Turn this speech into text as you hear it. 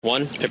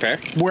1, prepare.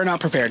 We're not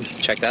prepared.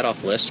 Check that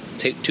off the list.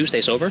 2,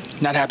 stay sober.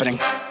 Not happening.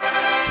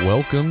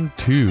 Welcome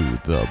to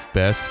the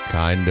best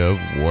kind of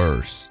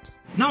worst.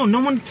 No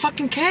one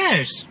fucking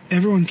cares.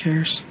 Everyone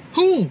cares.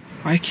 Who?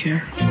 I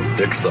care.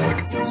 Dick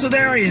suck. So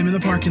there I am in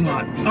the parking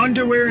lot.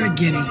 Underwear and a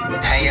guinea.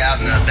 Hang out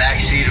in the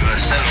backseat of a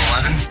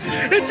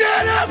 7-Eleven. It's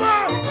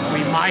animal!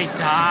 We might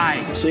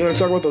die. So you want to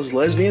talk about those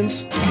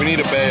lesbians? We need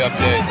a Bay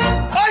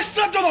update. I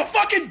slept on the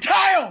fucking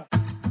tile!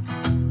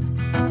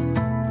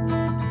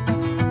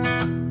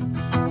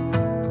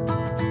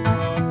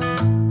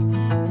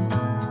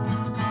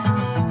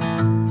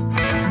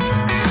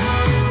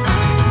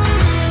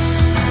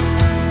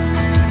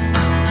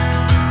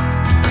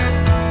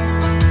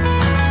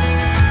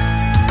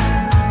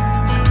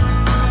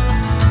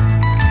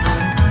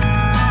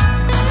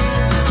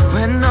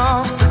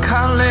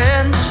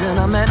 And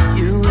I met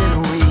you in a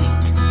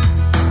week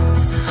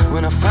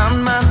when I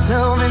found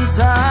myself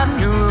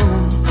inside your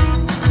room.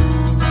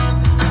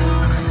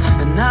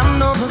 And I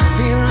know the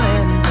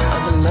feeling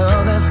of a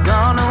love that's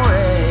gone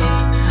away.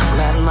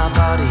 Glad my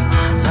body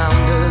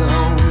found a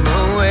home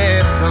away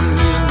from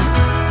you.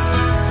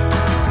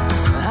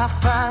 I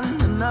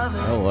find another.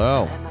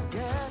 Hello.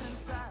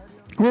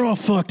 We're all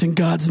fucked and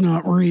God's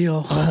not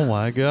real. Oh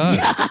my God.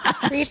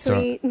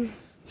 Retweet.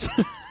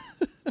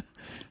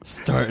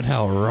 Starting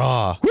out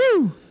raw.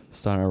 Woo!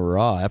 Starting out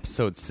raw.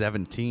 Episode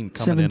 17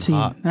 coming in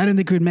hot. I didn't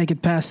think we'd make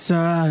it past 2.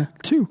 I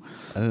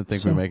didn't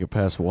think we'd make it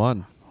past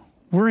 1.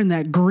 We're in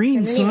that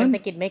green, I didn't even son.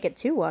 think you'd make it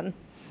to 1.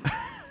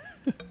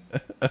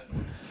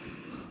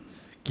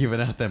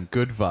 Giving out them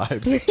good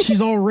vibes.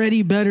 She's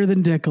already better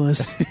than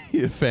Dickless.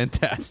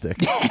 Fantastic.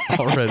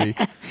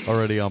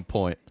 Already on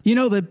point. You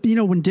know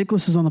when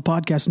Dickless is on the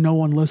podcast, no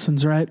one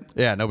listens, right?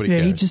 Yeah, nobody Yeah,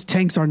 cares. he just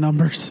tanks our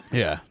numbers.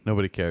 Yeah,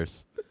 nobody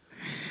cares.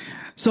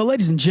 So,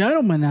 ladies and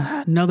gentlemen,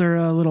 another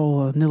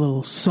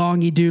little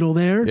songy doodle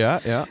there.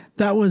 Yeah.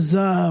 That was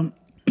by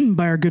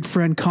our good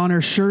friend Connor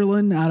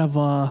Sherlin out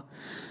of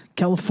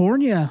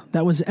California.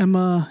 That was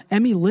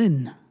Emmy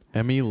Lynn.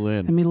 Emmy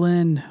Lynn. Emmy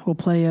Lynn. We'll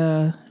play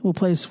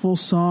his full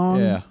song.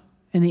 Yeah.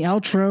 In the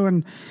outro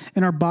and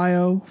in our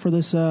bio for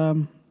this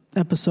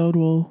episode,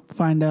 we'll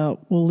find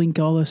out. We'll link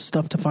all this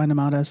stuff to find him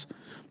out as.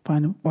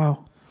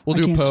 Wow. We'll I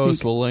do can't posts.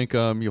 speak. We'll link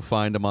them. You'll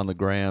find them on the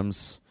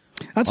grams.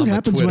 That's what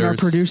happens when our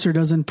Twitters. producer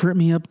doesn't print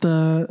me up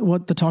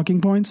the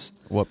talking points.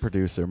 What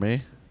producer?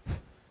 Me?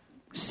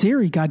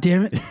 Siri,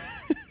 goddammit.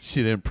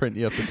 She didn't print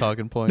you up the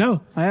talking points?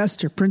 No, I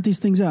asked her, print these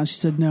things out. And she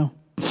said no.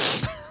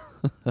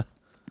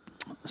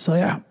 So,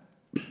 yeah.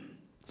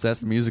 So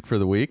that's the music for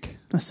the week.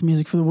 That's the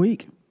music for the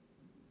week.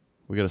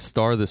 We got a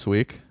star this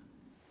week.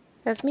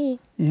 That's me.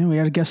 Yeah, we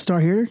got a guest star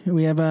here.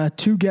 We have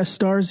 2 guest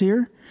stars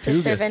here.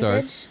 Sister guest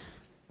Vintage. stars.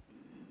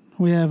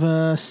 We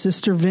have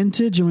Sister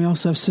Vintage, and we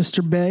also have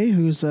Sister Bay,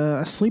 who's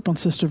asleep on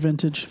Sister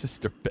Vintage.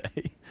 Sister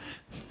Bay.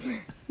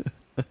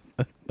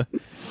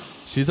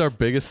 She's our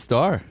biggest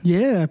star.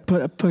 Yeah,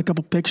 put a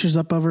couple pictures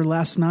up of her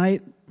last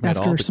night. Made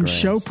all After the some grams.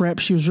 show prep,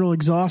 she was real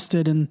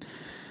exhausted, and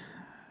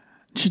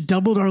she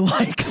doubled our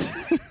likes.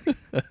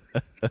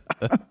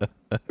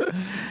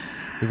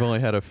 We've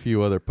only had a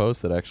few other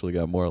posts that actually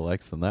got more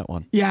likes than that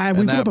one. Yeah,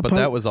 we put up a but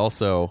that was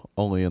also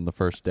only in the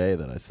first day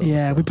that I saw.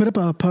 Yeah, so. we put up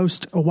a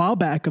post a while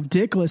back of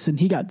Dickless, and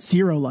he got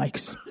 0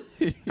 likes.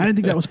 I didn't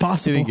think that was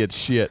possible. He didn't get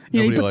shit.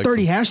 You Nobody put likes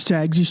 30 him.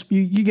 hashtags.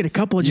 You get a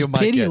couple of You just might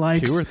pity get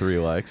likes. 2 or 3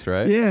 likes,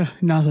 right? Yeah,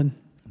 nothing.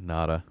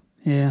 Nada.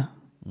 Yeah.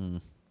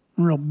 I'm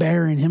real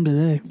burying him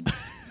today.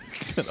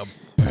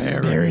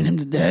 Burying him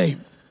today.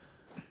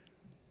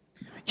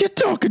 You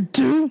talking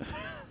to?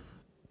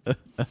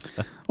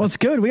 What's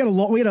good? We had a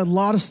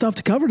lot of stuff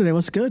to cover today.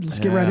 What's good? Let's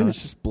get right in Let's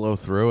it. just blow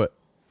through it.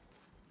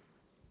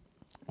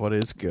 What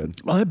is good?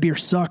 Well, that beer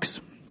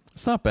sucks.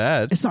 It's not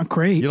bad. It's not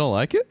great. You don't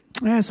like it?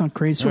 Yeah, it's not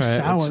great. It's so All right,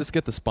 sour. let's just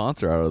get the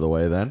sponsor out of the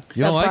way then.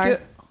 You don't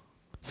like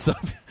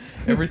Subpar. it?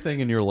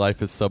 Everything in your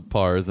life is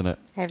subpar, isn't it?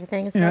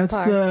 Everything is Yeah,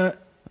 subpar.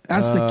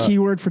 that's the key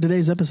word for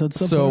today's episode.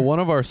 So subpar. one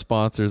of our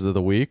sponsors of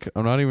the week,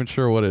 I'm not even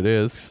sure what it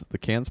is. The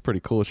can's pretty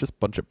cool. It's just a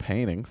bunch of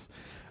paintings.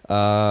 It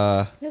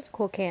was a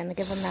cool can to give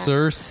them that.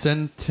 Sir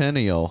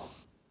Centennial.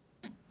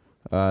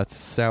 It's a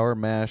sour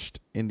mashed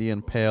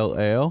Indian pale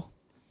ale.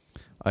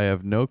 I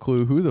have no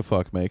clue who the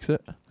fuck makes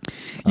it.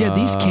 Yeah,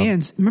 these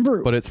cans.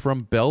 But it's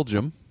from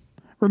Belgium.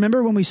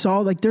 Remember when we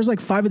saw there's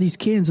 5 of these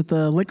cans at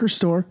the liquor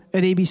store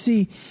at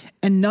ABC,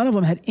 and none of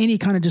them had any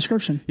kind of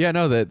description. Yeah,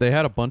 no, they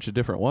had a bunch of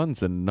different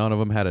ones, and none of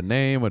them had a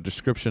name, a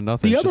description,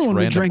 nothing. The It's other just one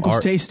we random drank was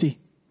art. tasty.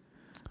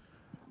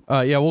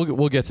 Yeah,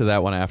 we'll get to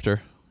that one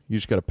after. You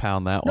just got to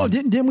pound that No, one.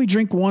 didn't we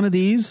drink one of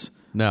these?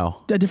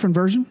 No, A different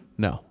version?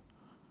 no,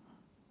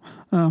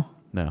 Oh.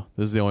 no.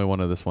 This is the only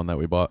one of this one that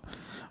we bought.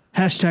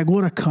 Hashtag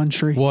what a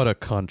country. What a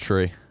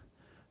country.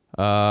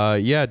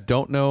 Yeah,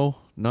 don't know.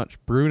 Not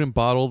brewed and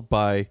bottled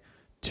by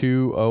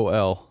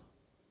 2OL.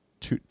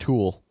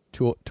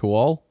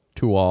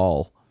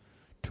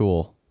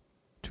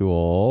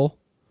 Tool.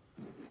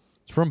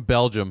 It's from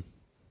Belgium.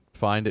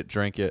 Find it,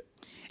 drink it.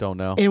 Don't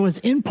know. It was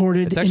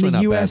imported It's in actually the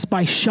not U.S. bad.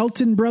 by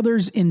Shelton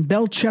Brothers in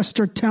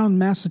Belchestertown,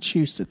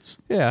 Massachusetts.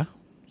 Yeah.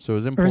 So it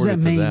was Or is imported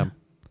that to Maine? them.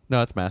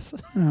 No, it's mass.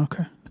 Oh,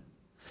 okay.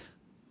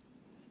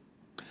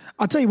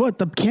 I'll tell you what,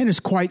 the can is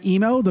quite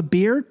emo. The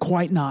beer,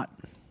 quite not.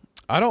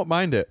 I don't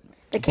mind it.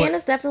 The can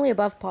is definitely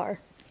above par.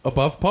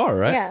 Above par,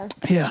 right? Yeah.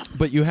 Yeah.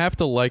 But you have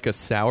to like a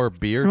sour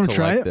beer wanna to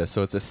try like it? this.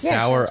 So it's a Yeah,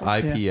 sour sure,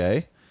 sure.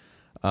 IPA.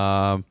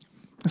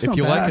 That's If not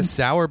you like bad. a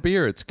sour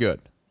beer, it's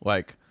good.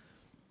 Like,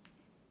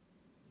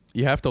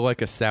 you have to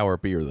like a sour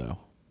beer, though.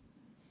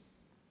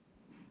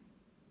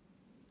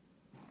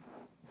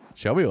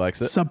 Shelby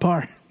likes it.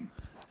 Subpar.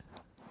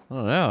 I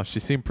don't know. She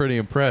seemed pretty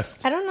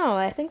impressed. I don't know.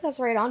 I think that's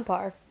right on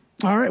par.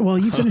 All right, well,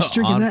 you finished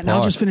drinking On that, and I'll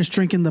par. just finish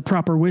drinking the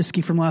proper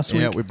whiskey from last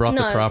Yeah, week. we brought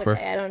No, the proper.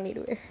 it's okay. I don't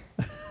need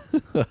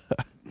beer.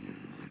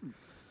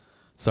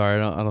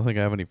 Sorry, I don't think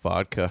I have any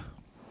vodka.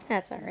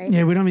 That's all right.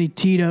 Yeah, we don't have any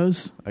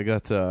Tito's. I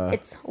got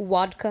It's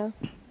vodka.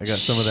 I got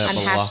some of that. I'm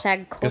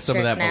hashtag got some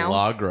of that cultured now.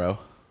 Milagro.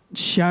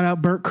 Shout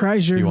out Bert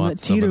Kreiser If you and want that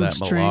some of that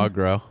Tito's train.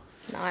 Milagro.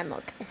 No, I'm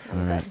okay. All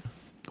I'm right. good.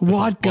 Got some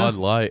Vodka. Bud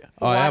Light.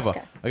 Oh,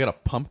 Vodka. I got a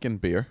pumpkin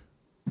beer.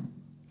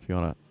 If you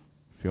wanna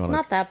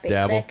Not that basic.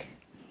 dabble.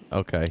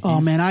 Okay. Oh,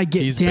 he's- man, I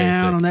get he's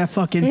down basic. on that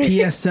fucking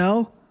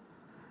PSL.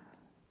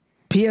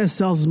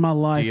 PSL's my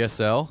life.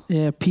 DSL?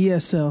 Yeah,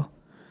 PSL.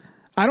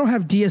 I don't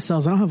have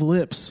DSLs. I don't have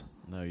lips.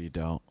 No, you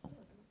don't.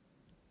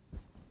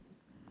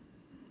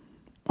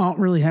 I don't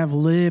really have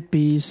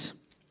lippies.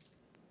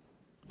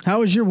 How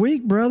was your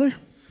week, brother?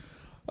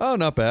 Oh,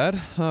 not bad.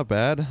 Not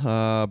bad.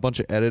 A bunch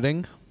of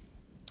editing.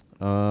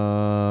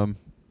 That's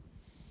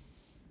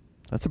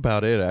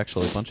about it,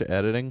 actually. A bunch of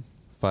editing.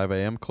 5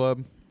 a.m.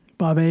 club.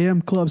 5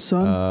 a.m. club,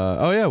 son.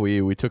 Oh, yeah,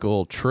 we took a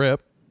little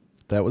trip.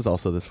 That was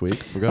also this week.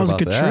 Forgot was a about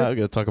good that. trip. I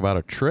got to talk about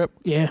a trip.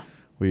 yeah.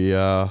 We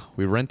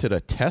rented a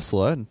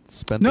Tesla and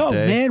spent No, the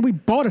day. man, we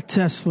bought a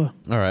Tesla.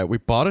 All right, we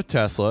bought a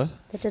Tesla.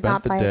 Did spent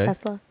not the buy day, a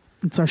Tesla.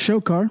 It's our show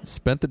car.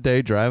 Spent the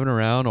day driving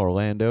around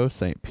Orlando,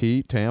 St.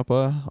 Pete,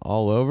 Tampa,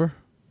 all over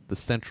the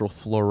Central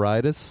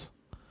Floridas.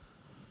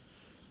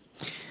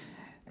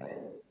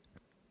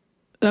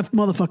 That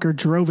motherfucker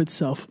drove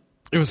itself.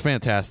 It was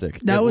fantastic.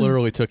 That it was-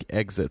 literally took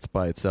exits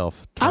by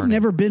itself. I've turning.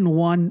 never been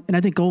one, and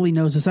I think Oli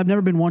knows this. I've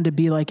never been one to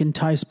be like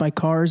enticed by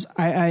cars.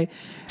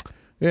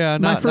 Yeah,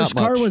 My not first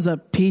not car much. was a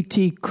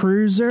PT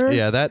Cruiser.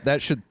 Yeah,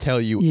 that should tell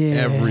you Yeah.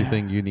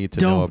 everything you need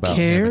to know Don't about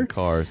care. him and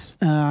cars.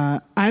 I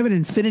have an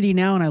Infinity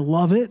now, and I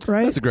love it.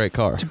 Right, That's a great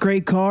car. It's a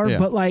great car, Yeah.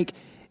 but like,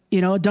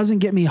 it doesn't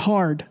get me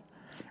hard.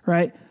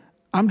 Right,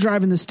 I'm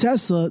driving this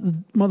Tesla. The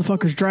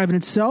motherfucker's driving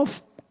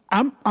itself.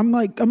 I'm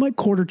like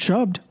quarter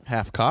chubbed.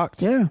 Half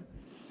cocked. Yeah,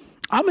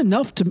 I'm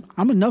enough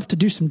to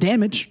do some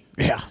damage.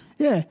 Yeah.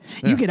 Yeah.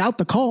 You get out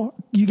the car.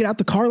 You get out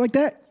the car like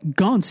that.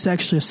 Gone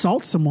sexually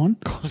assault someone.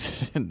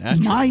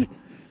 Naturally.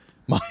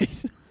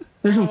 Might.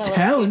 There's no A little too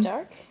telling.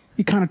 dark.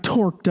 You kind of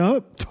torqued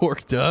up.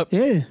 Torqued up.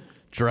 Yeah.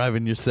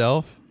 Driving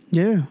yourself.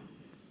 Yeah.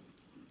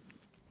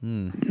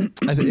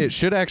 It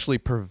should actually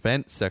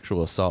prevent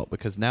sexual assault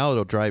because now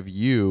it'll drive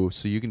you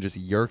so you can just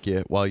yerk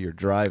it while you're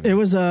driving. It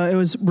was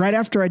right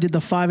after I did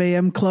the 5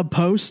 a.m. club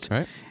post.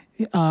 Right.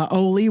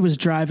 Oli was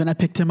driving. I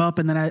picked him up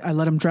and then I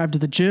let him drive to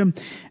the gym.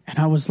 And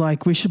I was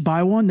like, we should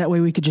buy one. That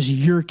way we could just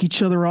yerk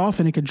each other off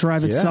and it could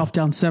drive itself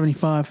down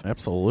 75.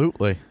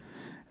 Absolutely.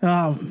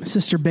 Oh,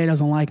 Sister Bay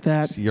doesn't like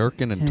that. It's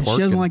yerking and Yeah, twerking.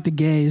 she doesn't like the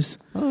gays.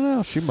 I don't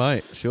know. She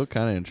might. She look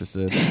kind of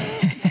interested.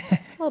 A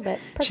little bit.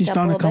 Perked She's up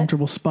found a little bit.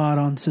 comfortable spot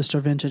on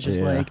Sister Vintage's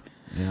yeah. leg.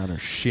 Yeah, on her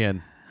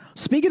shin.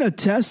 Speaking of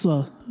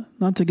Tesla,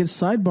 not to get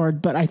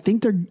sidebarred, but I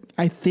think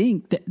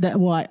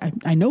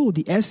I know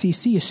the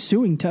SEC is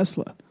suing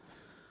Tesla.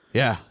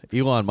 Yeah,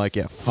 Elon might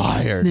get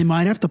fired. They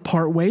might have to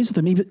part ways with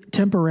them, even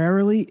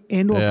temporarily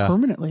and or Yeah.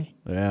 permanently.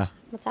 Yeah.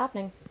 What's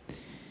happening?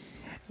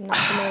 I'm not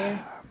familiar.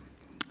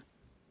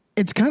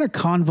 It's kind of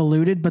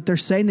convoluted, but they're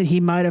saying that he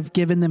might have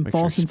given them Make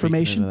sure false you're speaking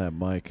information. into that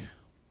mic.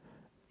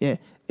 Yeah,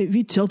 if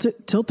you tilt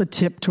the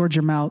tip towards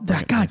your mouth.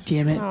 it God nice.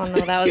 damn it! Oh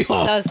no, that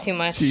was too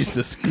much.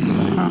 Jesus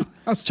Christ.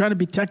 I was trying to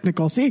be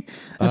technical. See,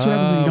 that's what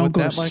happens when you don't with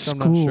go that to mic,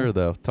 school. I'm not sure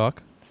though.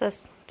 Talk. Is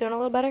this doing a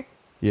little better?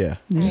 Yeah.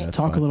 You Yeah, just that's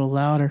talk fine. a little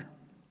louder.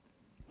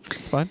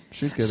 It's fine.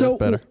 She's good. So,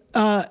 That's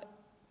better.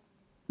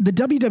 The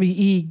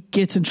WWE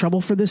gets in trouble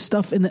for this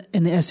stuff in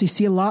the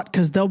SEC a lot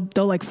because they'll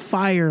like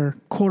fire,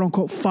 quote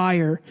unquote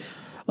fire,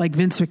 like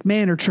Vince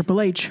McMahon or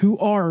Triple H,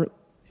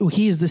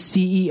 he is the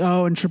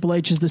CEO and Triple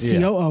H is the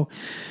Yeah. COO.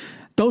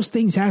 Those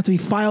things have to be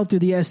filed through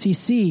the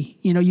SEC.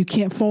 You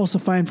can't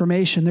falsify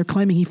information. They're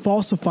claiming he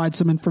falsified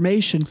some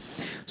information.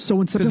 So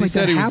when something Because he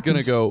like said that he was happens,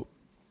 going to go.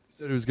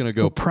 Said he was going to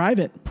go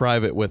private.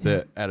 with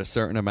it at a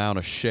certain amount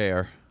of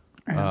share.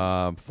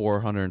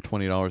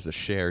 $420 a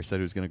share. He said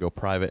he was going to go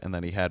private, and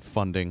then he had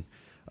funding,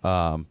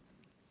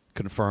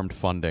 confirmed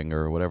funding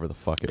or whatever the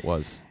fuck it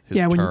was. His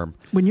term.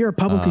 When you're a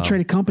publicly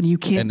traded company, you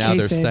can't. And now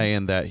they're kayfabe.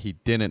 saying that he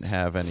didn't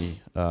have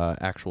any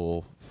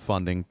actual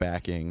funding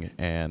backing,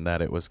 and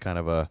that it was kind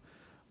of a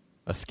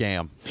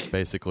scam,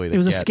 basically. It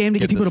was a scam to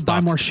get people the to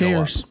buy stocks more to go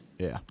up. shares.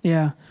 Yeah,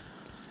 Yeah.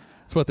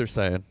 that's what they're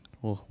saying.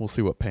 We'll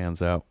see what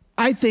pans out.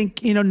 I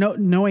think,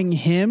 knowing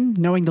him,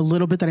 knowing the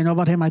little bit that I know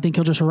about him, I think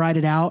he'll just ride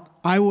it out.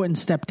 I wouldn't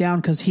step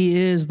down because he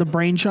is the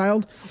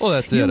brainchild. Well,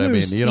 that's You it. I mean,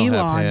 lose you don't have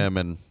Elon. him,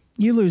 and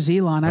You lose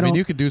Elon. I mean,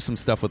 you could do some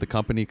stuff with the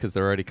company because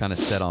they're already kind of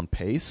set on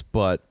pace,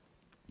 but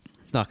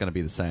it's not going to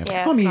be the same.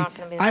 Yeah, I it's mean, not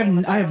going to be the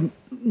same. I have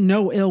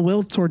no ill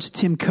will towards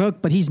Tim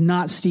Cook, but he's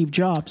not Steve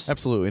Jobs.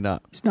 Absolutely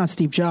not. He's not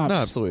Steve Jobs. No,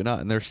 absolutely not.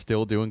 And they're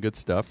still doing good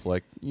stuff,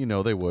 like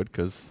they would,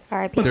 because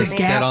R.I.P. they're to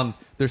me.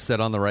 they're set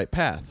on the right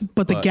path.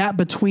 But the gap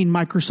between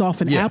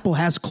Microsoft and Yeah. Apple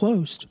has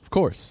closed. Of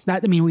course.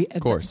 That I mean,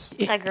 Of course.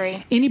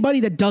 Agree.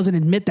 Anybody that doesn't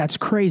admit that's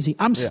crazy.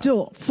 I'm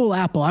still full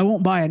Apple. I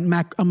won't buy a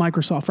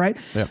Microsoft, right?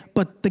 Yeah.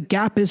 But the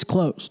gap is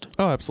closed.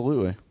 Oh,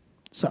 absolutely.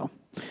 So,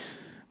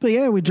 but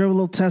yeah, we drove a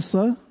little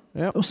Tesla.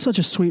 Yep. It was such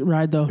a sweet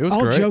ride, though. It was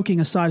All great. joking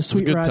aside, a It was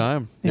sweet a good ride.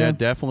 time. Yeah,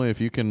 definitely. If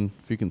you can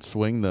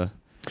swing the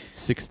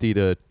 60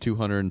 to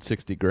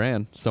 260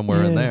 grand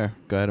somewhere in Yeah. there,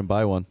 go ahead and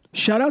buy one.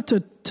 Shout out to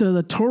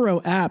the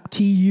Turo app,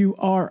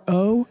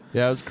 Turo.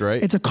 Yeah, it was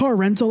great. It's a car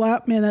rental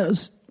app, man. That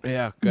was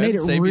Yeah, go made ahead and it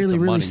save really, you some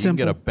really money. simple.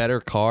 You can get a better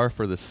car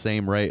for the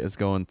same rate as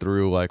going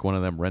through like one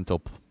of them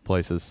rental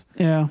places.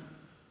 Yeah.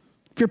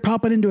 If you're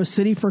popping into a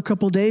city for a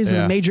couple of days in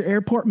Yeah. a major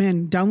airport,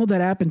 man, download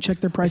that app and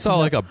check their I prices. saw out.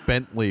 like a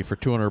Bentley for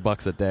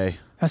 $200 a day.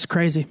 That's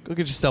crazy. Go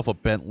get yourself a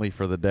Bentley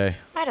for the day,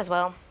 Might as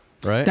well.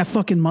 right? That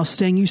fucking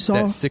Mustang you saw.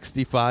 That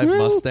 65 Woo!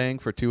 Mustang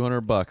for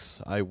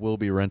 $200. I will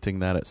be renting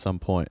that at some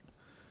point.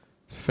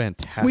 It's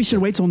fantastic. We should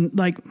wait till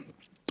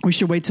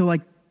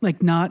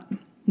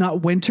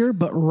not winter,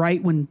 but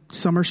right when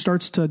summer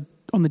starts to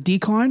on the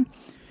decline.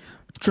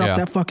 Drop Yeah.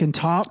 that fucking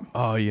top.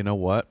 Oh, you know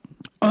what?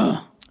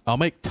 I'll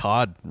make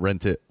Todd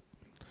rent it.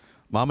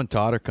 Mom and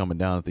Todd are coming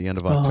down at the end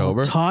of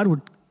October. Todd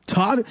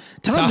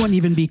wouldn't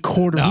even be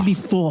quarter. No. He'd be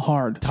full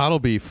hard. Todd will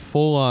be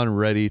full on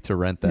ready to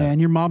rent that. Yeah,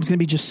 and your mom's gonna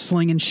be just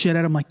slinging shit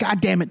at him like,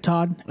 God damn it,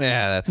 Todd.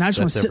 Yeah, that's And I just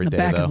want to that's sit in every the day,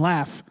 back though. and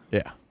laugh. Yeah,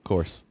 of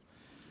course.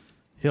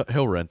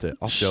 He'll rent it.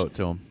 I'll show it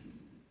to him.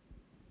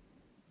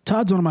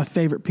 Todd's one of my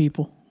favorite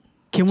people.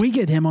 Can we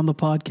get him on the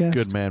podcast?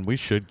 Good man. We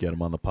should get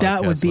him on the podcast.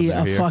 That would be when a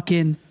they're here.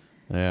 fucking.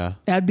 Yeah.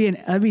 That'd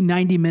be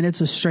 90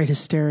 minutes of straight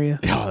hysteria.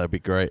 Oh, that'd be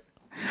great.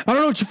 I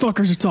don't know what you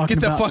fuckers are talking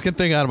Get that about. fucking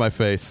thing out of my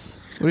face.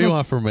 What do you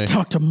want from me?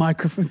 Talk to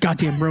microphone,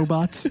 goddamn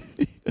robots.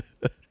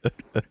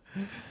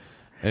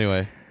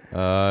 Anyway,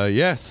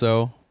 yeah.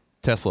 So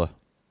Tesla.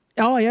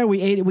 Oh yeah,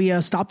 we ate. We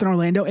stopped in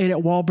Orlando, ate at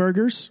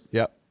Wahlburgers.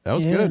 Yep, that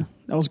was Yeah, good.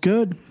 That was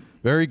good.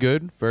 Very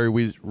good. Very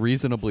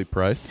reasonably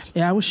priced.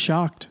 Yeah, I was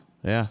shocked.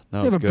 Yeah, no, They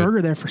it was have a good.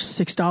 burger there for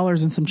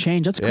 $6 and some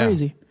change. That's Yeah.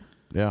 crazy.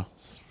 Yeah,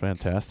 it's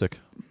fantastic.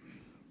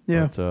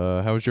 Yeah,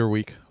 But, how was your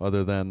week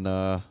other than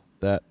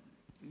that?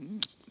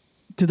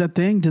 did that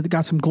thing.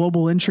 Got some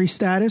global entry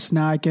status.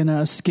 Now I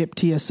can skip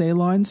TSA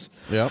lines.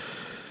 Yep.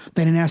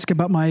 They didn't ask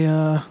about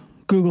my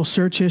Google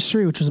search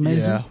history, which was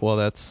amazing. Yeah. Well,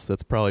 that's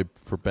probably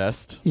for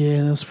best.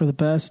 Yeah, that was for the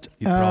best.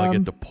 You'd probably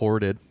get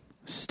deported.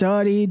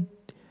 Studied,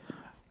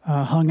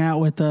 hung out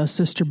with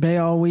Sister Bay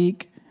all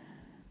week.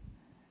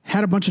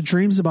 Had a bunch of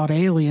dreams about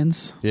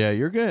aliens. Yeah,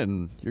 you're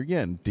getting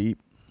deep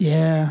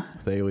Yeah.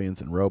 with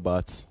aliens and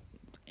robots.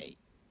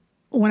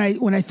 When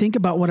I think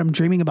about what I'm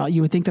dreaming about,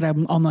 you would think that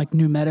I'm on like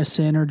new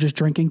medicine or just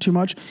drinking too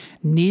much.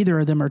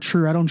 Neither of them are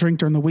true. I don't drink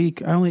during the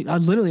week. I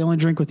literally only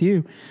drink with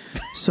you.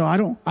 So I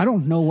don't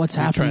know what's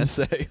What are you happening.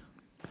 trying to say?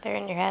 They're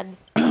in your head.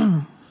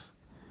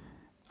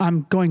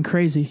 I'm going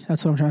crazy.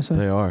 That's what I'm trying to say.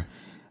 They are.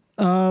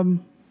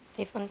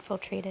 They've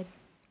infiltrated.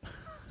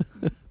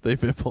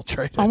 They've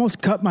infiltrated.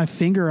 Almost cut my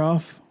finger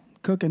off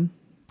cooking.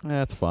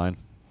 That's fine.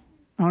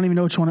 I don't even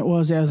know which one it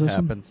was. Yeah, it was this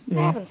one. Happens. It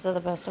happens to the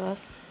best of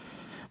us.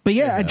 But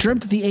yeah, I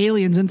dreamt that the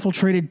aliens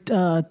infiltrated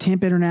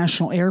Tampa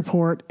International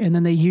Airport, and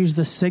then they used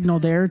the signal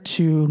there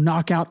to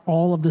knock out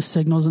all of the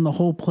signals in the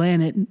whole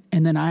planet.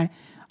 And then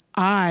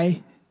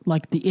I,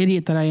 like the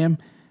idiot that I am,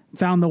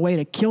 found the way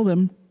to kill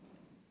them.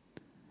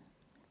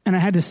 And I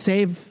had to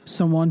save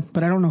someone,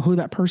 but I don't know who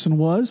that person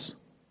was.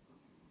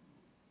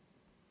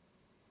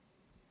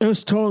 It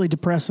was totally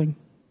depressing.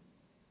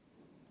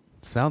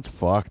 Sounds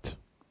fucked.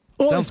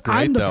 Well, Sounds if great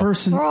I'm the though.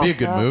 person, We're all Be a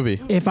good fucked.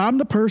 movie. if I'm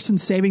the person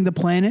saving the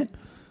planet,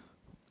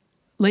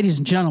 ladies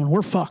and gentlemen,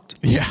 we're fucked.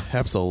 Yeah,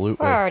 absolutely.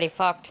 We're already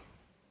fucked.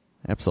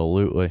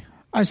 Absolutely.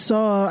 I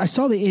saw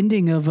the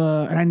ending of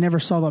and I never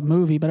saw the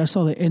movie, but I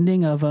saw the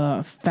ending of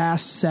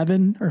Fast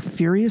 7 or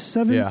Furious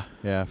 7. Yeah.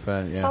 Yeah.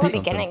 It's all the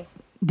beginning.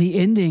 The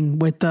ending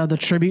with the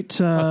tribute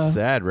to That's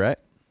sad, right?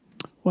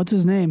 what's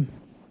his name?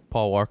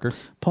 Paul Walker.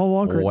 Paul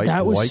Walker. White-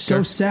 that was so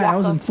Walker. sad. I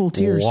was in full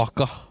tears.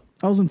 Walker.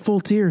 I was in full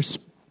tears.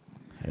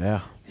 Yeah.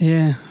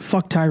 Yeah.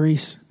 Fuck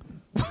Tyrese.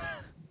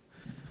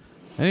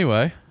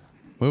 Anyway,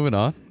 moving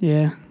on.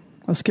 Yeah.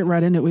 Let's get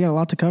right into it. We got a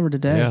lot to cover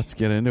today. Yeah, let's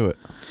get into it.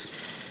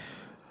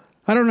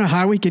 I don't know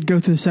how we could go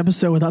through this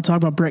episode without talking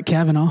about Brett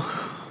Kavanaugh.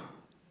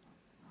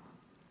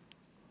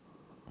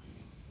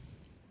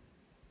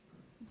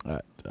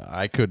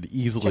 I could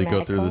easily go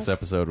Dramatic through this pause.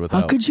 episode How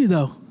without, could you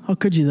though? How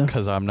could you though?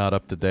 because I'm not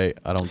up to date.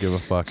 I don't give a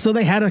fuck. So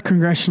they had a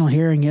congressional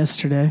hearing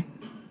yesterday.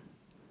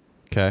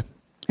 Okay.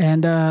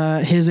 And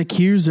his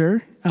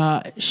accuser,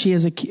 she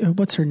is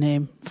what's her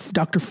name?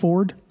 Dr.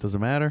 Ford. Does it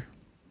matter?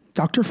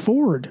 Dr.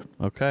 Ford.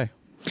 Okay.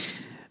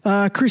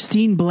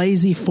 Christine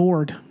Blasey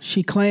Ford.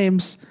 She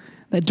claims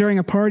that during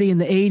a party in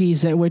the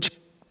 80s at which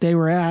they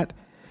were at,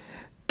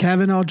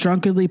 Kavanaugh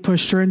drunkenly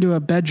pushed her into a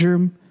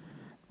bedroom,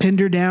 pinned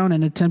her down,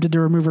 and attempted to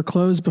remove her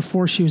clothes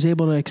before she was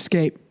able to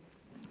escape.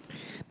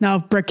 Now,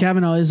 Brett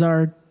Kavanaugh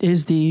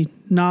is the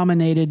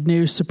nominated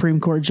new Supreme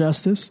Court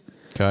justice.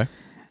 Okay.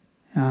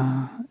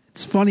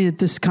 It's funny that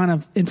this kind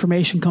of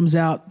information comes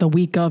out the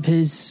week of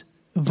his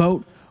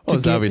vote to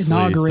It's get obviously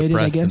inaugurated,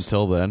 I suppressed guess.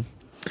 until then.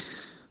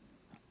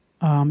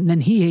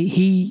 Then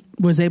he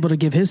was able to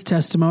give his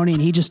testimony,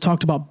 and he just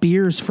talked about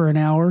beers for an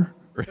hour,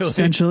 Really?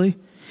 essentially.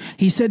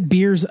 He said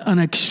beers an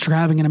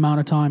extravagant amount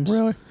of times.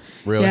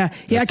 Really? Yeah.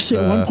 He That's,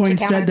 actually at one point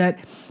said that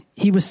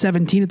he was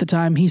 17 at the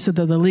time. He said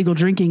that the legal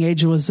drinking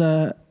age was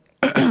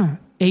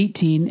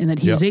 18 and that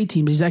he was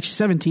 18, but he's actually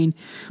 17.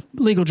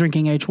 Legal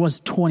drinking age was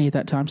 20 at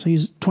that time. So he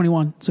was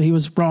 21. So he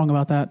was wrong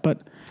about that.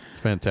 But it's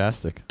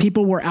fantastic.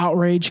 people were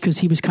outraged because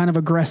he was kind of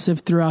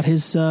aggressive throughout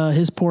his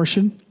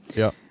portion.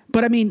 Yeah.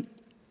 But I mean,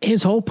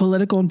 his whole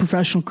political and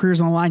professional career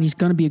is on the line. He's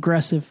going to be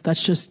aggressive.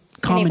 That's just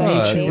common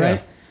Anybody. nature,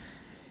 right?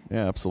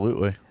 Yeah,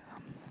 absolutely.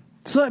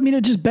 So, I mean,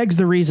 it just begs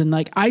the reason.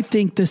 Like, I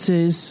think this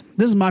is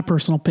my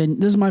personal opinion.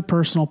 This is my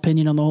personal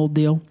opinion on the whole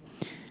deal.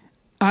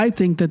 I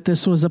think that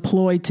this was a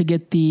ploy to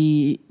get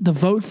the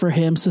vote for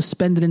him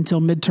suspended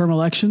until midterm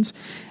elections,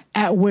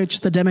 at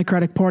which the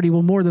Democratic Party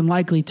will more than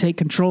likely take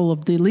control of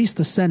at least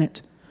the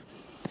Senate.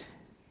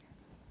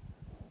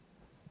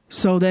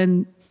 So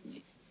then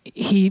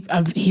he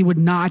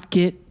wouldn't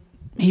get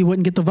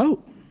the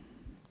vote.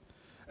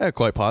 Yeah,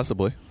 quite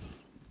possibly.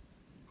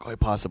 Quite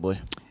possibly.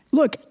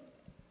 Look,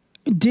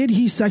 did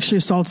he sexually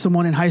assault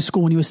someone in high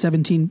school when he was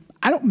 17?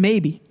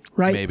 Maybe,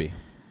 right? Maybe.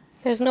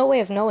 There's no way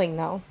of knowing,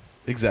 though.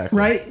 Exactly.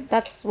 Right?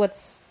 That's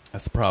what's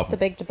That's the problem. the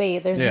big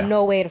debate. There's Yeah.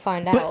 no way to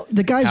find But out.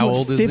 the guy's How what,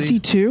 old is he?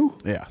 52?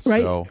 Yeah,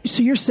 Right? so-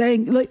 So you're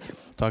saying, like,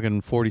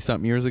 Talking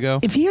 40-something years ago?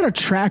 if he had a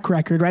track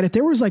record, right? If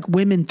there was like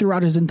women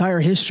throughout his entire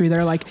history,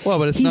 they're like, Well,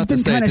 but it's he's not to been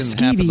say it kind of didn't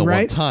happen skeevy, the right?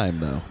 one time,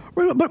 though.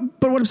 But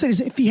what I'm saying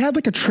is, if he had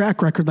like a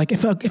track record, like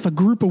if a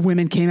group of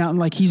women came out and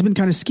like he's been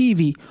kind of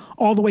skeevy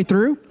all the way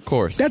through, of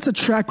course, that's a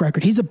track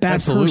record. He's a bad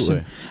Absolutely.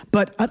 person.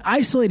 But an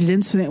isolated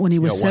incident when he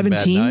was One bad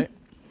 17, night?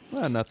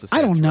 Well, not to say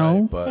I don't it's know.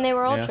 right, but And they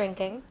were all yeah,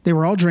 drinking. they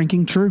were all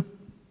drinking. True.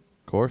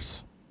 Of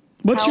course.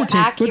 What's your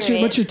take?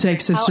 What's your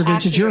take, Sister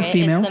Vintage? You're a Is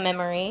female. the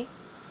memory?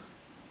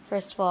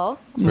 First of all,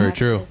 It's very how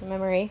true. accurate is the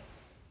memory.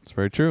 It's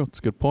very true. It's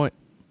a good point.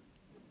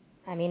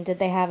 I mean, did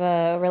they have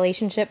a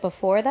relationship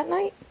before that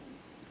night?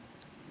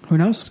 Who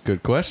knows?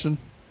 Good question.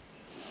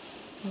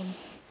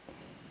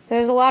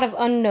 There's a lot of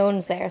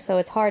unknowns there, so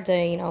it's hard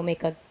to,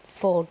 make a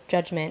full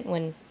judgment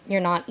when you're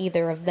not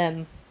either of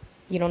them.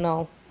 You don't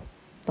know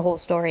the whole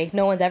story.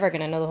 No one's ever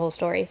going to know the whole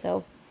story,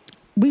 so.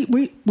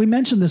 We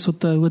mentioned this with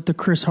the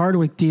Chris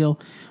Hardwick deal.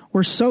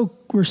 We're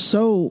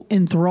so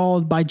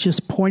enthralled by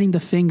just pointing the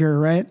finger,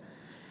 right?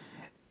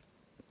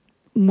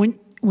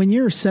 When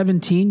you're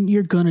 17,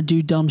 you're gonna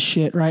do dumb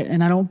shit, right?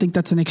 And I don't think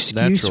that's an excuse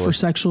Naturally. for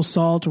sexual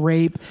assault,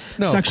 rape,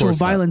 No, of sexual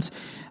course not. violence.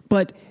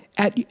 But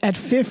at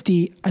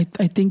 50, I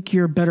think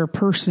you're a better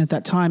person at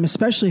that time,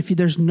 especially if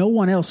there's no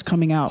one else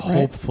coming out, right?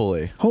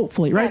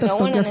 Hopefully, right? Yeah, no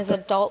one in that's his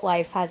adult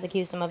life has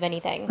accused him of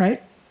anything.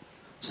 right.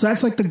 So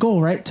that's like the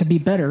goal, right? To be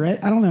better, right?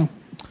 I don't know.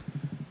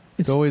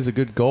 It's always a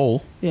good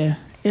goal. Yeah,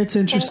 it's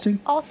interesting.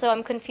 And also,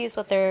 I'm confused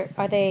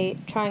are they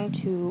trying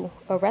to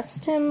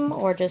arrest him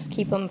or just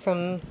keep him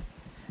from...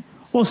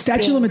 Well,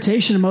 statute of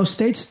limitation in most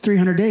states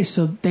 300 days,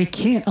 so they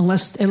can't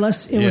unless it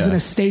was in a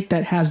Yes. state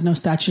that has no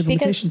statute of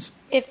limitations.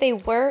 If they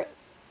were...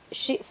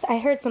 I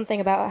heard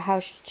something about how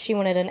she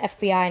wanted an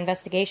FBI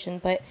investigation,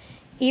 but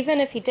even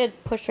if he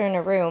did push her in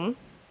a room...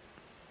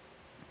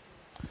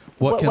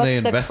 What can what's they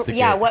the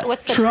investigate?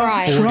 what's the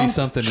crime?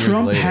 40-something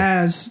years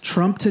later.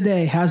 Trump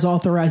today has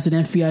authorized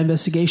an FBI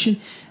investigation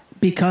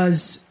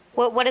because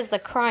What is the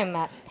crime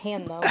at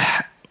hand, though?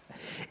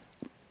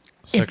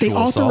 if they Sexual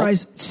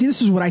authorize, assault? see,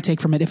 this is what I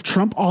take from it. If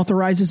Trump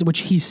authorizes, which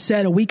he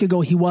said a week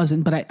ago he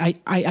wasn't, but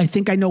I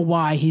think I know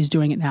why he's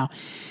doing it now.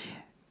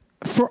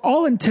 For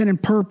all intent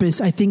and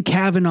purpose, I think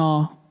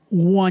Kavanaugh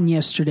won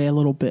yesterday a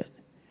little bit,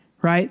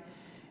 right?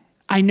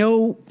 I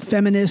know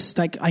feminists,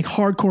 like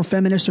hardcore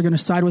feminists, are going to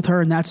side with her,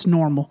 and that's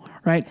normal,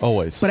 right?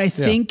 Always. But I Yeah.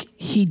 think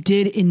he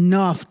did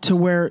enough to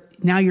where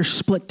now you're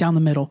split down the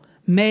middle.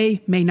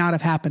 May not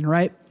have happened,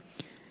 right?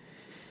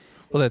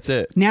 Well, that's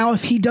it. Now,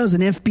 if he does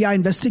an FBI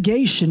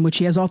investigation, which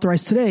he has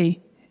authorized today,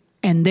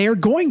 and they're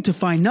going to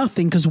find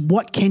nothing, because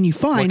what can you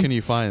find? What can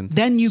you find?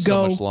 Then you so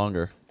go, much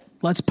longer.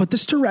 let's put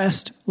this to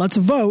rest. Let's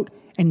vote,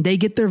 and they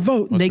get their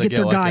vote, and Unless they get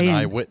their like guy an in,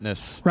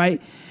 eyewitness.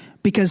 right?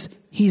 Because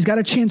he's got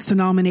a chance to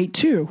nominate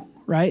two,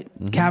 right?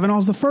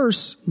 Kavanaugh's the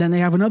first, then they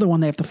have another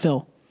one they have to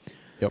fill.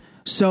 Yep.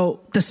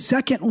 So the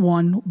second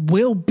one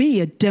will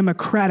be a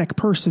Democratic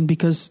person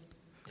because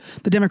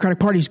the Democratic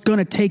Party is going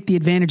to take the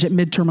advantage at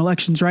midterm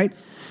elections, right?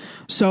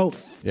 So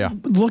Yeah.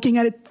 looking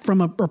at it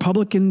from a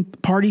Republican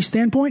Party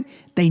standpoint,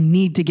 they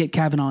need to get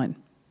Kavanaugh in,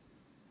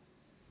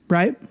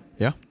 right?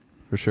 Yeah,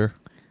 for sure.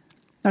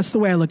 That's the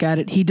way I look at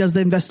it. He does the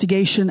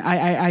investigation.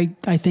 I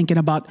think in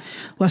about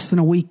less than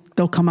a week,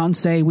 they'll come out and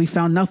say, we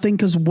found nothing,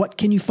 because what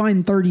can you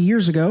find 30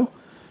 years ago?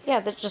 Yeah,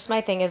 that's just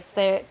my thing is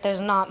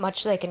there's not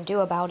much they can do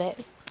about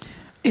it.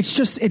 It's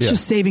just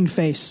saving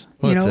face.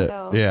 Well, you know,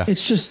 that's it. Yeah.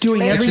 it's just doing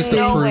There's everything.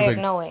 no way approving. of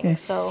knowing. Yeah.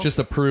 So Just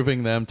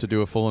approving them to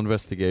do a full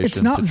investigation.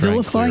 It's not to try and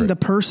vilifying clear the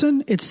it.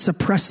 person. It's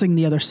suppressing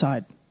the other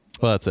side.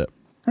 Well, that's it.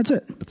 That's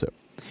it. That's it.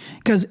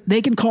 Because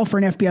they can call for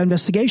an FBI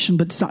investigation,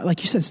 but it's not, like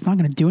you said, it's not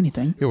going to do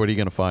anything. Yeah, what are you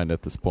going to find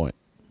at this point?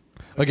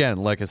 Again,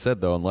 like I said,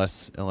 though,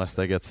 unless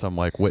they get some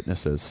like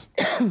witnesses.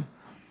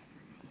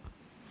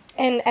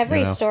 And every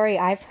You know? story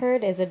I've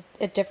heard is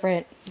a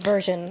different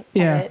version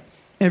Yeah. of it.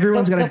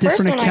 Everyone's got a the first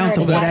different one I account heard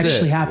of is what that-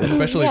 actually it. happened.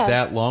 Especially Yeah.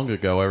 that long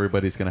ago,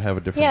 everybody's going to have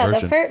a different Yeah,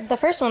 version. the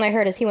first one I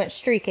heard is he went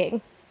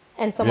streaking,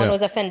 and someone Yeah.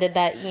 was offended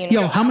that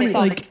Yo, how they many, saw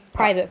like- the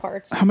private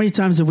parts. How many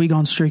times have we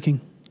gone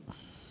streaking?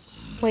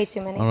 Way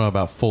too many. I don't know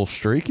about full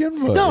streaking,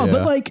 but No, yeah.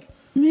 but like,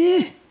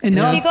 meh,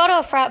 enough. If you go to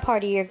a frat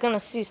party, you're gonna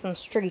see some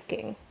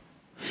streaking.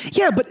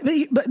 Yeah, but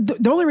the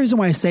only reason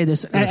why I say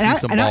this, Gonna see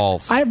some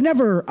balls. I've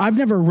never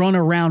run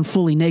around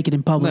fully naked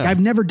in public. No. I've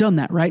never done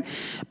that, right?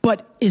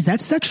 But is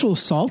that sexual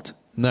assault?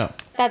 no,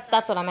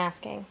 That's what I'm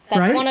asking. That's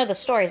Right? one of the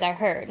stories I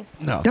heard.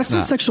 no, That's it's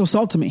not sexual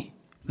assault to me.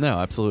 No,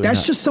 absolutely.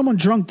 That's not. just someone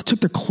drunk that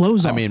took their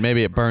clothes off. I mean,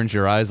 maybe it burns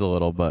your eyes a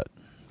little, but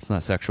it's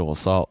not sexual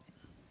assault.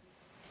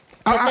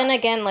 But then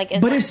again, like,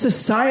 but is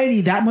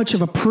society that much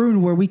of a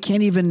prune where we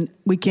can't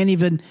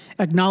even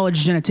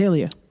acknowledge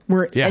genitalia?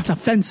 Where Yeah. it's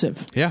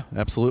offensive. Yeah,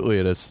 absolutely,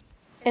 it is.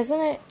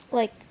 isn't it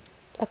like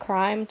a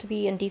crime to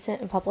be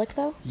indecent in public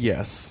though?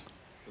 Yes,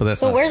 but that's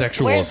So not where's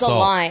sexual the assault.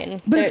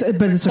 line? But it's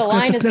the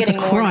line is that's a getting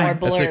more and more crime.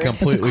 blurred. That's a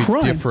completely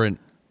crime. different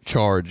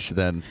charge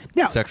than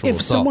Now, sexual if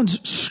assault. someone's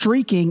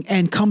streaking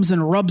and comes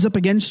and rubs up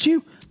against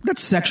you,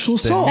 that's sexual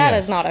assault. That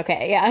Yes. is not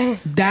okay. Yeah,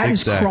 That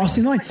is Exactly.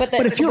 crossing the line. but,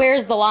 if you're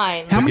where's the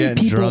line? how many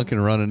getting people drunk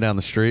and running down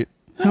the street.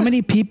 how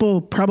many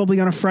people probably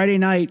on a Friday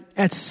night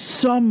at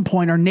some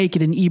point are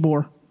naked in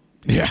Ybor?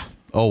 Yeah,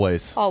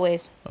 always,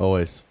 Always.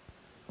 always.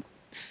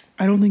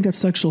 I don't think that's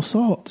sexual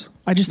assault.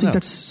 I just think No.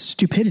 that's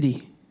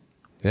stupidity.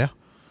 Yeah,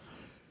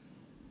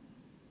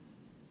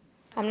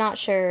 I'm not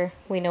sure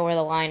we know where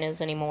the line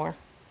is anymore.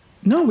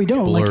 No, we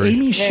don't. Like blurry.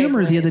 Amy It's very Schumer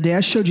the blurry. other day, I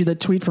showed you that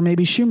tweet from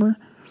Amy Schumer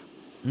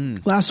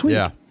last week.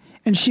 Yeah.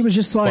 And she was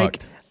just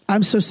like, Fucked.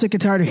 I'm so sick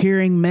and tired of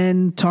hearing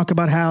men talk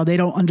about how they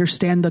don't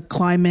understand the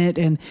climate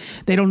and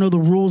they don't know the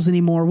rules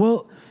anymore.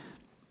 Well,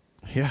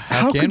 yeah.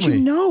 how can could we? you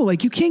know?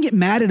 Like, you can't get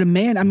mad at a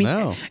man. I mean,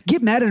 No.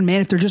 get mad at a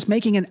man if they're just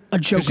making a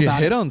joke Because you about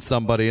hit it. on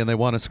somebody and they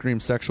want to scream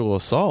sexual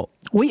assault.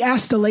 We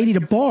asked a lady to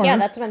bar. Yeah,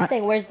 that's what I'm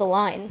saying. Where's the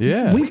line?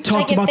 Yeah, We've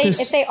talked Like about if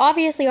this. they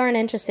obviously aren't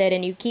interested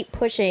and you keep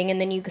pushing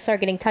and then you start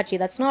getting touchy,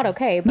 that's not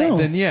okay. But No.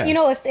 Then yeah, you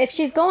know, if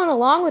she's going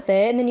along with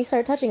it and then you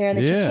start touching her and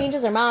then Yeah. she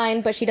changes her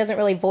mind, but she doesn't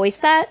really voice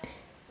that,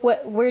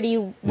 where's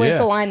Yeah.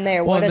 the line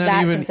there? Well, What is and then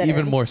that even considered?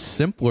 even more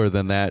simpler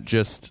than that,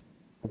 just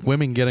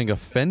women getting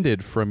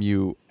offended from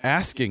you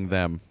asking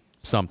them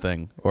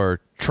something or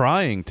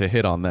trying to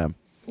hit on them.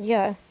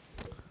 Yeah.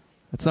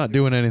 It's not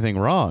doing anything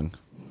wrong.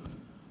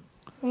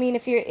 I mean,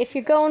 if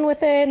you're going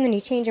with it and then you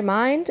change your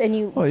mind and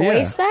you Well, yeah.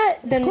 voice that,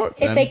 then course.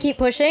 if Then- they keep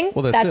pushing,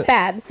 well, that's that's it.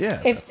 bad.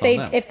 Yeah, If that's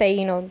on them.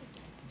 they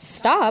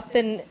stop,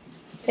 then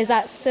is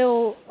that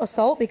still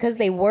assault because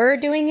they were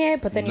doing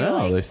it? But then you're No,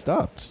 like, they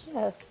stopped.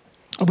 yeah.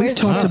 We've Where's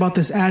talked the- about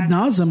this ad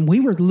nauseum.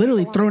 We were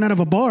literally thrown out of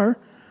a bar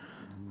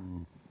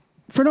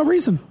for no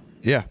reason.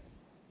 Yeah,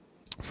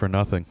 for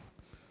nothing.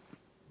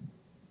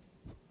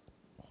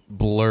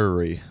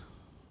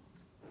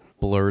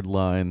 Blurred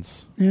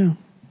lines. Yeah.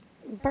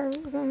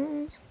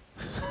 Burgers.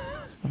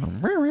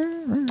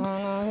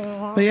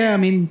 But yeah, I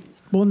mean,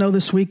 we'll know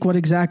this week what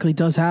exactly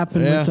does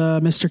happen Yeah. with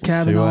Mr. See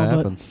Kavanaugh. what But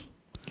happens.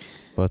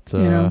 But you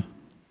know,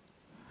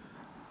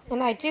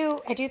 And I do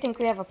think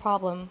we have a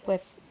problem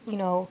with,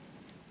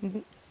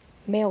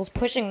 males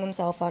pushing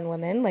themselves on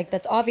women. Like,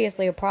 that's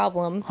obviously a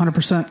problem.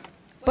 100%.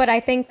 But I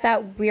think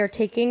that we are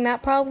taking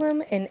that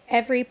problem and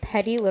every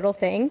petty little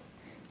thing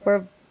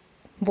we're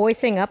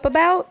voicing up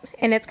about,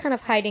 and it's kind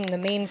of hiding the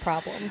main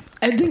problem.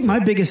 I think my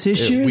biggest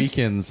issue it is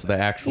weakens the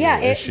actual Yeah,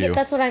 issue.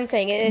 that's what I'm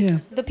saying.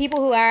 It's the people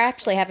who are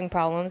actually having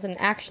problems and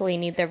actually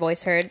need their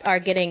voice heard are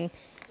getting,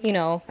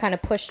 kind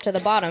of pushed to the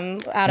bottom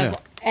out Yeah. of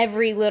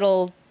every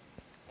little.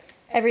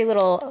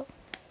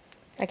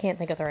 I can't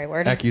think of the right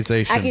word.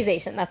 Accusation.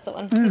 Accusation. That's the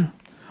one. Well,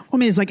 I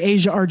mean, it's like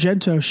Asia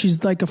Argento.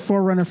 She's like a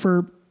forerunner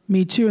for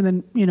Me Too, and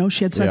then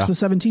she had sex Yeah. with a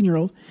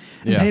 17-year-old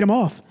and Yeah. paid him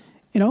off.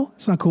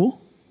 It's not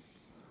cool.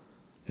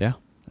 Yeah,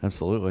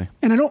 absolutely.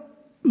 And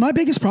my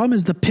biggest problem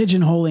is the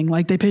pigeonholing.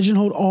 Like, they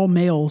pigeonholed all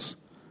males.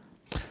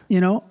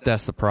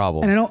 That's the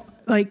problem. And I don't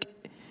like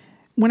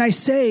when I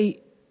say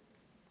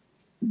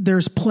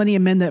there's plenty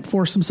of men that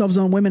force themselves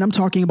on women. I'm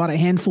talking about a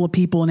handful of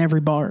people in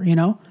every bar.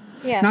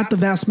 Yeah. Not the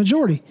vast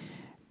majority,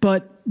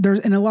 but there's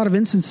in a lot of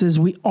instances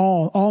we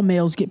all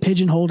males get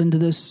pigeonholed into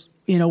this.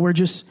 We're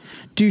just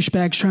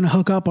douchebags trying to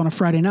hook up on a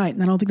Friday night,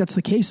 and I don't think that's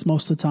the case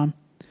most of the time.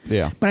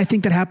 Yeah. But I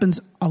think that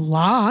happens a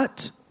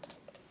lot.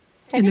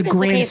 I in think the that's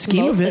grand case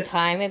scheme most of of it. the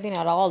time, maybe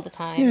not all the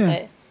time, Yeah.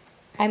 but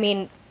I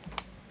mean,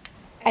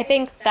 I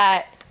think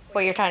that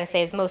what you're trying to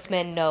say is most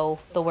men know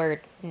the word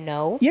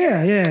no,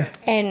 Yeah.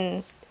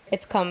 and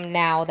it's come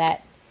now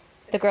that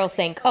the girls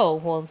think, oh,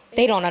 well,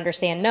 they don't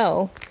understand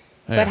no,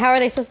 But how are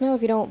they supposed to know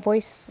if you don't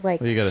voice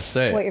like Well, you gotta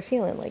say what it. you're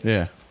feeling? Like,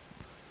 Yeah.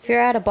 if you're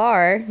at a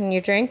bar and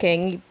you're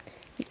drinking,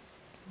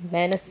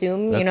 men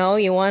assume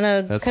That's- you want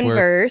to That's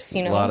converse.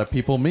 where a lot of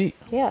people meet.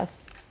 Yeah.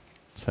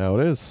 That's how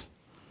it is.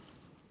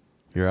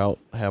 You're out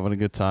having a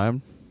good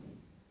time.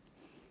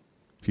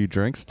 A few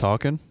drinks,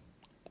 talking.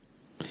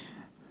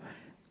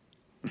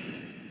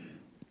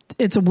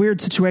 It's a weird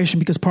situation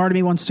because part of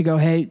me wants to go,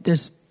 hey,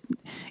 this,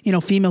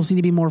 females need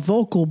to be more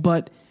vocal,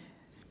 but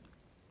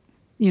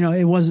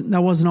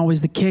that wasn't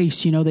always the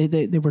case.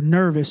 They were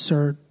nervous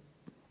or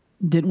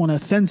didn't want to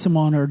offend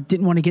someone or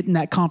didn't want to get in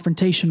that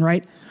confrontation,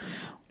 right?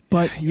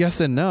 But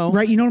yes and no.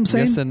 right, you know what I'm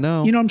saying? Yes and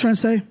no. You know what I'm trying to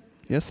say?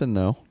 Yes and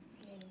no.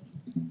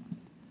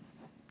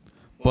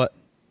 But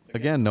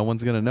again, no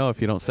one's gonna know if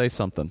you don't say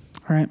something.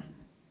 All right.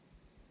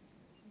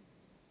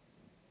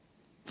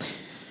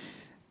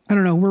 I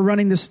don't know. We're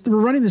running this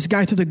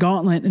guy through the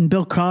gauntlet, and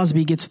Bill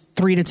Cosby gets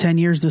 3 to 10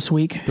 years this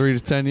week. 3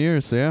 to 10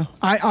 years, yeah.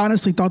 I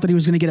honestly thought that he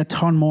was going to get a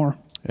ton more.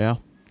 Yeah.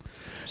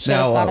 Should've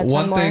thought a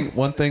ton more.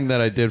 One thing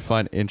that I did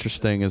find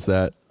interesting is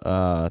that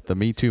the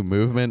Me Too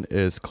movement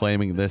is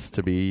claiming this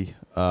to be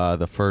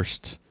the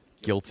first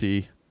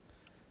guilty,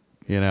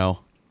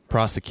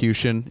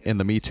 prosecution in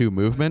the Me Too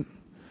movement.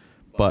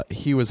 But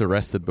he was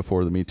arrested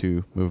before the Me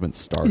Too movement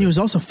started. And he was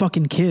also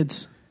fucking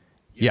kids.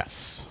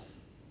 Yes.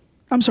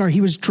 I'm sorry,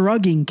 he was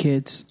drugging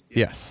kids.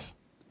 Yes.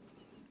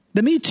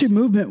 The Me Too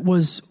movement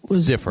was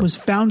different. was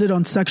founded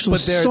on sexual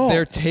assault.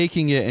 They're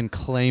taking it and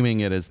claiming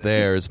it as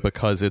theirs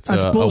because it's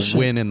That's a bullshit.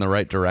 win in the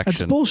right direction.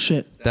 That's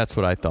bullshit. That's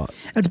what I thought.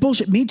 That's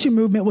bullshit. Me Too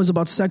movement was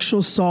about sexual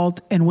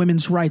assault and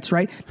women's rights,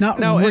 right? Not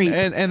rape.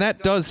 And that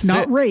does fit.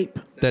 Not rape.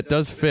 That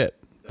does fit,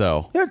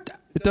 though. It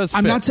does fit.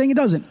 I'm not saying it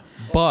doesn't.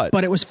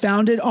 But it was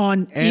founded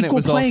on and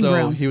equal playing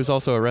ground. He was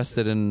also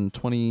arrested in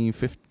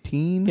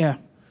 2015. Yeah.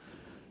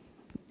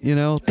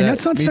 And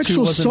that's not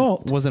sexual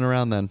assault. Wasn't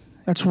around then.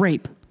 That's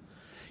rape.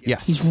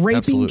 Yes. He's raping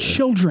absolutely.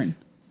 children.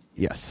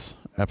 Yes,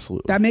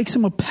 absolutely. That makes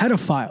him a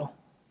pedophile.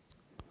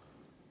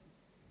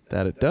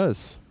 That it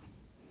does.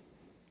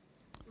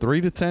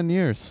 3 to 10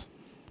 years.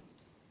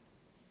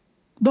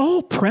 The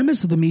whole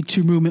premise of the Me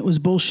Too movement was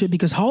bullshit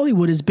because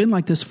Hollywood has been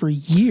like this for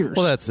years.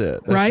 Well, that's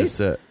it. That's right?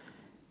 just it.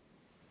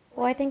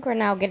 Well, I think we're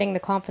now getting the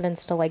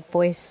confidence to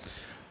voice.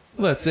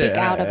 Well, that's speak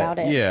out about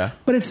it. Yeah.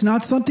 But it's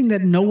not something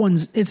that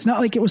it's not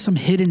like it was some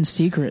hidden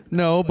secret.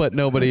 No, but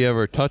nobody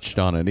ever touched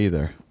on it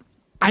either.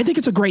 I think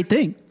it's a great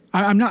thing.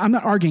 I'm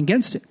not arguing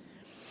against it.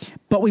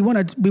 But we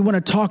want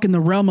to talk in the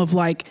realm of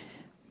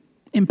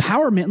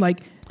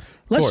empowerment.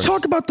 Let's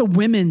talk about the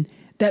women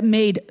that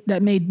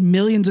made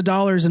millions of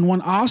dollars and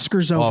won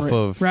Oscars over Off it,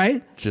 of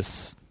right?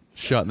 Just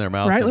shutting their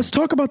mouth. Right? Let's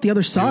talk about the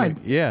other side.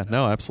 Yeah,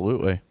 no,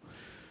 absolutely.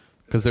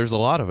 Because there's a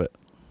lot of it.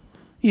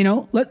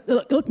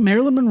 Look,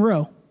 Marilyn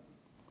Monroe.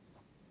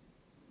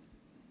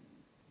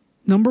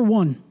 Number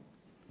one.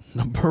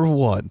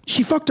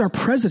 She fucked our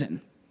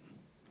president.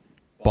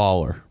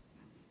 Baller.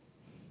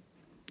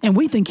 And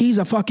we think he's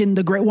one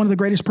of the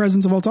greatest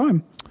presidents of all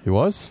time. He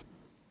was?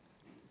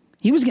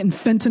 He was getting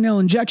fentanyl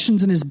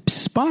injections in his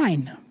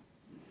spine.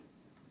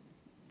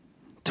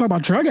 Talk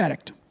about drug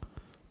addict.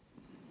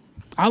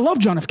 I love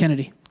John F.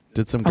 Kennedy.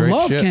 Did some great shit. I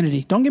love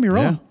Kennedy. Don't get me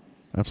wrong.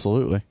 Yeah,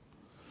 absolutely.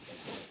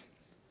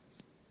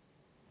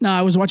 No,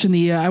 I was watching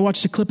I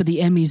watched a clip of the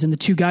Emmys, and the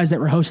two guys that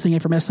were hosting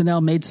it from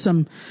SNL made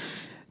some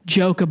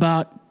joke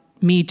about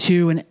Me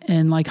Too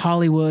and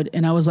Hollywood.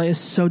 And I was like, it's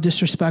so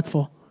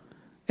disrespectful.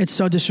 It's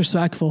so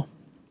disrespectful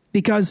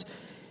because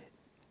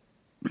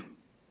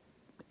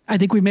I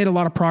think we've made a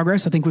lot of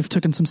progress. I think we've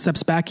taken some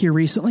steps back here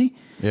recently.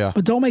 Yeah.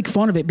 But don't make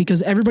fun of it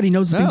because everybody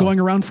knows it's been going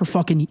around for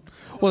fucking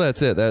Well,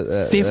 that's it.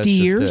 50 that's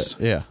years?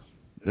 Yeah.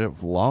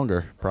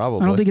 Longer,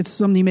 probably. I don't think it's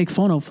something you make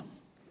fun of.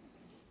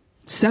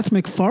 Seth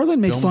MacFarlane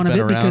made Film's fun of been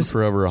it around because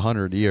for over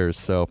 100 years,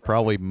 so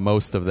probably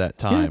most of that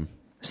time.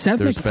 Seth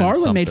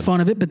MacFarlane made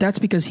fun of it, but that's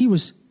because he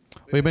was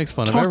Well, he makes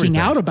fun of talking everything.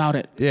 out about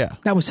it. Yeah.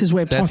 That was his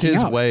way of That's talking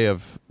his out. way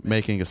of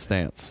making a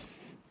stance.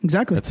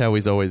 Exactly. That's how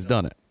he's always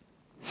done it.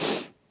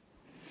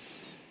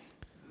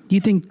 Do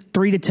you think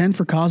 3 to 10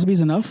 for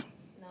Cosby's enough?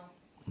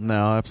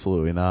 No,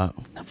 absolutely not.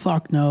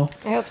 Fuck no.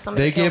 I hope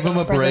somebody They gave kills him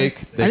a in prison. break.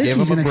 I They think gave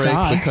he's him a gonna break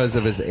die. because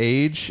of his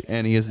age,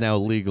 and he is now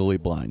legally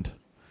blind.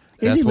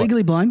 Is he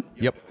legally blind?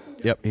 Yep.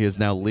 He is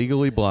now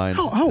legally blind.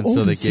 How and old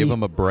so they is gave he?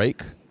 him a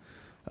break.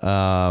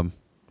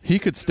 He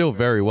could still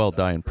very well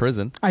die in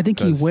prison. I think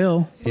he 'cause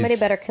will. Somebody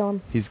better kill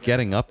him. He's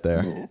getting up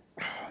there.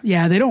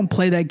 Yeah, they don't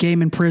play that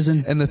game in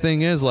prison. And the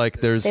thing is,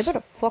 there's They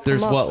better fuck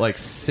him up.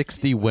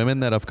 60 women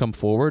that have come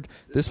forward.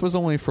 This was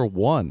only for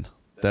one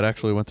that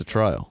actually went to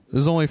trial. This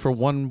is only for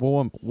one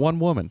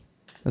woman.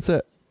 That's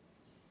it.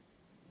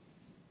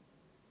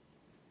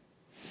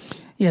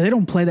 Yeah, they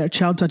don't play that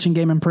child touching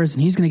game in prison.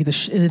 He's going to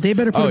get they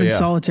better put him in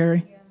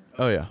solitary.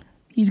 Oh, yeah.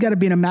 He's got to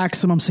be in a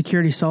maximum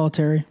security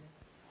solitary.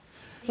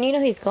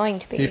 And he's going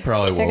to be. He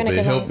probably They're will gonna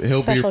be. give him He'll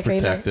be special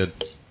treatment.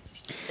 protected.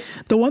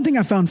 The one thing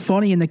I found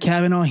funny in the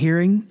Kavanaugh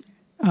hearing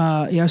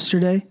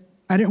yesterday,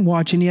 I didn't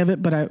watch any of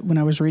it, but when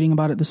I was reading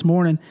about it this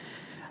morning,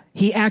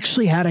 he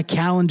actually had a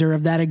calendar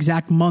of that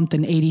exact month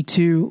in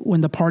 82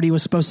 when the party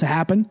was supposed to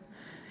happen.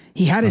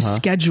 He had his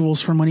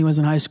schedules from when he was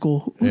in high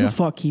school. Who the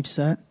fuck keeps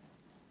that?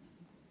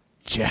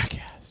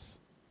 Jackass.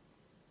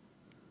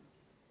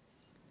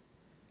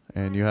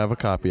 And you have a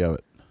copy of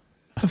it.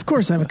 Of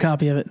course I have a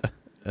copy of it.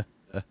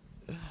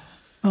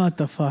 What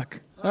the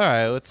fuck? All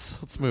right,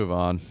 let's move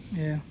on.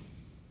 Yeah.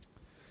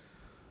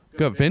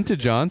 Got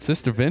Vintage on,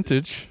 Sister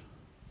Vintage.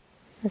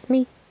 That's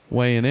me.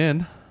 Weighing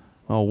in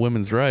on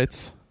women's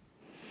rights.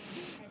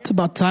 It's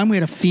about time we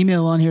had a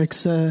female on here.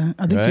 Cause, I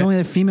think the only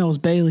other female was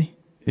Bailey.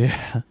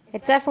 Yeah. I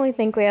definitely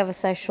think we have a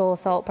sexual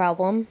assault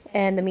problem,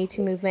 and the Me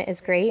Too movement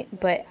is great,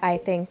 but I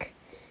think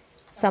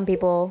some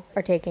people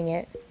are taking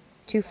it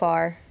too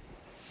far.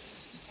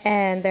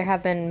 And there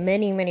have been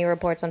many, many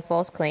reports on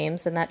false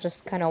claims, and that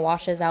just kind of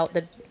washes out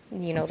the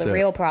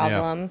real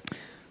problem. Yeah.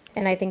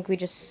 And I think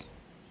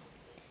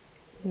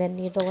men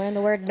need to learn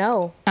the word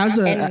no.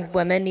 And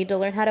women need to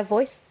learn how to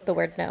voice the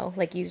word no.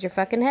 Like, use your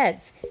fucking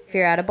heads. If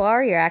you're at a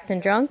bar, you're acting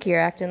drunk, you're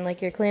acting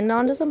like you're clinging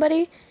on to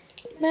somebody,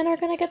 men are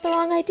going to get the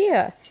wrong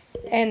idea.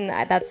 And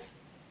that's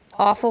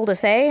awful to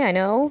say, I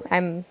know.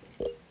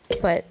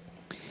 But,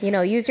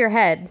 use your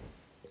head.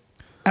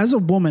 As a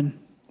woman,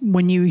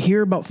 when you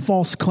hear about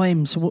false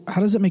claims,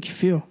 how does it make you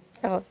feel?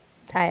 Oh,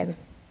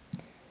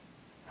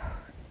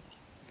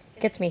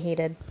 gets me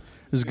heated.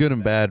 There's good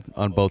and bad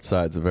on both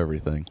sides of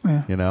everything,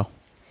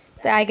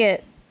 I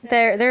get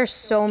there's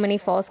so many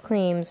false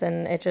claims,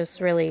 and it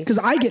just really, because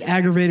I get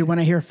aggravated when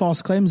I hear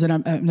false claims, and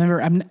I've never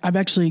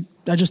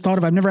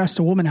asked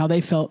a woman how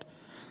they felt.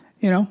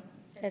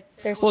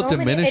 There's so it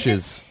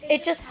diminishes.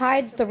 It just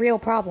hides the real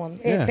problem.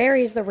 It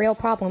buries the real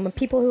problem. And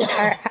people who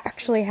are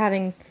actually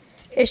having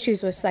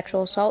issues with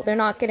sexual assault, they're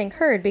not getting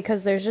heard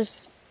because there's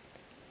just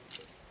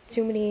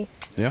too many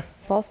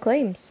false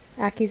claims,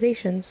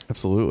 accusations.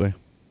 Absolutely.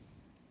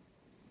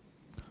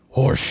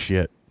 Horse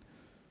shit.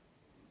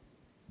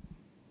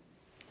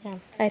 Yeah,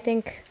 I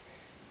think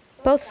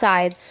both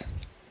sides.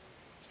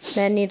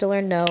 Men need to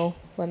learn no.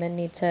 Women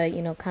need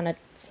to, kind of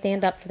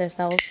stand up for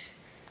themselves.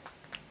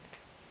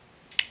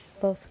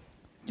 Both.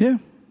 Yeah.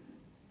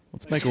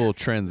 Let's make a little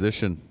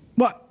transition.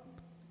 What?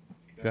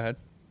 Go ahead.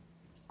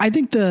 I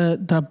think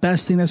the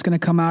best thing that's going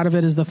to come out of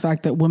it is the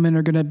fact that women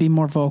are going to be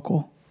more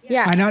vocal.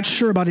 Yeah. I'm not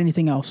sure about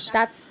anything else.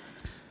 That's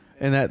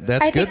good, that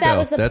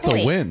though. That's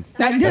point. a win.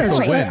 That's a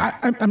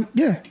win.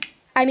 Yeah.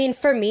 I mean,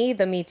 for me,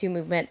 the Me Too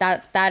movement,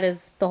 that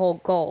is the whole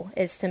goal,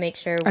 is to make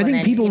sure women, I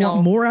think people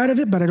want more out of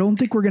it, but I don't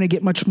think we're going to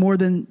get much more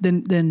than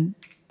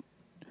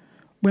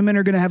women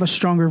are going to have a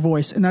stronger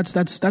voice. And that's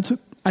I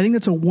think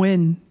that's a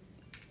win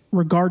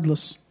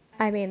regardless.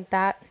 I mean,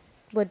 that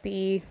would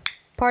be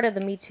part of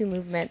the Me Too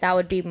movement. That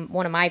would be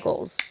one of my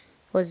goals,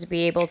 was to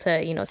be able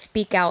to,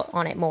 speak out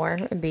on it more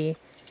and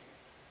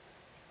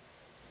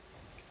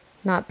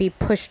not be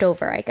pushed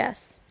over, I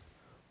guess.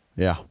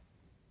 Yeah.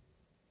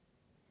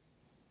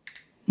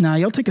 Nah,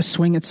 you'll take a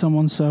swing at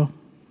someone, so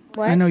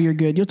what? I know you're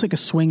good. You'll take a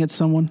swing at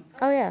someone.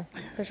 Oh, yeah,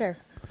 for sure.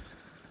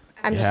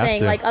 I'm just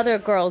saying, like, other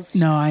girls,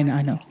 no, I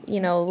know.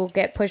 Will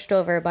get pushed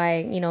over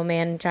by,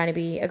 man trying to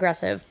be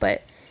aggressive.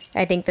 But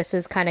I think this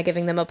is kind of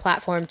giving them a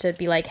platform to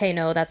be like, hey,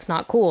 no, that's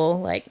not cool.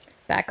 Like,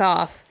 back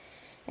off.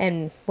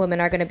 And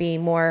women are going to be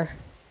more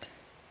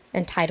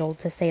entitled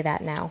to say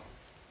that now.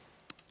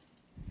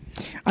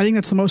 I think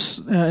that's the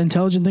most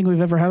intelligent thing we've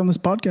ever had on this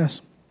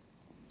podcast.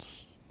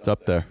 It's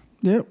up there.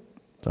 Yep.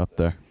 It's up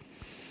there.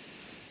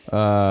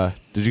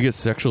 Did you get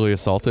sexually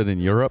assaulted in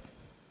Europe?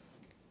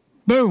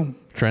 Boom.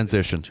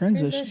 Transition.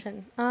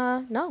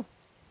 No.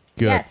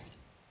 Good. Yes.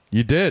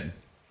 You did?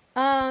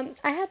 I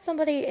had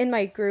somebody in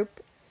my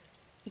group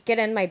get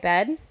in my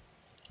bed.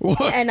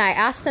 What? And I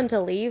asked him to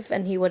leave,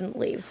 and he wouldn't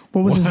leave.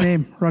 What was his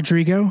name?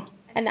 Rodrigo?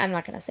 And I'm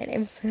not going to say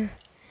names.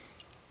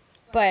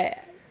 But,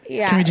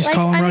 yeah. Can we just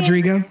call him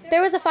Rodrigo?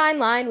 There was a fine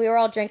line. We were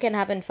all drinking,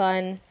 having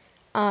fun.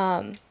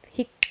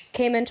 He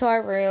came into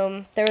our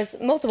room. There was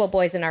multiple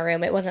boys in our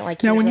room. It wasn't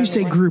like... Now, when you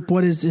say group,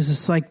 what is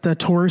this like the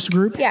tourist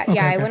group? Yeah, okay.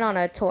 I went on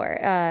a tour.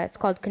 It's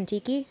called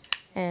Kentucky,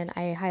 and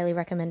I highly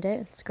recommend it.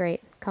 It's a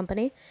great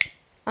company.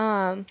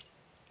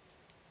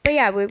 But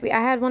yeah,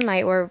 I had one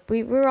night where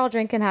we were all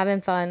drinking,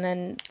 having fun,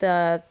 and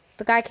the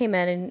guy came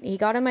in and he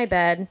got in my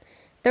bed.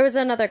 There was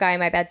another guy in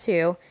my bed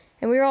too,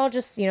 and we were all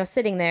just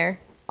sitting there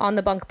on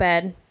the bunk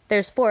bed.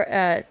 There's four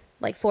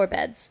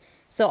beds,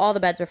 so all the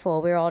beds were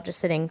full. We were all just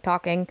sitting,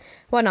 talking,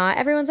 whatnot.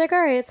 Everyone's like,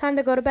 "All right, it's time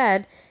to go to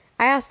bed."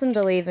 I asked him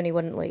to leave, and he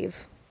wouldn't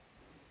leave.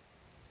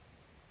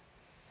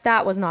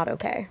 That was not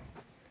okay.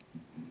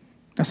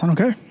 That's not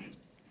okay.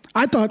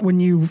 I thought when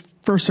you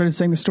first started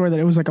saying the story that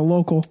it was like a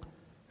local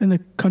in the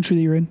country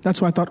that you're in.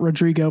 That's why I thought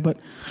Rodrigo, but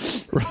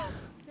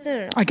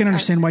no. I can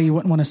understand why you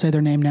wouldn't want to say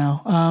their name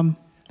now.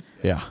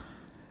 Yeah.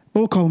 But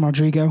we'll call him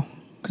Rodrigo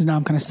because now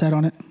I'm kind of set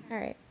on it. All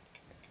right.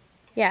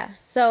 Yeah.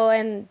 So,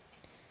 and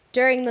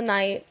during the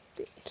night,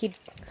 he'd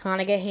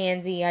kind of get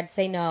handsy. I'd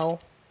say no.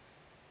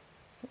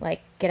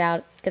 Like,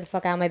 get the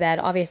fuck out of my bed.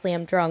 Obviously,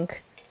 I'm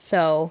drunk,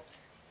 so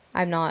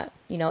I'm not,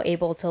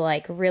 able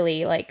to,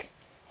 really,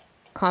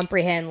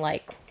 comprehend,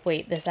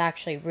 wait, this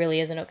actually really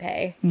isn't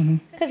okay.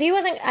 Because he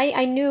wasn't,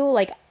 I knew,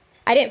 like,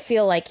 I didn't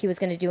feel like he was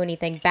going to do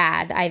anything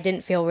bad. I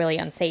didn't feel really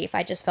unsafe.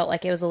 I just felt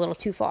like it was a little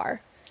too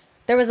far.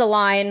 There was a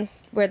line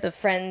where the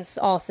friends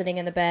all sitting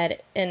in the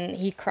bed, and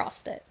he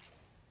crossed it.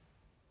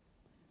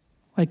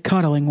 Like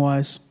cuddling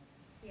wise.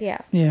 Yeah.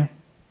 Yeah.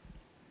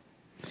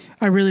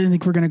 I really didn't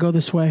think we were going to go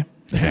this way.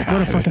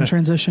 What a fucking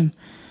transition.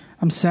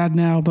 I'm sad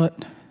now, but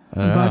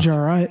I'm glad you're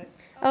all right.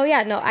 Oh,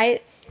 yeah. No,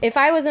 if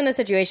I was in a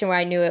situation where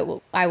I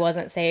knew I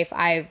wasn't safe,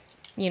 I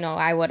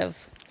would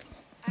have.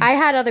 I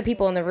had other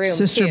people in the room,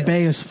 Sister too.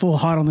 Bay is full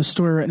hot on the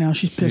story right now.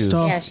 She's pissed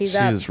off. Yeah, she's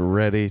up. She's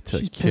ready to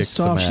She's kick pissed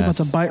some off. ass. She's about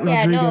to bite Yeah,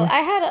 Rodrigo. no, I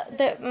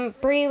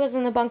had Bree was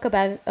in the bunk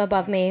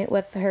above me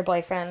with her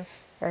boyfriend,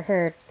 or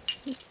her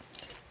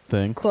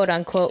Thing. quote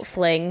unquote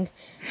fling,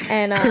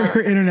 and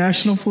Her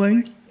international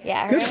fling.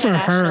 yeah, her Good for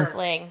international her.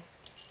 fling.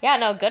 Yeah,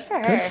 no, good for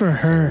her. Good for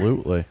her.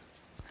 Absolutely.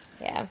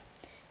 Yeah,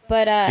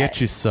 but Get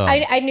you some.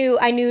 I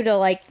knew to,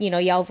 like,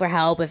 yell for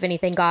help if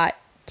anything got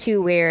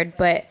too weird,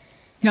 but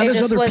Now it there's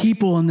just other was-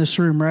 people in this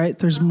room, right?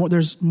 There's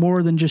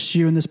more than just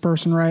you and this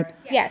person, right?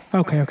 Yes.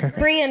 Okay.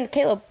 Bree and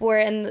Caleb were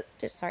in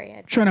the. Sorry.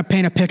 Trying to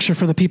paint a picture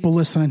for the people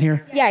listening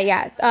here.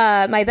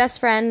 Yeah. My best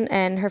friend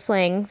and her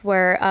fling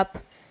were up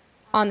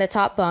on the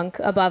top bunk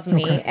above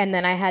me, Okay. and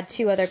then I had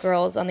two other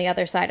girls on the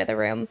other side of the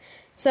room.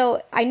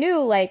 So I knew,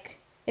 like,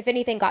 if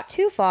anything got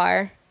too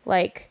far,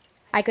 like,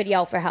 I could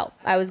yell for help.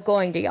 I was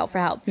going to yell for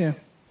help. Yeah.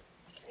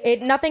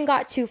 Nothing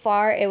got too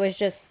far. It was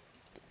just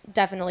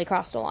definitely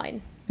crossed a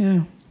line.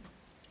 Yeah.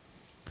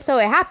 So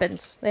it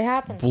happens. It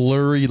happens.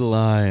 Blurry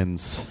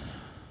lines.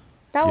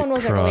 That one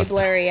wasn't really crossed.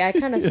 blurry. I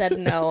kind of said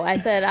no. I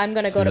said, I'm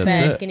going to go to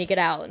that's bed. it. Can you get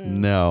out? And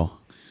No.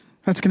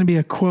 That's going to be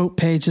a quote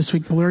page this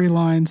week. Blurry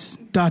lines. ...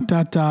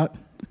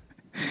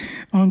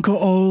 Uncle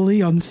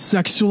Oli on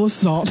sexual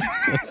assault.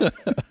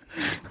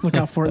 Look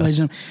out for it, ladies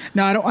and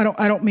gentlemen. No,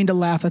 I don't mean to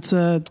laugh. That's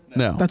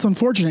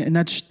unfortunate, and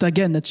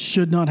that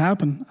should not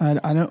happen.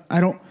 I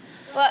don't.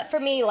 But for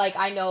me, like,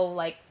 I know,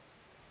 like,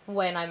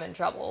 when I'm in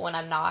trouble, when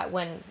I'm not,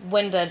 when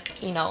to,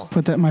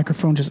 Put that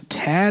microphone just a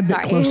tad bit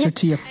Sorry. closer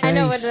to your face. I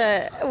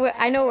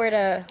know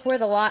where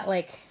the lot,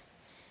 like,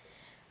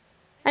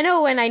 I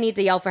know when I need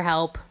to yell for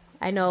help.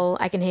 I know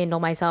I can handle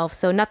myself.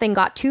 So nothing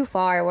got too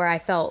far where I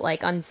felt,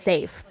 like,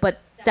 unsafe, but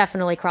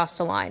definitely crossed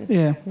a line.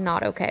 Yeah.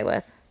 Not okay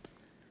with.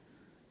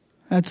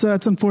 That's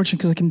unfortunate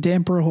because it can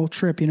damper a whole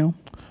trip,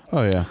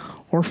 Oh, yeah.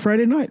 or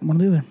Friday night, one or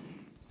the other.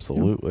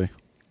 Absolutely.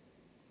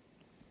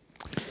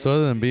 So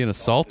other than being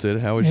assaulted,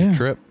 how was your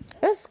trip?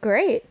 It was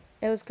great.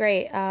 It was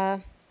great.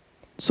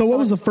 So what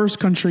was the first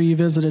country you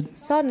visited?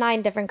 Saw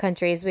 9 different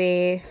countries.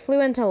 We flew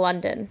into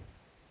London.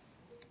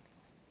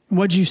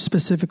 What'd you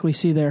specifically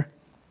see there?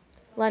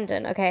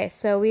 London. Okay,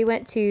 so we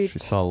went to... She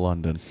saw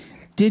London.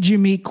 Did you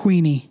meet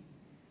Queenie?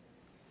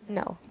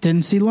 No.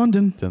 Didn't see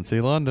London. Didn't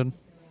see London.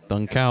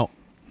 Doesn't count.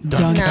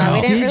 Done. No,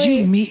 we didn't Did you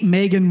really- meet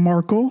Meghan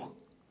Markle?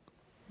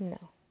 No.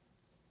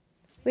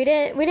 We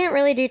didn't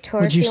really do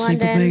touristy Would you sleep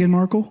London. with Meghan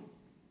Markle?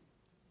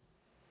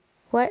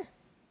 What?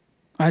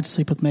 I'd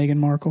sleep with Meghan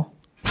Markle.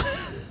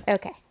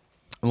 Okay.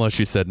 Unless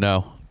you said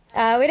no.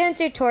 We didn't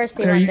do touristy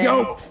There London. you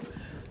go.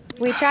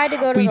 We tried to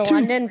go to Me the too.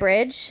 London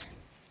Bridge.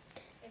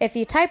 If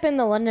you type in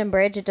the London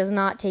Bridge, it does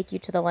not take you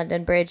to the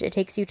London Bridge. It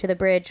takes you to the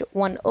bridge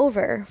one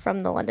over from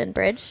the London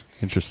Bridge.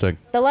 Interesting.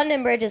 The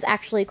London Bridge is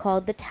actually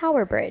called the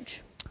Tower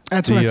Bridge.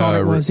 That's what I thought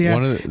it was. Yeah.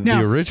 One of the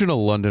Now,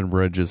 original London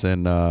Bridge is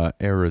in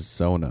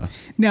Arizona.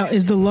 now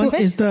is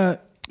the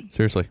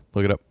Seriously,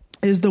 look it up.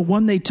 is the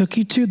one they took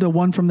you to the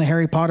one from the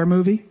Harry Potter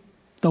movie,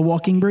 the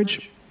Walking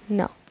Bridge?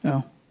 No.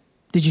 Oh,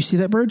 did you see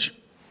that bridge?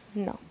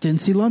 No.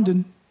 Didn't see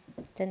London.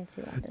 Didn't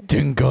see London.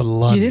 Didn't go to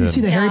London. You didn't see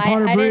the No, Harry I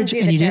Potter didn't bridge, do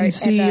and the you didn't Harry-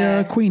 see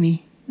the-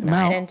 Queenie. No,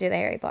 I didn't do the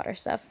Harry Potter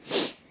stuff.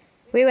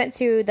 We went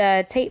to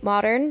the Tate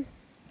Modern.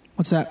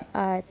 What's that?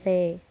 It's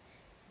a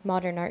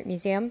modern art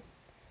museum.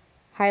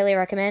 Highly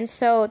recommend.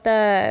 So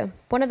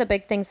one of the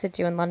big things to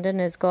do in London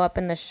is go up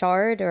in the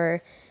Shard,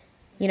 or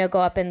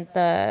go up in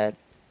the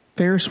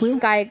Ferris wheel?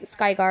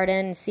 Sky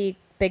Garden, see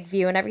big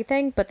view and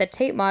everything. But the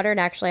Tate Modern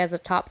actually has a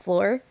top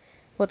floor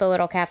with a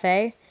little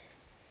cafe,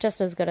 just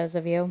as good as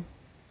a view,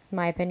 in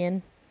my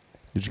opinion.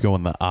 Did you go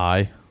in the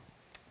eye?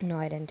 No,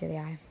 I didn't do the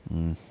eye.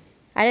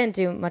 I didn't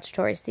do much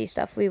touristy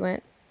stuff. We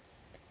went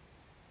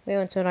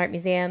to an art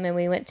museum, and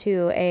we went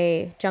to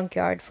a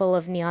junkyard full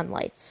of neon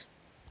lights.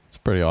 It's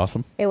pretty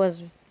awesome. It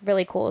was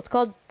really cool. It's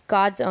called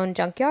God's Own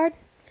Junkyard.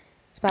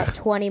 It's about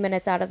 20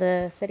 minutes out of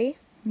the city.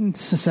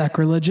 It's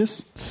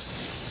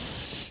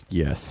sacrilegious.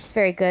 Yes. It's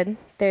very good.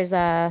 There's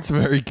It's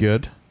very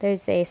good.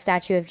 a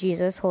statue of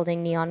Jesus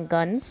holding neon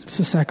guns.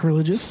 It's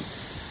sacrilegious.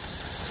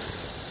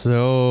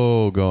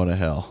 So going to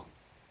hell.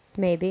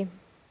 Maybe.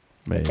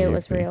 Maybe. If it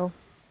was real.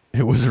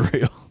 It was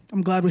real.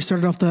 I'm glad we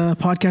started off the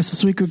podcast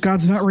this week with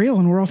God's not real,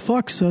 and we're all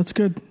fucked, so it's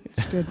good.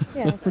 It's good.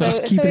 Yeah.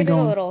 just So keeping we it did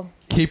going.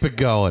 Keep it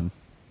going.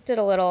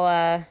 a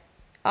little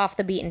off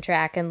the beaten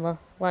track in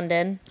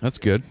London. That's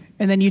good.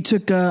 And then you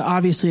took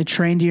obviously a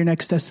train to your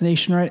next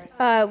destination, right?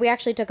 We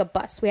actually took a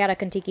bus. We had a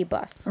Kentucky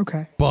bus.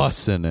 Okay.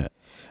 Bussing it.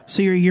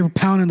 So you're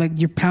pounding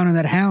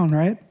that hound,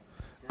 right?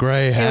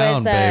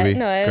 Greyhound, baby.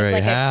 No, it was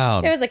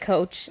Greyhound. like it was a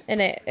coach,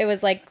 and it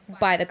was like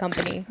by the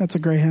company. That's a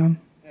Greyhound.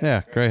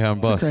 Yeah,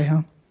 Greyhound bus.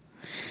 Greyhound.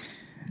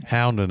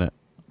 Hounding it.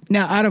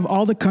 Now, out of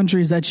all the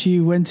countries that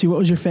you went to, what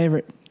was your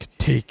favorite?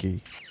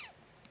 Tiki.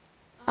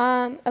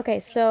 Okay,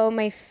 so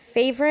my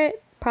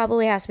favorite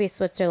probably has to be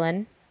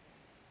Switzerland,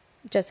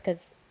 just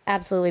because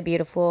absolutely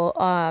beautiful.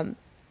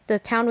 The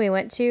town we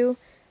went to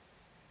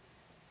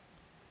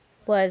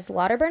was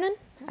Lauterbrunnen.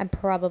 I'm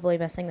probably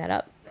messing that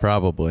up.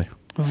 Probably.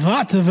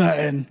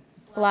 Vaterveren.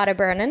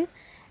 Lauterbrunnen.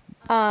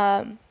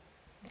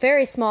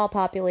 Very small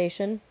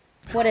population.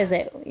 What is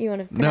it? You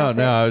want to No, pronounce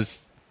it? I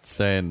was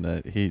saying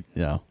that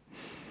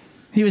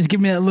He was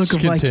giving me that look Just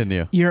of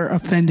continue. like, you're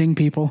offending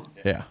people.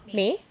 Yeah.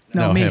 Me?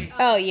 No, me. him.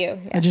 Oh, you.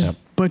 Yeah. I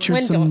just butchered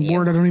When some don't you?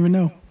 word I don't even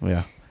know.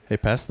 Yeah. Hey,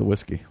 pass the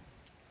whiskey.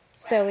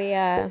 So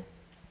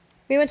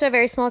we went to a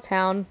very small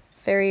town,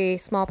 very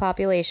small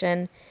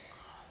population.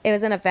 It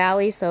was in a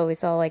valley, so we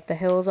saw like the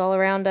hills all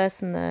around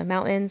us and the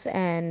mountains,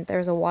 and there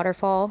was a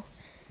waterfall.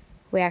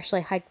 We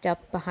actually hiked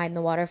up behind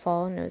the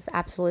waterfall, and it was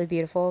absolutely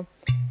beautiful.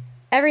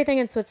 Everything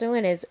in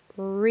Switzerland is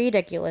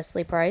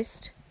ridiculously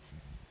priced.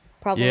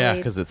 Probably Yeah,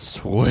 because it's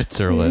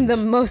Switzerland. the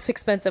most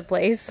expensive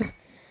place.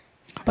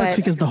 That's But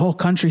because the whole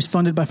country's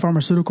funded by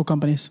pharmaceutical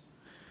companies.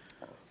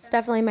 it's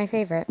definitely my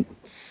favorite.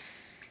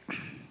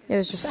 It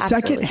was just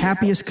absolutely Second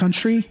happiest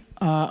country,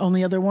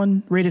 only other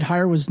one rated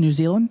higher was New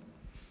Zealand.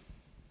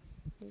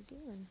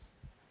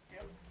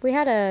 We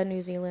had a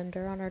New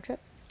Zealander on our trip.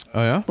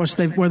 Oh, yeah?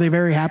 Were they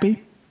very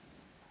happy?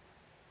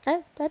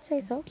 I'd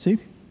say so. See?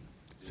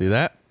 See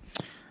that?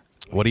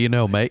 What do you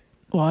know, mate?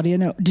 Well, how do you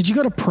know? Did you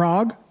go to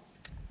Prague?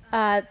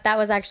 That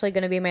was actually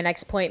going to be my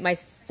next point. My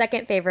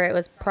second favorite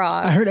was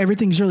Prague. I heard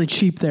everything's really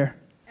cheap there.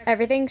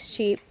 Everything's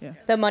cheap. Yeah.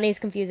 The money's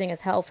confusing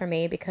as hell for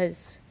me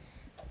because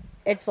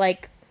it's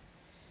like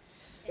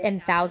in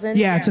thousands.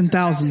 Yeah, it's in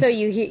thousands. So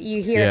you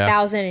hear Yeah.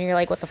 1,000 and you're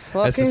like, what the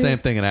fuck? That's the same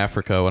thing in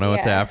Africa. When I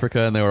went to Yeah. Africa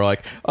and they were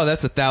like, oh,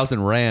 that's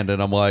 1,000 rand.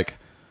 And I'm like,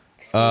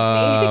 Excuse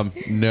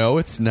me? no,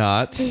 it's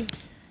not.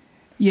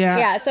 Yeah.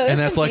 Yeah, so it's And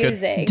that's like a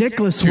confusing.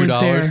 Dickless went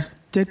there. $2.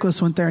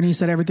 Dickless went there and he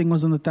said everything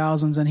was in the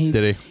thousands and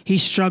Did he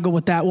struggled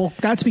with that. Well,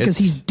 that's because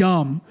It's- he's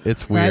dumb.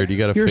 It's weird. right? You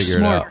got to You're figure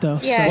smart, it out. though.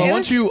 Yeah, so. it Well, was-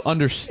 once you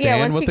understand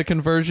once what you- the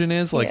conversion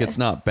is, like Yeah. it's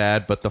not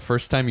bad. But the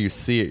first time you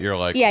see it, you're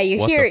like, Yeah, you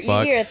what hear the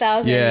fuck?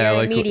 1,000. Yeah, your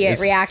like, immediate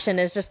it's- reaction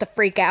is just to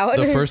freak out.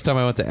 The first time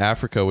I went to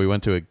Africa, we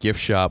went to a gift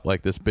shop,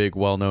 like this big,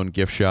 well-known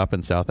gift shop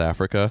in South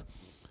Africa,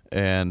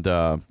 and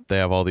they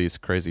have all these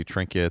crazy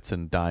trinkets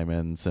and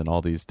diamonds and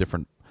all these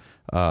different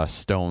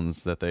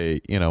stones that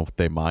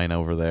they mine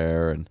over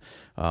there, and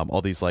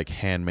all these like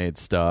handmade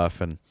stuff,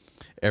 and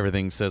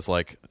everything says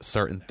like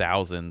certain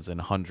thousands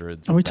and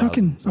hundreds. Are we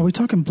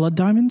talking blood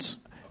diamonds?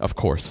 Of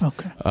course.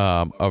 Okay.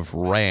 Of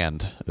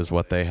rand is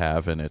what they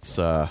have, and it's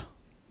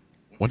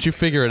once you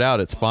figure it out,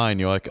 it's fine.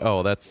 You're like,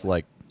 oh, that's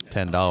like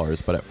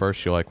 $10, but at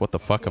first you're like, what the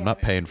fuck? I'm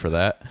not paying for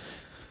that.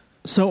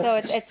 so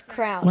it's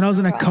crown. When I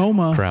was in a Crown.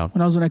 coma, Crown.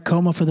 when I was in a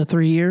coma for the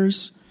 3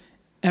 years,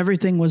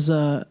 everything was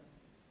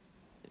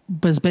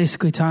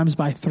basically times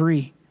by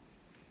 3.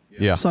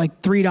 Yeah. So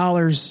like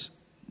 $3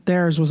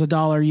 theirs was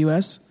 $1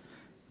 US,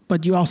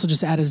 but you also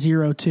just add a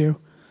 0 too.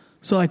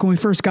 So like when we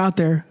first got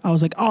there, I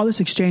was like, oh, this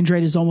exchange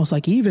rate is almost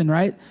like even,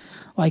 right?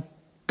 Like,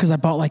 because I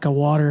bought like a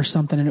water or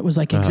something and it was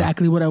like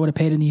exactly what I would have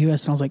paid in the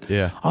US. And I was like,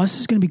 Yeah. oh, this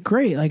is going to be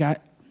great.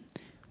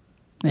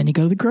 Then you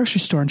go to the grocery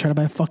store and try to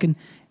buy fucking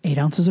 8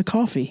 ounces of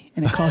coffee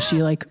and it costs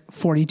you like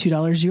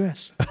 $42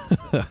 US.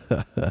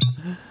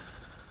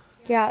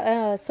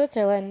 Yeah,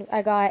 Switzerland.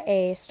 I got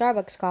a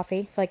Starbucks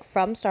coffee, like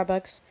from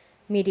Starbucks,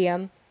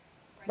 medium,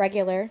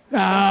 regular,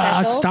 and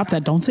special. Stop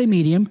that. Don't say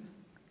medium.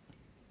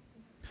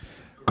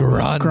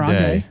 Grande.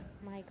 Grande.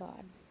 My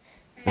God.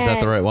 Is that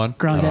the right one?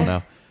 Grande. I don't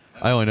know.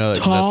 I only know that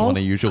 'cause that's the Tall, one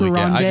I usually get.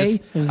 grande,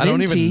 I don't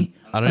venti, even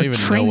a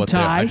know what they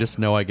are. I Trintai. just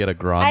know I get a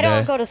grande. I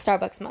don't go to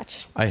Starbucks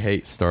much, I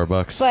hate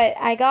Starbucks. but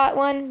I got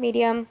one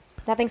medium,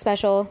 nothing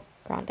special.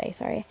 Grande,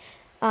 sorry.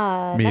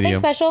 medium. Nothing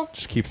special.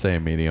 Just keep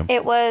saying medium.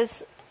 It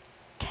was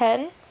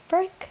 10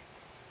 franc,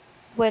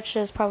 which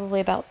is probably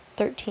about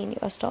 $13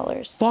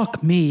 US.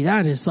 Fuck me.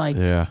 That is like,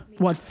 Yeah.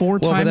 what, 4 Well,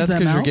 but times that's the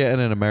because you're amount? getting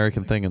an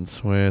American thing in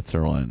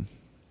Switzerland.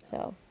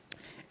 So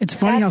It's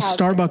funny how That's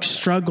how Starbucks expensive.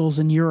 struggles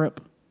in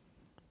Europe.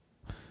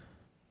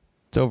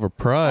 It's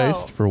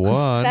overpriced for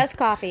one. best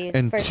coffees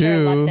and for two,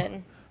 sure.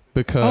 London.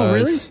 because Oh,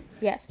 really?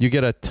 Yes. you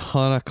get a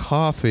ton of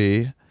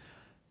coffee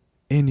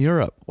in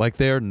Europe. Like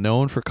they are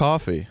known for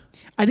coffee.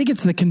 I think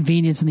it's the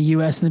convenience in the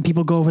U.S. and then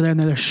people go over there and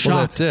they're shocked. Well,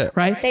 that's it.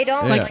 Right? They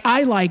don't Yeah. Like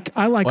I like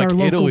our Like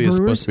local Italy is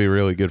supposed brewers. to be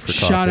really good for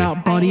coffee. Shout out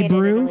I Buddy hated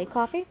Brew. Italy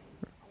coffee.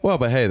 Well,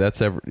 but hey,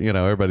 that's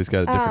everybody's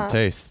got a different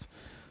taste.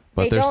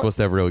 But they they're don't- supposed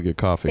to have really good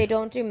coffee. They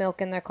don't do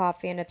milk in their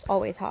coffee, and it's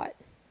always hot.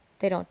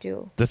 They don't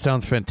do. That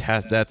sounds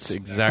fantastic. That's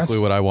exactly That's-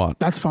 what I want.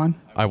 That's fine.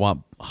 I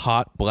want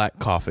hot black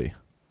coffee.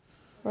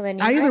 Well, then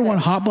you I either have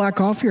want it. hot black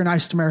coffee or an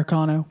iced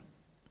Americano.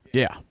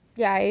 Yeah.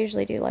 Yeah, I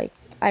usually do like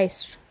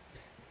iced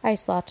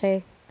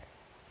latte.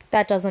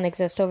 That doesn't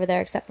exist over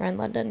there except for in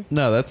London.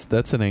 No,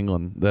 that's in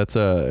England. That's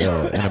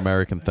an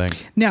American thing.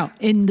 Now,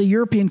 in the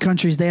European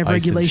countries, they have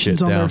Ice and regulations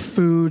shit on their down.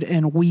 food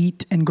and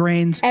wheat and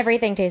grains.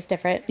 Everything tastes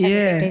different.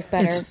 Everything tastes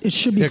better. It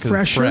should be 'cause it's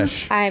fresher,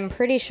 fresh. I'm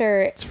pretty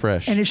sure It's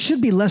fresh. and it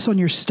should be less on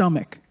your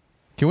stomach.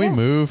 Can we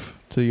move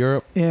to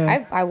Europe?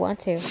 Yeah. I want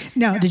to.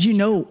 Now, did you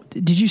know?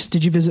 Did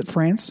you visit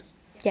France?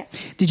 Yes.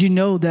 Did you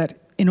know that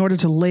in order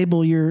to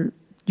label your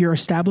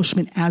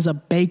establishment as a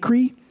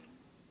bakery,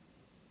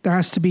 there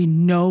has to be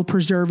no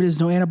preservatives,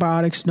 no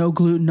antibiotics, no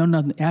gluten, no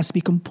nothing. It has to be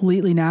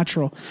completely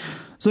natural.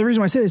 So the reason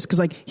why I say this is because,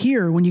 like,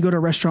 here, when you go to a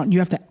restaurant, you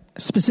have to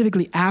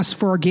specifically ask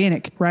for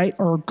organic, right,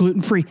 or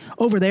gluten free.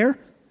 Over there,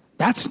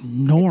 that's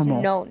normal.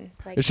 It's known.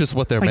 Like, It's just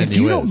what their Like, menu if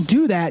you is. don't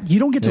do that, you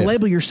don't get to Yeah.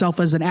 label yourself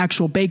as an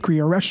actual bakery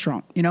or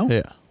restaurant. You know?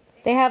 Yeah.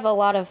 they have a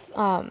lot of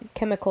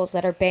chemicals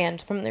that are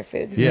banned from their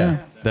food. Yeah.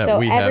 That So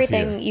we have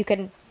everything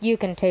here. you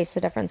can taste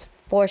the difference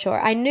for sure.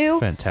 I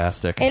knew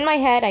Fantastic. in my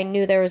head I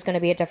knew there was going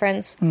to be a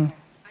difference.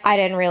 I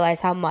didn't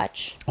realize how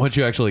much. Once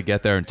you actually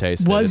get there and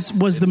taste Was it,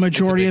 the it's a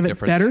majority big of it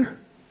difference. better?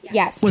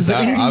 Yes. Was there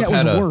I've anything that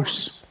had was a-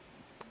 worse?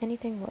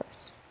 Anything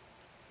worse?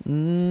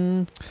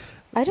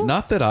 I don't.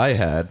 Not that I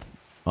had,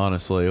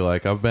 honestly.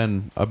 Like I've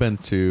been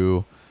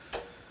to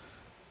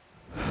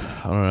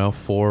I don't know,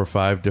 4 or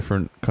 5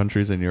 different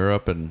countries in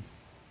Europe, and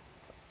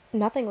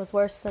Nothing was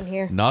worse than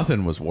here.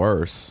 nothing was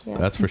worse. Yeah.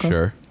 That's for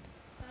sure.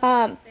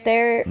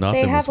 They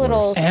Nothing have was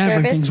little worse.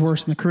 Everything's service.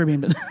 worse in the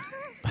Caribbean, but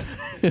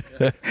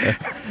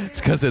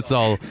It's because it's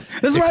all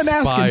This is what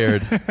I'm asking.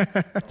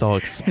 expired. It's all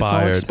it's all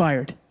expired.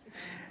 expired.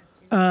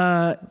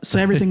 So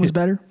everything was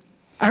better.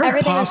 I heard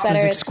Everything was pasta's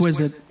better.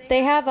 exquisite.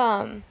 They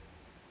have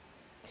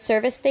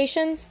service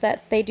stations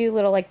that they do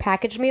little like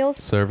package meals,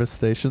 Service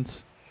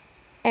stations.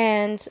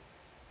 and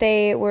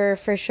they were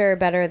for sure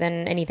better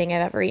than anything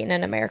I've ever eaten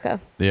in America.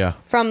 Yeah.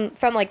 From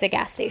like the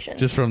gas stations.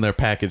 Just from their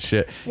packaged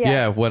shit. Yeah.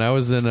 Yeah, when I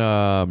was in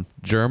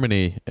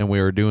Germany and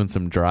we were doing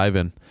some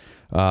driving,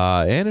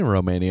 and in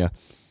Romania,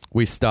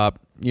 we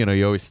stopped, you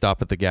always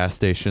stop at the gas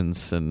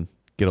stations and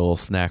get a little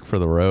snack for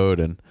the road,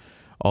 and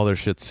all their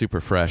shit's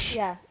super fresh.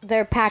 yeah,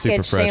 their packaged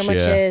Super fresh,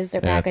 sandwiches, yeah.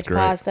 their Yeah, it's packaged great.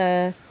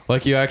 pasta.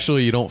 Like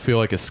you don't feel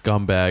like a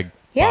scumbag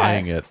Yeah.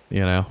 buying it,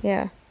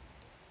 Yeah,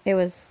 it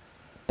was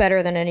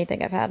better than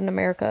anything I've had in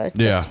America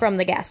just Yeah. from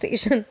the gas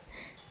station.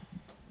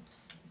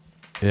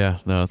 Yeah,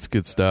 no, it's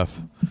good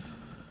stuff.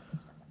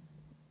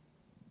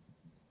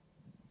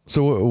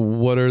 So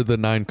what are the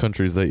 9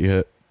 countries that you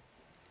hit?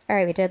 All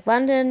right, we did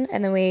London,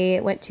 and then we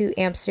went to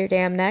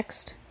Amsterdam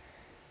next.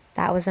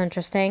 That was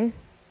interesting.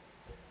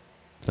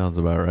 Sounds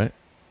about right.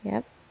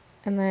 Yep.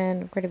 And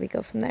then where did we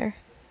go from there?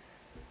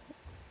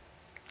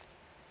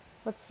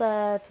 What's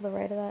to the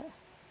right of that?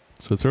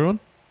 Switzerland?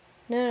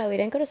 No, we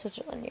didn't go to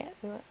Switzerland yet.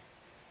 We went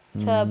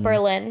to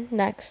Berlin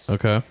next.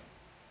 Okay.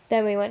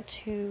 Then we went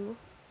to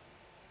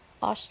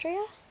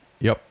Austria.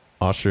 Yep.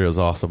 Austria is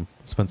awesome.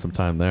 Spent some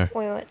time there.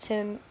 We went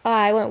to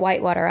I went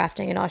whitewater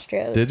rafting in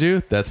Austria. It was Did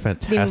you? That's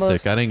fantastic.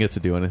 most- I didn't get to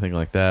do anything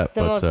like that.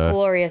 the but most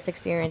glorious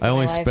experience I of my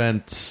only life.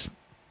 spent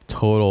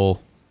total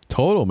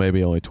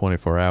maybe only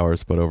 24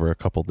 hours, but over a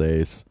couple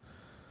days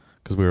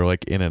because we were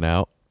like in and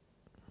out.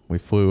 We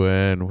flew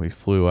in, we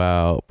flew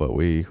out, but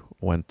we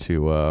went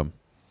to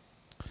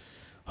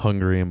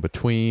Hungary in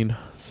between.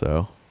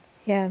 So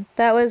Yeah,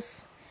 that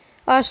was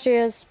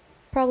Austria's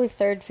probably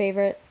third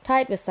favorite,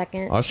 tied with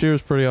second. Austria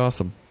was pretty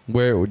awesome.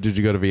 Where did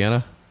you go to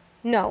Vienna?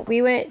 No,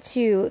 we went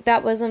to,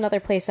 that was another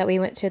place that we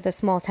went to, the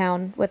small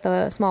town with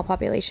a small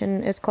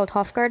population. It's called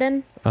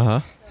Hofgarten.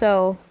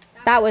 So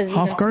that was even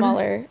Hofgarten?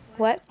 smaller.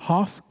 What?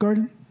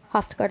 Hofgarten?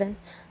 Hofgarten.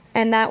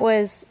 And that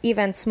was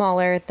even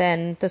smaller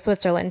than the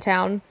Switzerland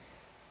town.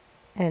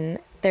 And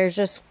there's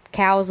just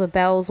cows with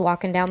bells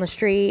walking down the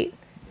street.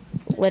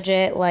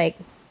 Legit, like,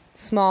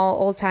 small,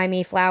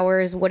 old-timey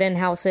flowers, wooden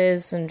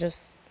houses, and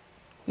just...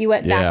 You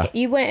went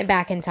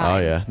back in time.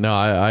 Oh yeah, no,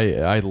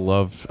 I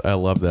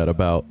love that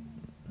about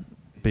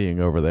being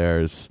over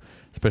there, is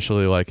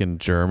especially like in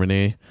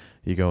Germany.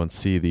 You go and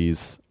see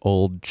these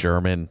old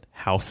German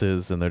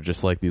houses, and they're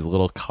just like these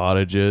little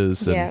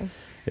cottages, and Yeah.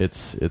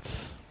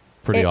 it's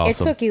pretty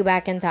awesome. It took you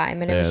back in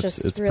time, and it Yeah, was it's-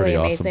 just it's really pretty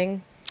awesome.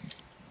 amazing.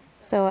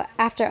 So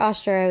after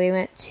Austria, we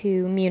went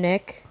to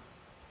Munich.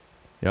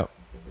 Yep.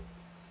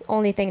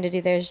 Only thing to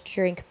do there is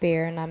drink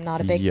beer, and I'm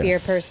not a big beer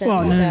Yes. person.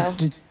 Well,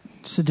 so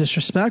it's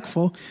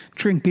disrespectful.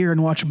 Drink beer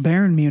and watch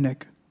Bayern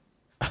Munich.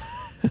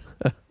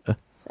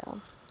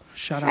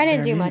 Shout out I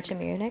didn't Bayern do Munich. much in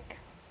Munich.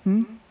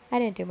 I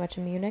didn't do much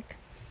in Munich.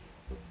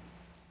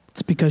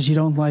 It's because you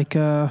don't like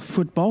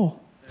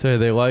football. So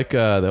they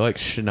like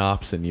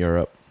schnapps in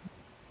Europe.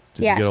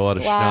 Did Yes, you get a lot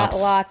of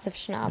schnapps? lots of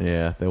schnapps.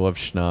 Yeah, they love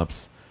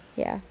schnapps.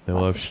 Yeah, They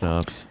lots love of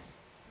schnapps.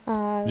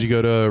 Uh, Did you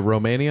go to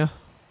Romania?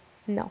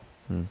 No.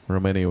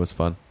 Romania was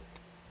fun.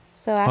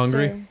 So after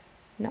Hungary?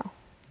 No.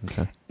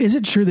 Okay. Is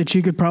it true that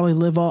you could probably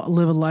live a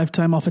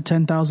lifetime off of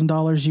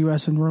 $10,000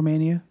 US in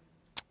Romania?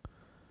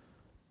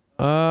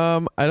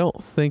 I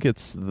don't think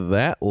it's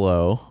that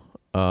low.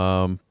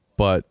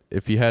 But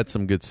if you had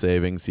some good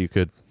savings, you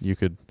could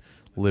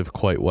live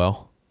quite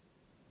well.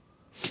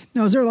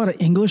 Now, is there a lot of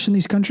English in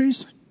these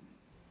countries?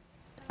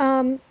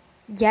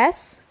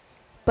 Yes,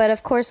 but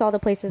of course, all the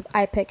places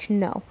I picked,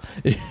 no.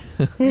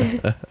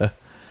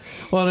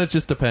 Well, and it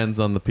just depends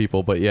on the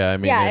people, but yeah, I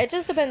mean, Yeah, it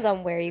just depends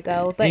on where you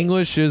go. But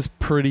English is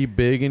pretty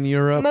big in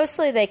Europe.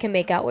 mostly they can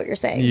make out what you're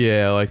saying.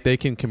 Yeah, like they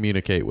can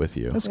communicate with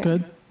you. That's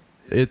good.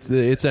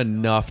 It's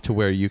enough to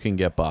where you can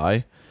get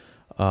by.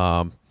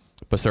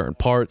 But certain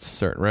parts,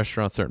 certain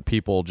restaurants, certain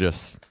people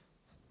just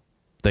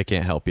they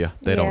can't help you.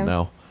 They don't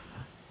know.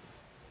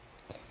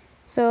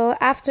 So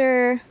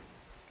after,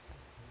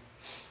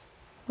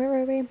 where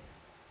were we?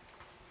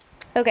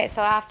 Okay,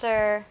 so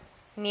after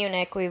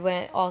Munich, we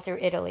went all through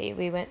Italy.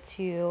 We went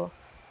to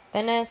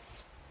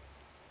Venice,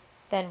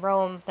 then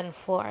Rome, then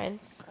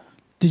Florence.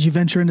 Did you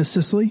venture into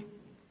Sicily?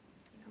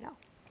 No.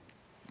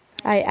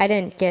 I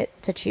didn't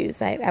get to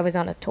choose. I was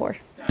on a tour.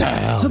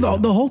 So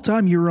the whole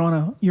time you're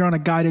on a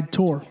guided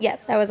tour.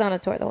 Yes, I was on a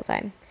tour the whole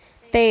time.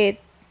 They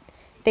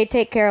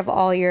take care of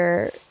all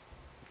your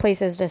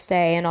places to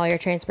stay and all your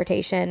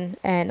transportation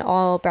and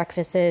all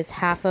breakfasts,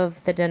 half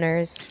of the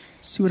dinners.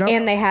 See what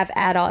And they have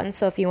add-ons,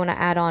 so if you want to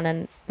add on,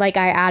 and like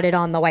I added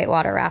on the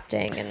whitewater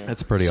rafting, and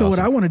That's pretty So awesome. what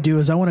I want to do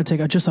is I want to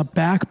take just a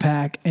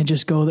backpack and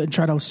just go and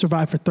try to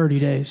survive for 30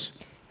 days.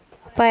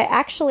 but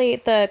actually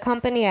the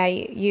company I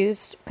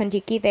used,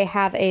 Kontiki, they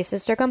have a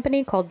sister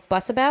company called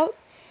Busabout,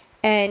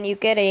 and you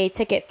get a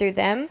ticket through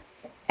them,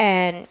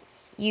 and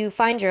you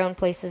find your own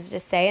places to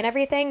stay and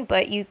everything,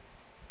 but you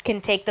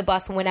can take the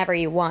bus whenever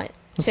you want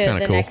to kinda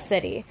the cool. next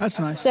city. That's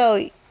nice.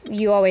 So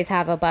you always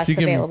have a bus So you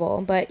can-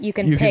 available, but you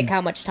can you pick can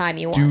how much time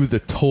you do want. the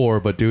tour,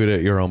 but do it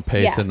at your own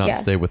pace Yeah, and not yeah.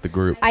 stay with the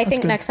group. I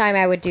think good. next time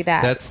I would do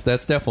that.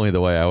 That's definitely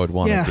the way I would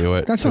want Yeah, to do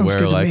it. that sounds where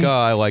good to like, me. oh,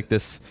 I like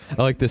this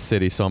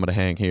city, so I'm going to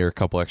hang here a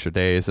couple extra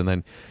days, and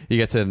then you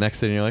get to the next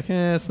city, and you're like,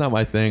 it's not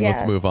my thing.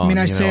 Let's Yeah. move on. I mean,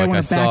 I You say know, I like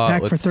want to saw it, backpack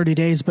for let's- 30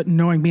 days, but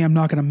knowing me, I'm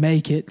not going to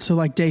make it. So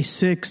like day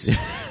 6,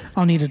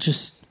 I'll need to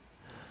just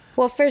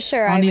well, for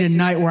sure. I'll need a would do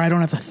night that. where I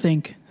don't have to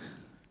think.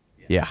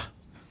 Yeah.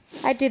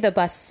 I'd do the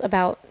bus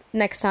about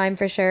next time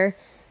for sure.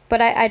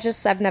 But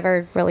I've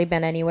never really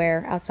been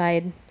anywhere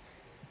outside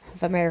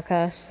of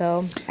America,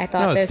 so I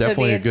thought No, it's this would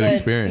definitely be a good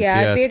experience.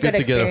 Yeah, it'd be it's a good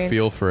to get a experience.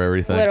 feel for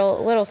everything.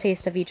 Little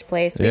taste of each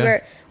place. Yeah.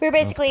 We were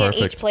basically in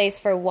perfect. each place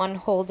for one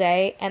whole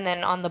day, and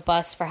then on the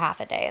bus for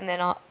half a day, and then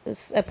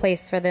a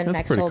place for the That's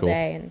next pretty whole cool.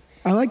 day. And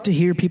I like to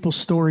hear people's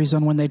stories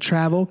on when they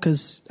travel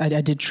because I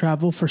did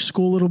travel for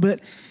school a little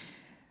bit.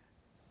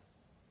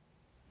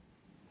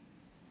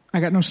 I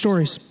got no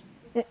stories.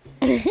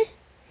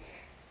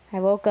 I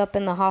woke up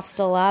in the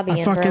hostel lobby I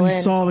in fucking Berlin.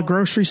 saw the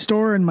grocery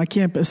store in my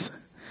campus.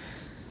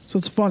 So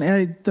it's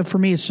funny. For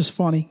me, it's just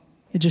funny.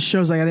 It just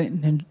shows like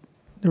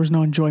there was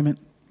no enjoyment.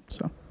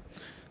 So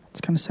it's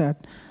kind of sad.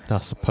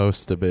 Not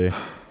supposed to be.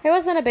 I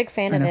wasn't a big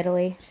fan I of know.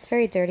 Italy. It's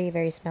very dirty,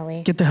 very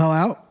smelly. Get the hell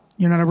out.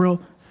 You're not a real.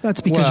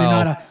 That's because you're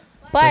Well, not a.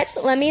 But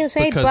let me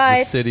say, Because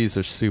the cities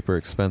are super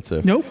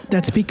expensive. Nope.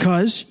 That's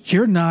because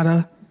you're not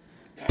a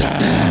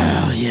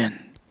Italian.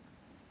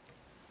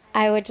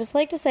 I would just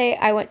like to say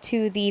I went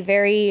to the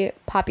very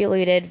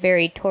populated,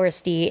 very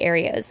touristy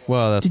areas.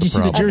 Well, that's Did you see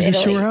the problem. Jersey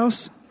Italy. Shore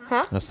house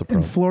That's the in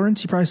problem.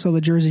 Florence? You probably saw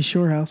the Jersey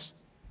Shore house.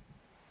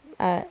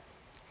 I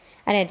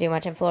didn't do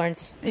much in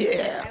Florence.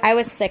 Yeah. I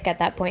was sick at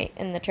that point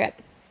in the trip.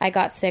 I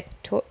got sick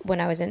when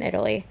I was in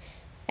Italy.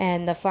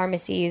 And the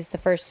pharmacies, the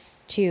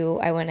first 2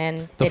 I went in.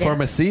 The they didn't-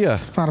 Pharmacia.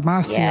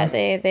 Farmacia. Yeah,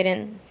 they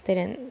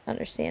didn't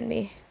understand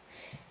me.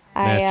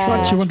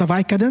 What, you want the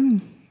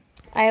Vicodin?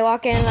 I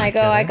walk in, I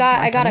go, I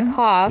got a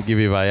cough. Give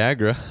you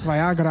Viagra.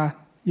 Viagra.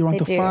 You want They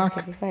the do. fuck?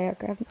 Give you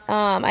Viagra.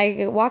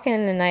 I walk in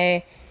and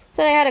I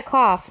said I had a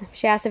cough.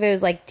 She asked if it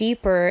was like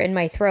deeper in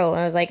my throat.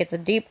 I was like, it's a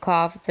deep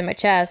cough. It's in my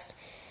chest.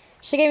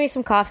 She gave me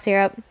some cough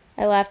syrup.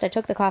 I left. I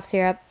took the cough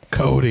syrup.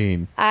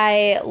 Codeine.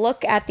 I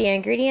look at the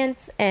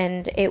ingredients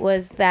and it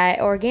was that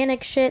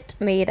organic shit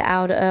made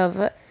out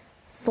of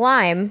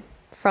slime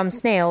from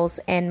snails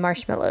and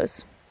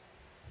marshmallows.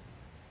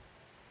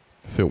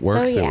 If it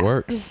works, yeah. it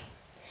works.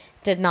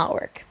 Did not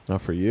work.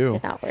 Not for you.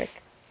 Did not work.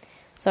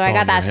 So It's I all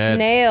got in your that head.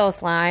 snail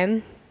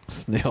slime.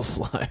 Snail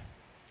slime.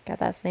 Got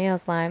that snail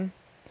slime.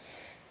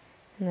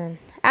 And then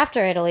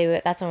after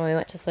Italy, that's when we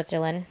went to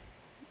Switzerland.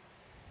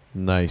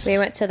 Nice. We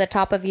went to the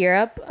top of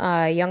Europe,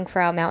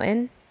 Jungfrau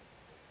Mountain.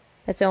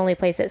 That's the only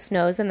place that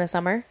snows in the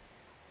summer.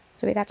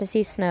 So we got to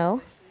see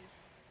snow.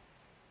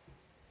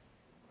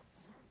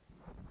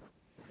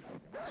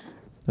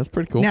 That's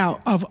pretty cool.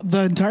 Now, of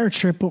the entire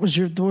trip, what was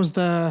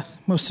the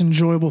most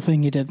enjoyable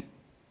thing you did?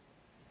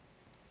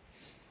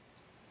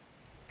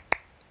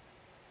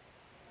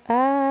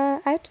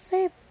 I'd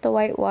say the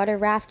whitewater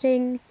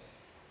rafting,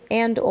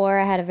 or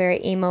I had a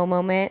very emo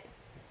moment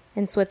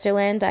in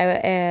Switzerland.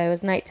 It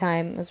was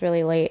nighttime. It was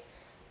really late,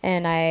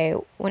 and I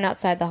went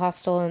outside the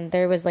hostel, and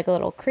there was like a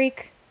little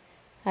creek.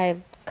 I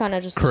kind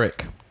of just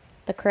Crick.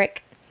 the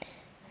creek.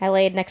 I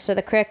laid next to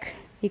the creek.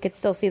 You could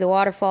still see the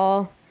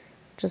waterfall.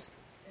 Just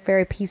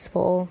very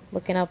peaceful,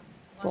 looking up,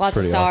 lots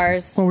of pretty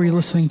awesome. stars. What were you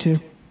listening to?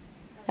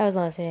 I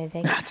wasn't listening to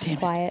anything. Ah, Just damn it.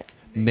 quiet.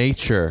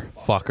 Nature,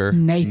 fucker.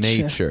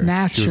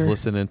 Nature. She was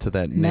listening to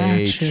that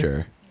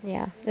nature.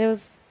 Yeah, it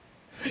was.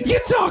 You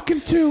talking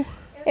to?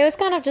 It was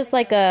kind of just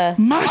like a...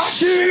 My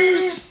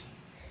shoes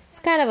It's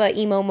kind of an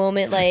emo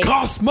moment, like...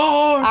 Cost more.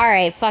 All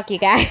right, fuck you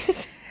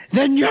guys.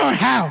 than your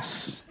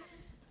house.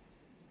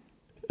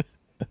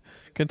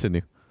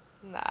 Continue.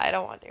 Nah, I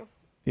don't want to.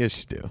 Yes,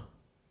 you do.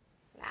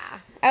 Nah.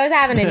 I was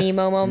having an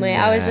emo moment.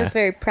 I was Nah. just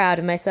very proud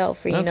of myself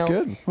for, That's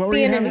good. What were you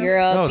being in having?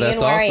 Europe, No, being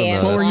that's where awesome, I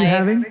am. though. What were you Like-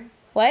 having?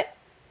 What?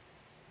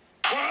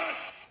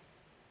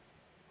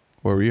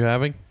 What were you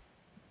having?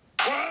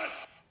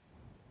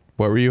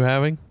 What were you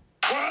having?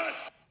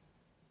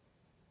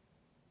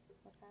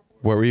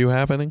 What were you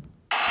having?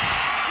 You're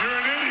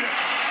an idiot.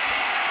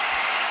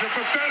 You're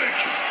pathetic.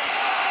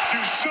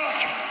 You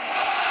suck.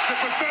 You're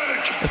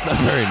pathetic. That's not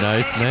very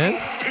nice, man.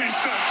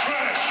 Piece of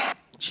trash.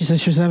 She said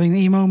she was having an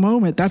emo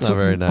moment. That's not what,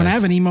 very when I nice.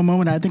 have an emo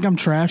moment, I think I'm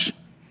trash.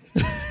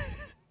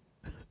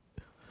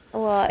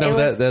 Well, No, it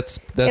was, that's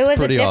it was a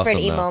pretty different awesome,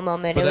 emo though.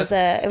 moment. But It was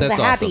a that's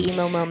happy awesome.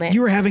 emo moment.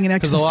 You were having an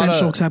 'Cause a lot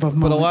existential type of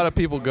moment. But a lot of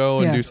people go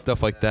and Yeah. do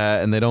stuff like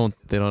that, and they don't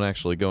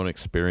actually go and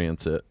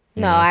experience it.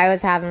 you No, know? I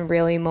was having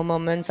real emo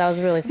moments. I was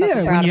really fucking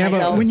yeah, proud when you of have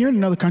myself. when you're in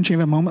another country,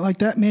 and have a moment like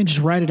that, man, just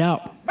write it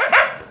out.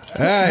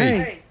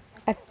 Hey,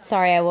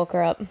 Sorry, I woke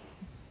her up.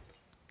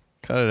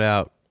 cut it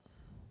out.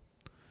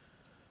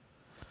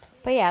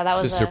 But yeah,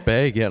 that was Sister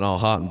Bay getting all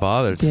hot and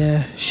bothered.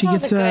 Yeah, she That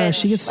was gets a good,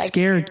 she gets like-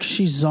 scared because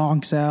she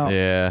zonks out.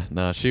 Yeah,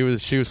 no, she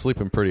was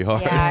sleeping pretty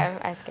hard. Yeah,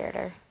 I scared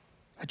her.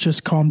 I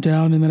just calmed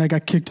down and then I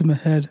got kicked in the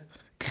head.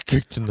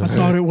 Kicked in the I head.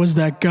 thought it was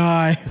that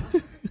guy.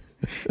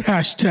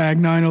 Hashtag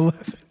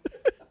 9/11.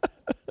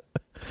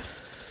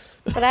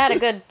 But I had a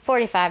good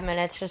 45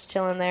 minutes just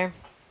chilling there.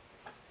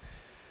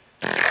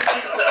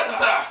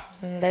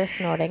 And they're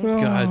snorting.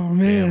 God Oh damn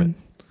man.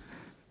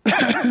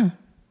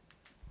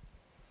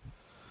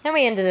 And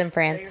we ended in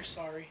France.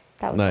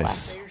 That was the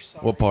Nice. last.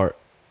 What part?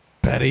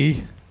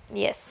 Betty.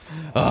 Yes.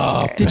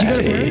 Oh, Did you go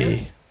to Patty.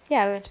 Paris?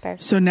 Yeah, we went to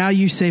Paris. So now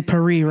you say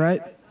Paris,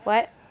 right?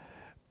 What?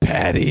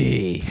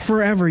 Patty.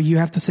 Forever you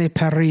have to say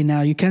Paris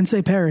now. You can't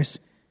say Paris.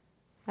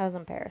 I was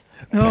in Paris.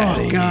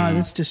 Oh God,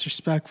 that's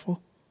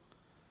disrespectful.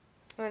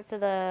 We went to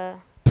the...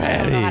 I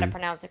don't know how to Patty.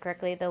 pronounce it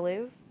correctly. The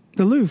Louvre?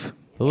 The Louvre.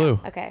 Hello.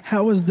 Okay.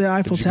 How was the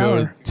Eiffel Did you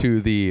Tower? go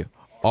to the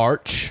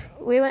arch?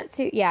 We went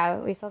to... Yeah,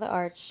 we saw the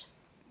arch.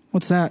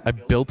 What's that? I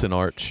built an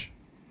arch.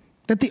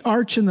 That the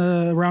arch in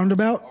the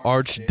roundabout?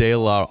 Arch de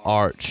la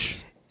Arch.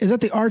 Is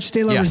that the Arch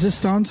de la Yes.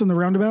 Resistance in the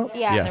roundabout?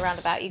 Yeah, in the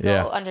Yes. roundabout. You go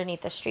Yeah.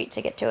 underneath the street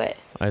to get to it.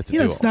 I had to You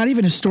know, do it's not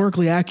even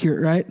historically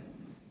accurate, right?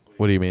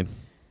 What do you mean?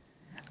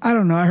 I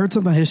don't know. I heard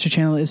something on History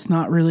Channel. It's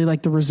not really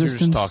like the you're just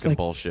resistance. talking like-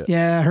 bullshit.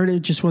 Yeah, I heard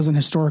it just wasn't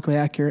historically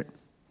accurate.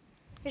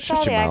 We Shut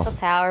saw the your mouth. Eiffel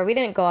Tower. We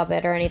didn't go up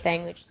it or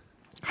anything. We just...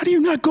 How do you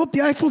not go up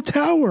the Eiffel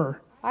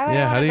Tower? Why would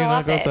Yeah, I how want do to you go not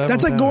up go up it? that?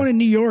 That's like going to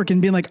New York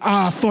and being like,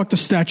 fuck the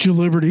Statue of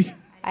Liberty.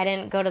 I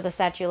didn't go to the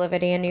Statue of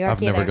Liberty in New York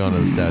I've either. never gone to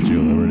the Statue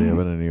of Liberty. I've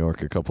been in New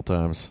York a couple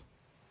times.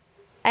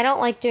 I don't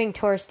like doing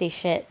touristy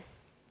shit.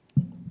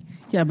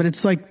 Yeah, but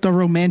it's like the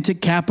romantic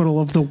capital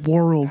of the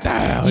world. You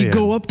yeah.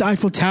 go up the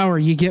Eiffel Tower,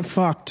 you get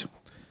fucked.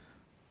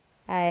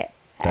 I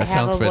That have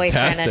sounds a boyfriend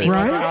fantastic. and he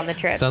wasn't Right? on the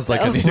trip. Sounds so.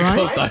 like I need to go Right?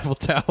 up the Eiffel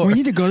Tower. We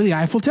need to go to the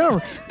Eiffel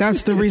Tower.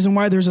 That's the reason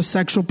why there's a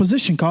sexual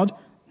position called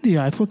the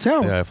Eiffel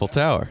Tower. The Eiffel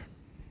Tower.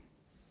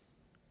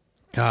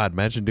 God,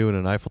 imagine doing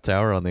an Eiffel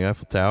Tower on the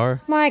Eiffel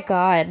Tower. My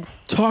God.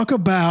 Talk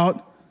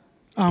about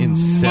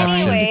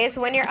Inception. Anyways,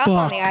 when you're up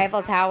on the Fuck.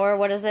 Eiffel Tower,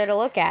 what is there to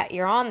look at?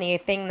 You're on the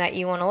thing that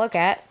you want to look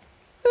at.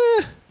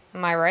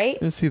 Am I right?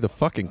 You see the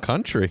fucking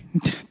country.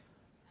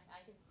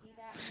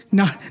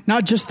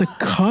 not just the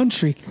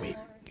country,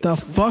 the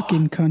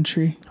fucking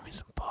country. Give me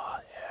some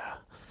pot,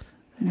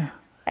 yeah.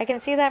 I can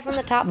see that from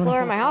the top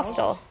floor of my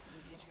hostel.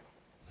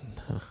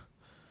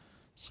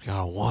 Just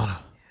gotta wanna.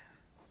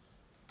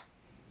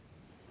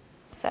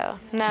 So,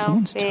 no,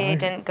 Someone's we tired.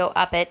 didn't go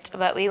up it,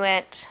 but we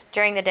went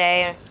during the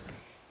day.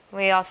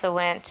 We also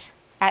went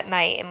at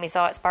night and we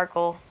saw it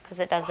sparkle because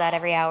it does that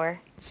every hour.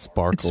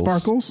 Sparkles. It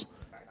sparkles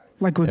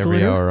like with Every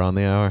glitter. hour on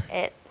the hour.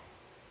 It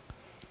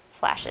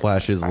flashes. and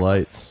Flashes sparkles.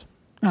 lights.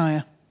 Oh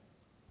yeah.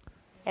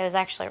 It was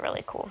actually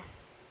really cool.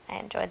 I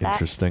enjoyed that.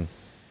 Interesting.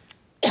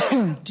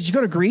 Did you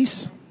go to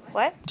Greece?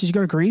 What? Did you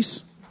go to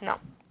Greece? No.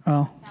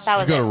 Oh, That Did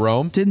was you go it. to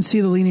Rome? didn't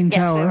see the Leaning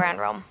Yes, Tower. we were in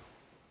Rome.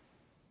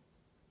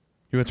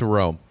 You went to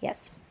Rome.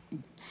 Yes.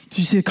 Did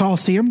you see the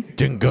Colosseum?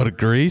 Didn't go to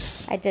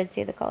Greece. I did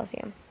see the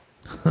Colosseum.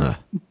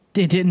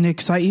 It didn't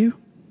excite you?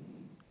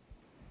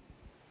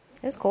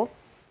 It was cool.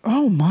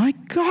 Oh my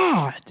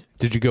God.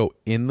 Did you go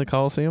in the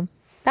Colosseum?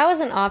 That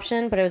was an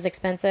option, but it was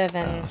expensive.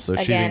 And So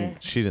again,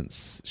 she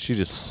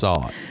just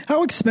saw it.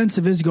 How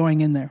expensive is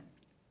going in there?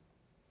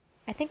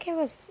 I think it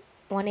was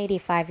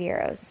 185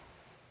 euros.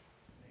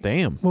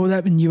 Damn. What would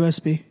that in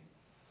USB?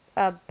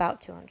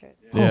 About 200.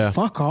 Yeah. Oh,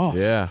 fuck off.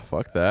 Yeah,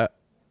 fuck that.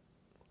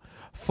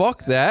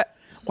 Fuck that.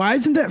 Why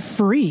isn't that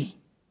free?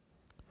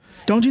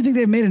 Don't you think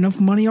they've made enough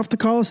money off the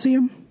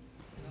Colosseum?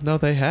 No,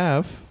 they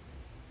have.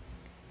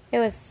 It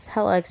was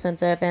hella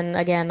expensive, and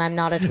again, I'm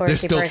not a touristy They're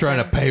still person.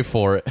 trying to pay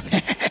for it.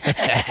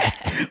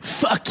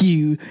 Fuck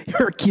you,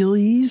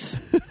 Hercules.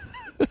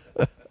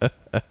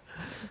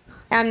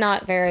 I'm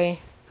not very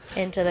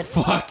into the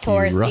Fuck you,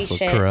 touristy Russell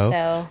shit, Crowe.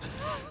 so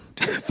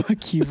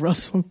Fuck you,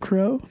 Russell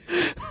Crowe.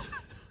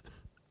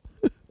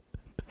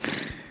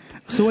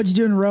 So what'd you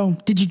do in Rome?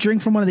 Did you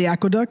drink from one of the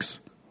aqueducts?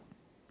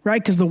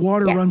 Right, because the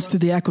water Yes. runs through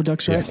the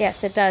aqueducts, right?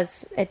 Yes, it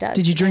does. It does.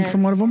 Did you drink And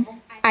from one of them?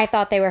 I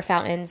thought they were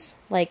fountains,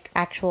 like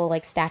actual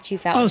like statue Oh,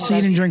 fountains. so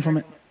you didn't drink from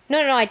it?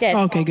 No, I did.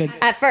 Oh, okay, good.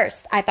 At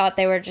first, I thought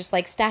they were just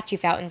like statue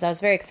fountains. I was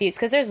very confused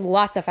because there's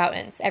lots of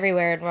fountains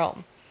everywhere in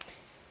Rome.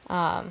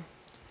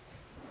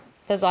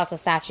 There's lots of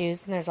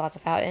statues and there's lots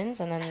of fountains,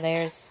 and then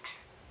there's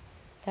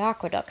the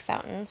aqueduct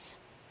fountains.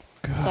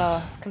 God. So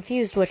I was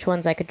confused which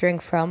ones I could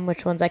drink from,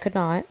 which ones I could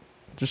not.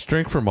 Just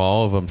drink from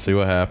all of them. See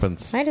what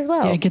happens. Might as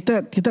well. Yeah, get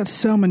that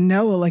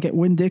salmonella like at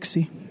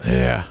Winn-Dixie.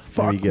 Yeah.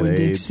 Fuck maybe get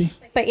Winn-Dixie.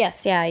 AIDS. But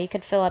yes, yeah, you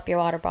could fill up your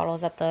water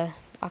bottles at the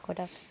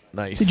aqueducts.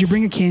 Nice. Did you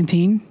bring a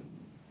canteen?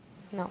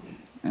 No.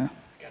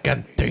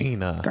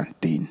 Cantina?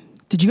 Canteen.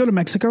 Did you go to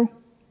Mexico?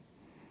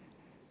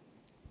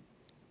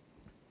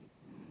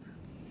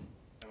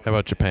 How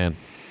about Japan?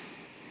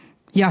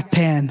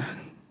 Japan.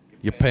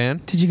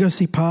 Japan? Did you go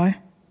see Pi?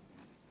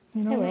 I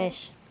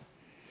wish.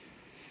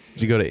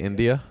 Did you go to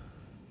India?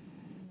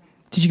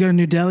 Did you go to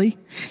New Delhi?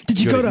 Did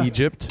you go to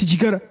Egypt? Did you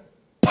go to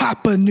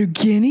Papua New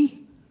Guinea?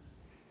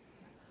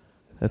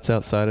 That's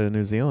outside of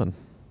New Zealand.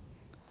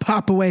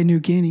 Papua New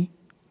Guinea.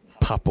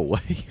 Pop away.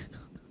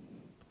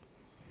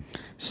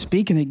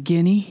 Speaking of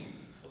Guinea,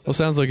 Well,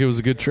 sounds like it was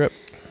a good trip.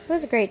 It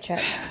was a great trip.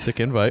 Sick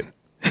invite.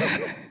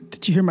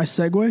 did you hear my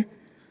segue?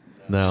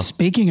 No.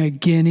 Speaking of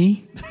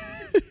Guinea,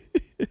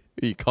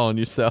 Are you calling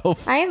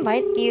yourself? I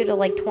invite you to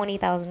like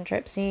 20,000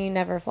 trips and you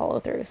never follow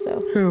through,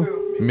 so.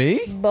 who? Me?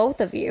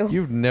 Both of you.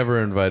 You've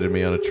never invited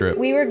me on a trip.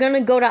 We were going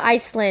to go to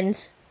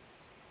Iceland.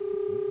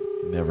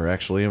 Never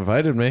actually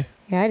invited me.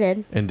 Yeah, I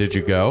did. And did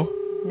you go?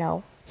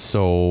 No.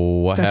 So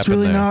what That's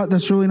happened really there?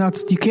 That's really not.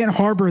 You can't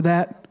harbor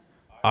that.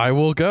 I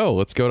will go.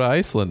 Let's go to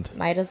Iceland.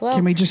 Might as well.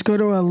 Can we just go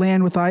to a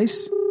land with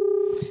ice?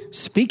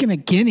 Speaking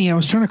of Guinea, I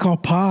was trying to call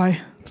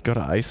Pi. Let's go to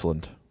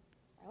Iceland.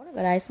 I want to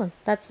go to Iceland.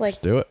 That's like Let's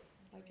do it.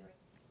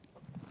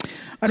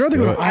 I'd rather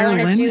go do to it. I wanna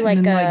Ireland do like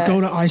and then a- like go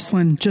to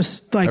Iceland,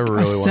 just like I really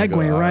a wanna go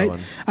to segue, right?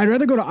 Ireland. I'd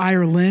rather go to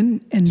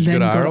Ireland and you then go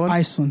to go to Ireland?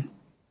 Iceland.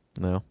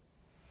 No.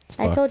 It's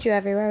I fucked. told you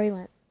everywhere we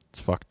went.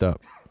 It's fucked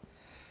up.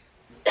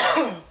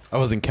 I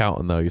wasn't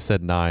counting though. You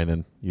said 9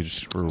 and you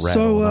just were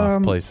rattling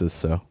off places,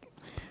 so.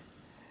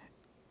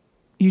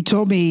 You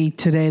told me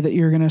today that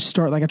you're going to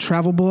start like a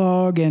travel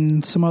blog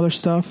and some other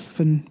stuff.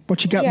 And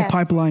what you got in Yeah. the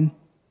pipeline?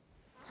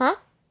 Huh?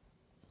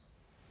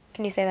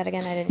 Can you say that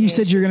again? I didn't You hear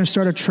said you're going to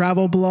start a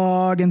travel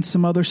blog and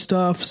some other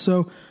stuff.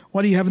 So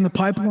what do you have in the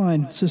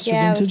pipeline, Sister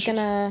Yeah, Vintage?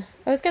 I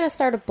was gonna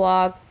start a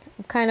blog.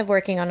 I'm kind of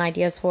working on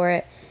ideas for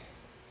it.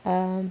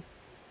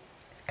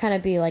 It's kind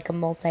of be like a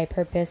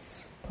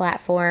multi-purpose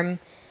platform,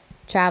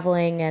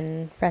 traveling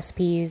and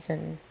recipes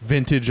and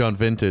Vintage on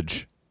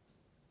vintage.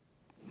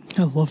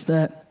 I love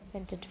that.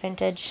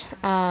 vintage.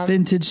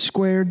 Vintage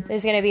squared.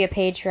 There's gonna be a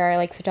page for our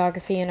like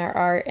photography and our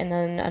art, and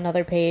then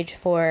another page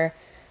for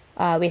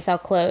we sell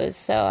clothes.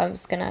 So I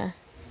was gonna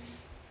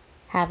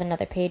have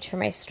another page for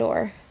my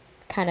store,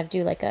 kind of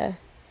do like a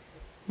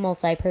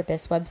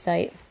multi-purpose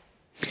website.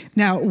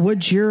 Now,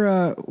 would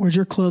your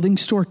clothing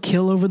store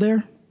kill over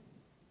there?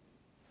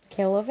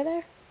 Kill over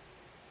there?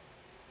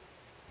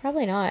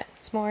 Probably not.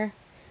 It's more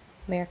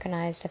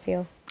Americanized, I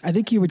feel. I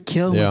think you would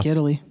kill Yeah. like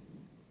Italy.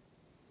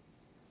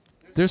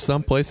 There's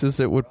some places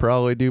that would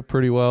probably do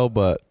pretty well,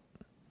 but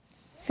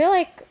I feel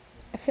like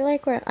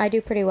I do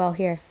pretty well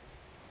here.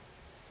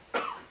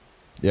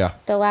 yeah.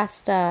 The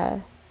last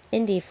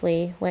indie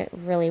flea went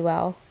really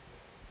well.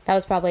 That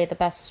was probably the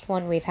best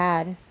one we've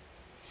had.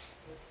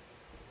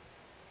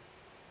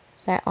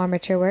 Is that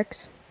Armature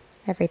Works?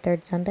 Every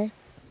third Sunday.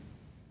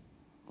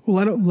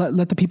 Well,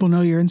 let the people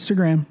know your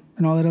Instagram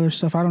and all that other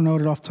stuff. I don't know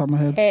it off the top of my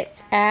head.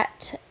 It's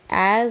at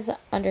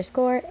as_if_thrift.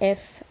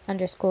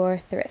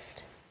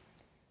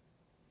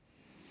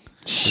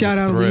 Shout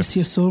out Thrift. Alicia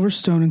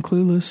Silverstone and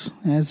Clueless,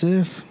 as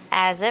if.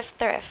 As if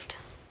thrift.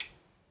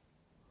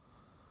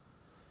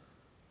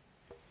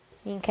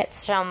 You can catch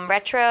some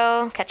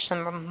retro, catch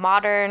some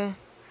modern,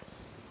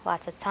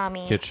 lots of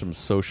Tommy. Catch some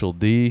Social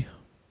D.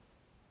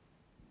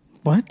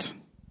 What?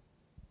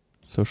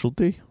 Social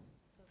D?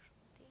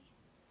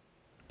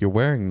 You're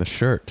wearing the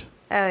shirt.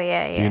 Oh,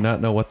 yeah. Do you not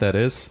know what that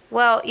is?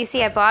 Well, you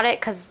see, I bought it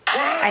because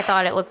I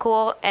thought it looked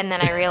cool, and then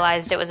I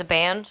realized it was a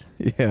band.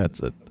 Yeah, it's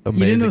an amazing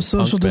You didn't know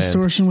Social punk band.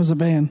 Distortion was a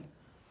band.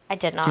 I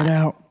did not. Get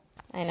out.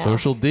 I know.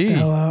 Social D. Get the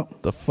hell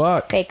out. The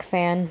fuck? Fake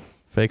fan.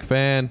 Fake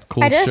fan.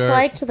 Cool I just shirt.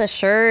 liked the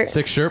shirt.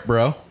 Sick shirt,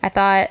 bro. I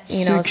thought,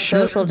 Sick shirt,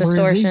 Social Brizzy.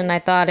 Distortion, I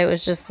thought it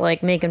was just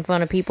like making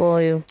fun of people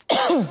who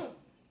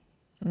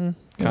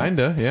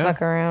Kinda, yeah.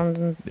 fuck around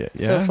in Yeah.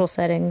 social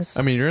settings.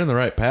 I mean, you're in the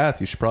right path.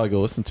 You should probably go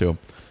listen to them.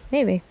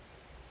 Maybe.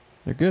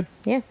 They're good.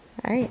 Yeah.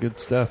 All right. Good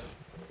stuff.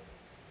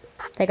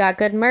 They got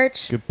good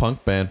merch. Good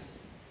punk band.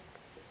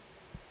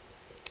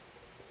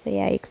 So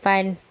yeah, you can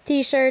find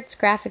t-shirts,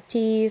 graphic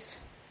tees,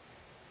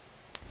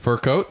 Fur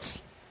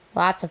coats?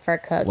 lots of fur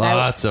coats.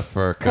 Lots of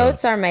fur coats.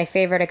 Coats are my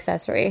favorite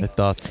accessory. I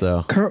thought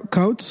so.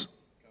 Coats?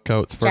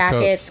 Coats, fur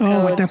Jackets, coats.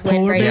 Oh, like coats, that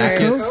polar bear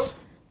windbreakers. coat?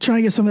 Trying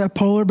to get some of that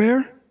polar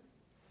bear?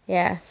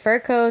 Yeah, fur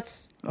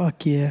coats,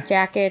 Fuck yeah.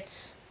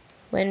 jackets,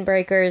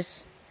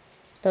 windbreakers.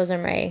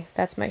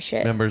 That's my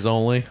shit. Members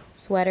only.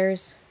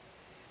 Sweaters.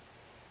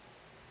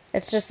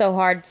 It's just so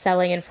hard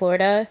selling in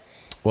Florida.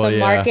 Well, the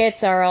yeah.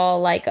 markets are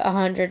all like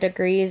 100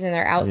 degrees and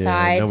they're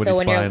outside. nobody's So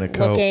when you're buying a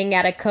coat. looking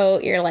at a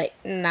coat, you're like,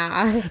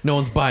 nah. No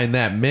one's buying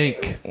that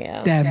mink.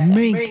 Yeah. That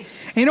mink.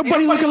 Ain't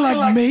nobody looking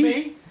like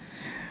me.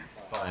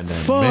 Buying that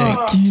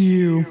Fuck mink.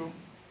 you.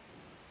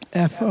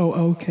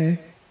 FOOK.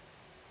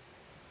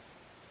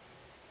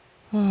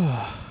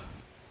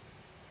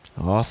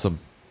 Awesome.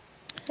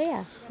 So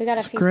yeah, we got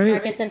a few great.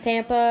 markets in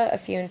Tampa, a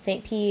few in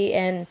St. Pete,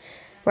 and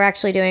we're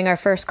actually doing our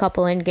first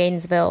couple in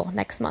Gainesville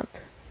next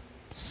month.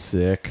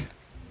 Sick.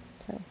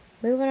 So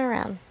moving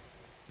around.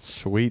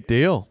 Sweet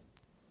deal.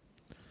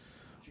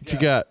 What you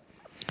got?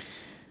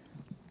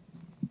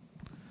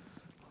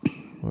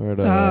 Where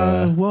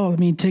Well, I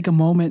mean, take a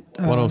moment.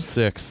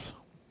 106.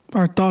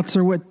 Our thoughts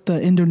are with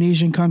the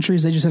Indonesian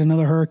countries. They just had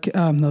another earthquake.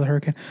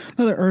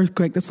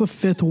 That's the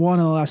 5th one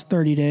in the last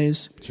 30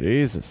 days.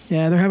 Jesus.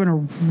 Yeah, they're having a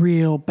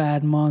real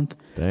bad month.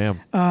 Damn.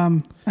 I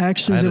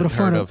actually was able to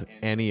find of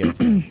any of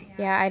them.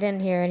 Yeah, I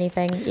didn't hear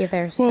anything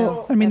either.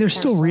 Well, So I mean, they're that's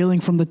still kinda reeling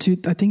from I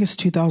think it's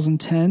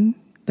 2010,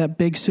 that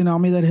big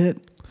tsunami that hit.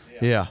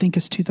 Yeah. I think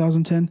it's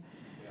 2010.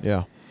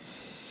 Yeah.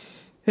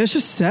 It's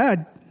just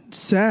sad.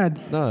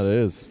 Sad. No, it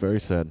is very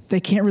sad. They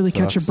can't really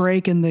catch a Sucks.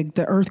 break, and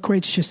the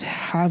earthquakes just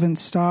haven't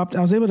stopped.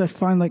 I was able to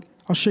find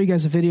I'll show you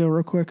guys a video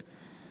real quick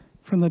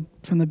from the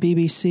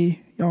BBC.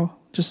 Y'all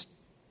just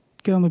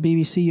get on the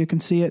BBC. You can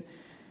see it.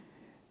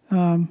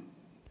 Let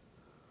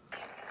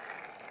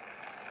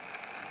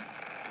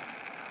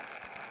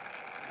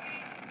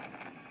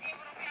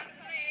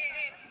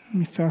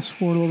me fast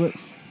forward a little bit.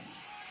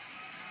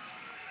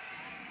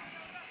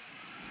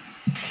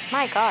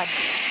 My God.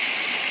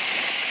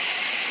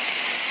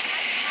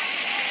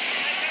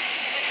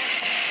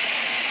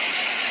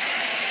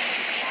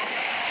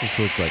 This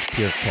looks like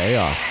pure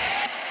chaos.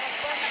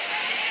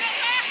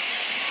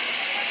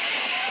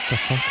 What the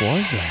fuck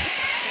was that?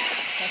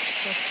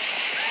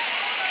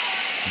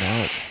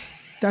 Now it's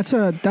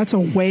That's a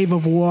wave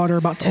of water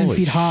about 10 holy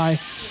feet high.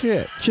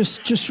 Shit.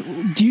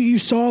 You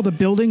saw the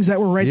buildings that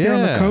were right there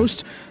on the Yeah.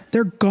 coast?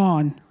 They're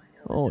gone.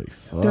 Holy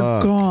fuck. They're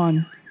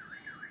gone.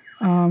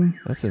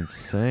 That's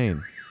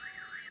insane.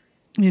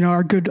 You know,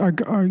 our good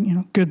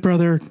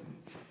brother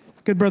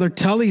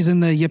Tully's in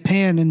the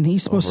Japan, and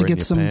he's supposed Over to in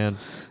get Japan.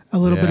 a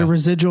little bit Yeah. of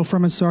residual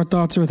from it. So our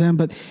thoughts are with him.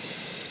 But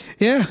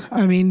yeah,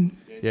 I mean,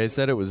 Yeah, he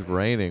said it was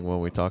raining when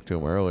we talked to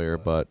him earlier,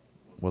 but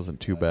wasn't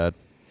too bad.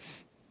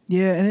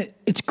 yeah, and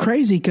it's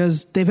crazy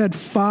because they've had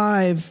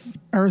 5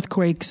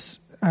 earthquakes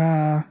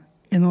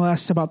in the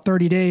last about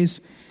 30 days.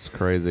 It's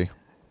crazy.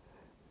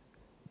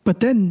 But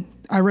then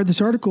I read this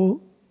article.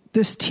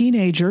 This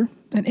teenager,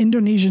 an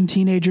Indonesian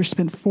teenager,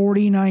 spent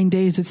 49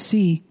 days at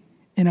sea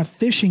in a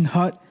fishing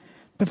hut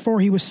before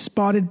he was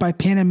spotted by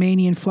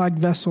Panamanian flagged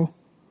vessel.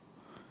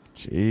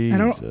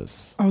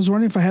 Jesus. I was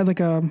wondering if I had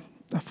a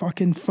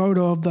fucking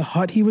photo of the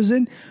hut he was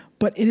in,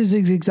 but it is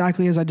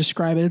exactly as I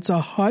describe it. It's a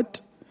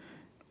hut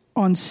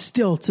on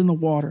stilts in the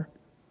water.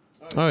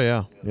 Oh,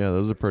 yeah. Yeah,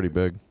 those are pretty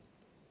big.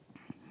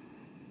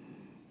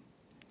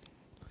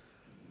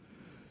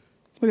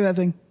 Look at that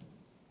thing.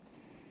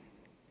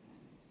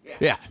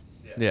 Yeah.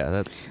 Yeah,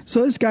 that's...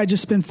 So this guy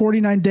just spent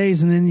 49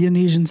 days in the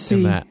Indonesian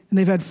Sea, that. and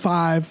they've had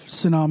 5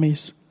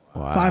 tsunamis,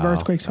 Wow. 5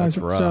 earthquakes. That's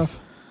 5. rough.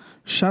 So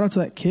shout out to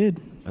that kid.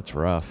 That's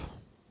rough.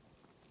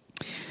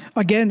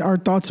 Again, our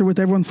thoughts are with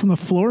everyone from the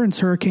Florence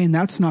hurricane.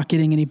 That's not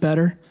getting any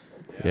better.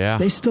 Yeah.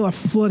 They still have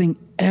flooding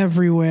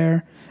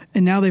everywhere.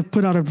 And now they've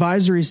put out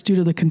advisories due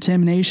to the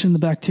contamination of the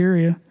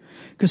bacteria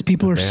because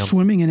people are Damn.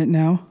 swimming in it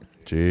now.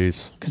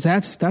 Jeez. Because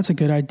that's a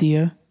good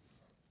idea.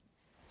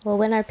 Well,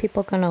 when are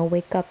people going to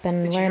wake up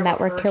and learn that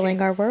we're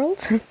killing our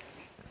world?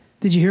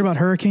 Did you hear about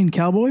Hurricane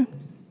Cowboy?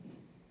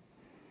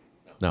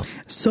 No.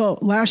 So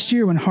last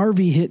year when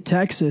Harvey hit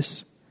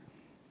Texas,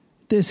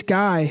 this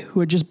guy who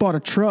had just bought a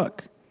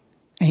truck,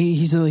 and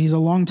he's a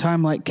long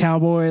time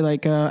cowboy,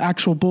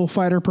 actual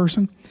bullfighter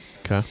person.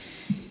 Okay.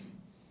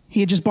 He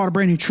had just bought a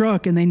brand new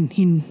truck, and then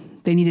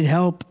they needed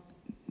help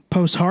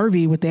post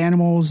Harvey with the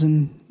animals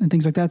and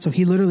things like that. So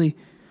he literally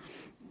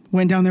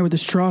went down there with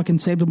his truck and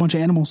saved a bunch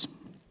of animals.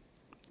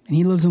 And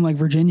he lives in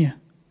Virginia.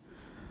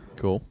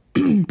 Cool.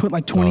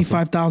 Put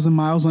 25,000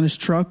 miles on his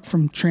truck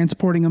from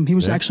transporting them. He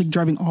was actually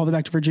driving all the way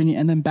back to Virginia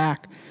and then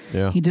back.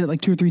 Yeah. He did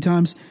it 2 or 3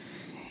 times.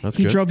 That's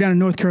He good. drove down to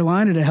North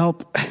Carolina to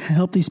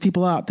help these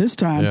people out this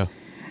time. Yeah.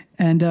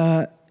 And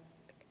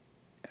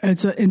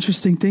it's an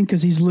interesting thing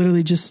because he's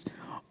literally just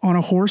on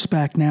a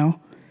horseback now.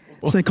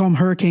 So they call him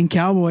Hurricane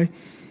Cowboy.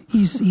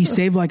 He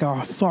saved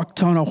a fuck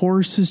ton of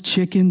horses,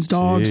 chickens,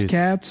 dogs, Jeez.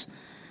 cats.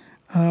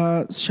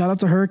 Shout out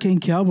to Hurricane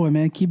Cowboy,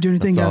 man. Keep doing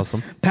your thing. That's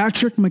awesome.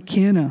 Patrick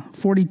McKenna,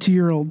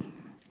 42-year-old.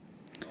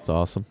 That's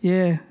awesome.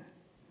 Yeah.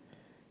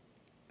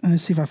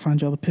 Let's see if I find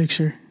y'all the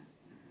picture.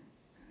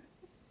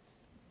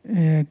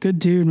 Yeah, good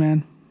dude,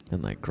 man.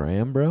 And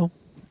Graham, bro?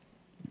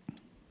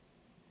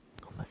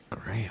 Oh,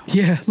 Graham.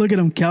 Yeah, look at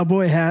him,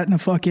 cowboy hat and a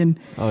fucking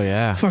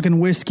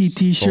whiskey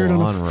t-shirt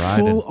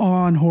full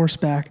on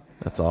horseback.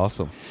 That's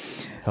awesome.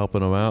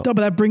 Helping him out. No,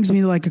 but that brings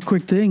me to like a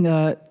quick thing.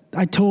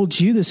 I told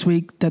you this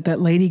week that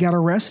lady got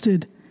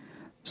arrested.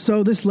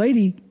 So this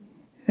lady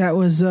that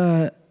was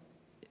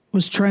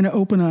trying to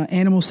open an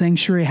animal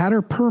sanctuary, had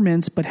her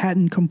permits, but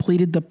hadn't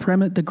completed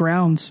the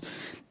grounds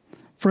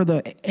for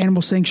the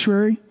animal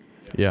sanctuary.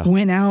 Yeah.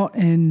 Went out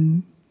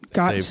and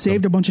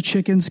saved a bunch of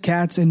chickens,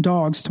 cats, and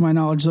dogs, to my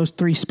knowledge, those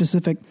 3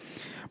 specific.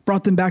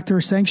 Brought them back to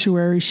her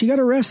sanctuary. She got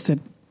arrested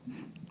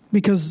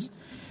because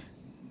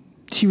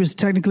she was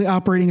technically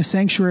operating a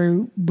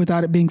sanctuary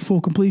without it being full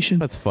completion.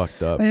 That's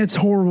fucked up. And it's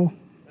horrible.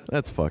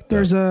 That's fucked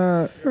There's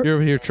up. You're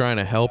over here trying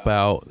to help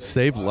out,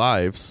 save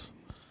lives,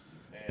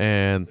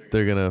 and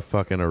they're going to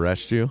fucking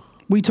arrest you?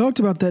 We talked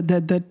about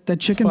that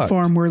chicken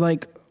farm where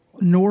like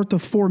north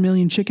of 4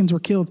 million chickens were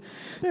killed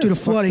due to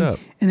flooding.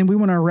 And then we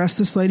want to arrest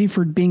this lady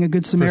for being a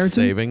good Samaritan. For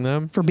saving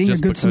them? For being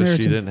just a good Samaritan.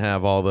 Because she didn't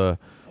have all the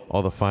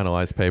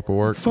finalized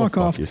paperwork? Fuck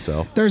off.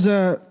 Yourself. There's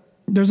a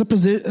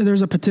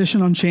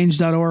petition on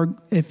change.org.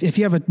 If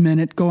you have a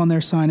minute, go on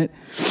there, sign it.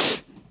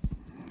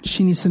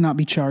 She needs to not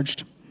be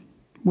charged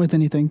with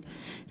anything.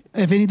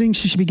 If anything,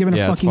 she should be given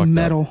a fucking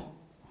medal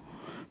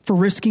for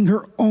risking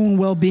her own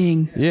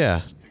well-being.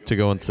 Yeah, to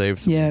go and save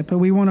some. Yeah, but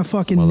we want to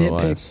fucking nitpick.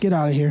 Lives. Get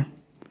out of here.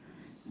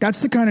 That's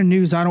the kind of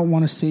news I don't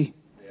want to see.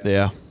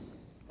 Yeah.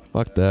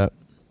 Fuck that.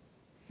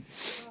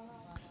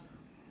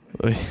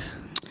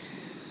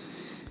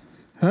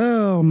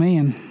 Oh,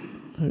 man.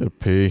 I gotta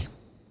pee.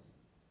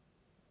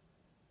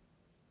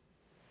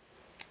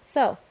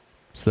 So.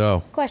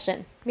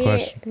 Question. Me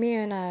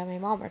and my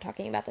mom were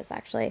talking about this,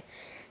 actually.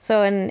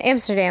 So in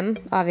Amsterdam,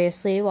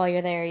 obviously, while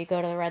you're there, you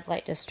go to the red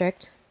light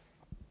district.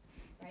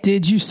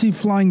 Did you see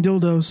flying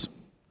dildos?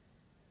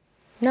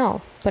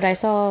 No, but I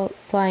saw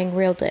flying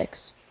real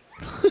dicks.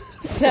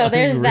 So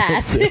there's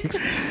that.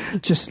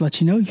 Just to let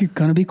you know, you're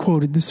going to be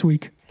quoted this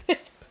week.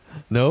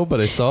 No,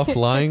 but I saw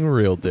flying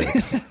real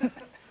dicks.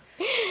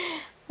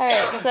 All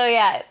right, so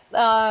yeah,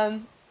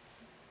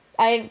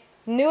 I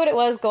knew what it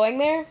was going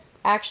there.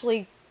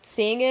 Actually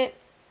seeing it,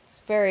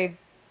 it's very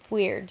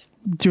weird.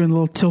 Doing a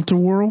little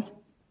tilt-a-whirl?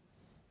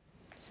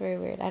 It's very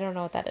weird. I don't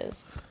know what that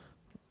is.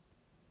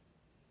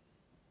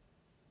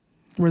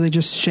 Where they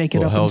just shake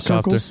it up in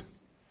circles?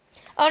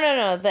 Oh,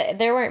 no.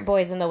 There weren't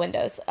boys in the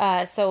windows.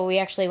 So we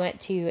actually went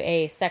to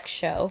a sex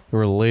show. There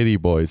were lady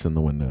boys in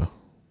the window.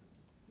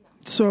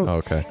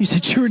 So you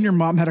said you and your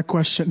mom had a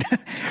question.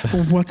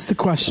 Well, what's the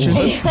question?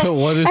 What is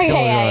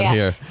going on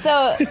here?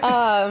 So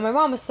my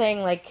mom was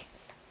saying like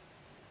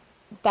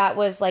that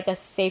was like a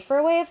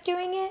safer way of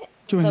doing it.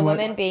 The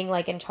women being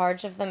like in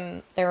charge of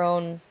their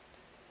own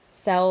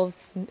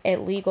selves,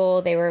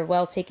 illegal. They were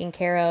well taken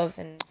care of,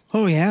 and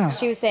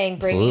she was saying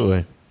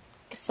bringing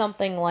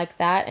something like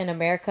that in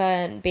America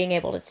and being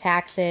able to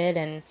tax it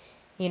and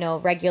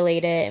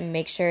regulate it and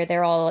make sure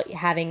they're all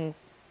having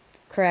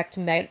correct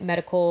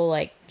medical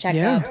like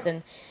checkups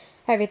and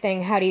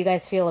everything. How do you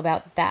guys feel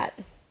about that?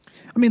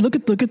 I mean, look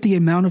at the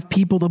amount of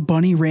people the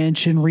Bunny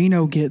Ranch in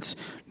Reno gets.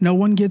 No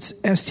one gets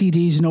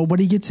STDs.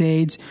 Nobody gets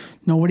AIDS.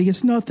 Nobody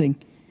gets nothing.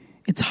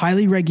 It's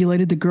highly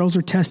regulated. The girls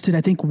are tested,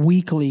 I think,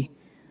 weekly.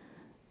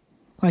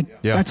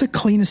 That's a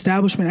clean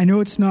establishment. I know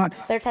it's not.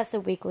 They're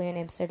tested weekly in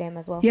Amsterdam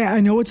as well. Yeah,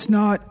 I know it's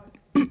not.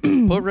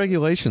 Put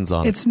regulations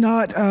on it. It's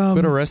not.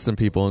 Quit arresting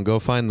people and go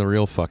find the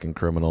real fucking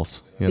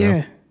criminals. You know?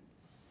 Yeah.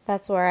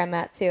 That's where I'm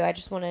at, too. I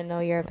just want to know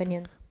your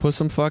opinions. Put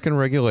some fucking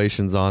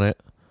regulations on it.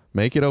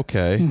 Make it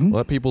okay. Mm-hmm.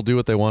 Let people do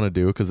what they want to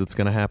do because it's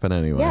going to happen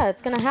anyway. Yeah,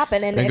 it's going to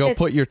happen. And go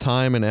put your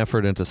time and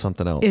effort into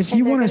something else. If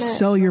you want to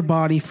sell your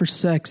body for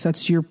sex,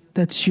 that's your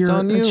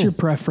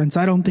preference.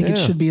 I don't think it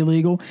should be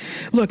illegal.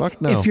 Look,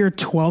 if you're a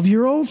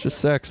 12-year-old, it's just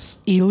sex.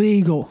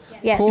 Illegal.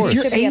 Yes, of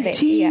course. If you're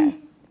 18,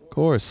 of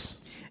course.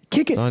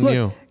 Kick it. It's on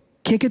you.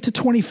 Kick it to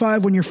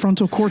 25 when your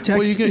frontal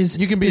cortex is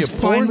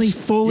finally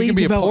fully developed. You can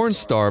be a porn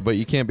star, but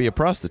you can't be a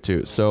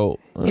prostitute. So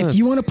if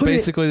you want to put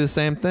basically the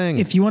same thing.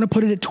 If you want to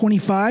put it at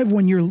 25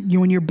 when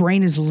your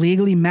brain is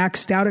legally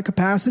maxed out at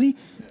capacity,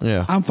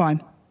 I'm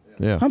fine.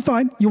 Yeah, I'm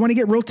fine. You want to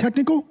get real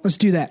technical? Let's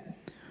do that.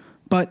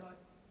 But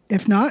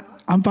if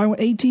not, I'm fine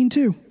with 18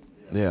 too.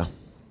 Yeah,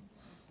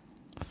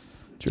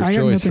 it's your I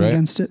got choice, nothing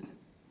against it.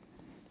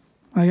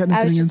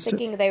 I was just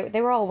thinking they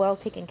were all well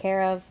taken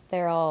care of.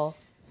 They're all.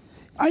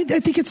 I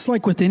think it's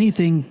like with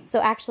anything. So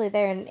actually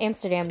there in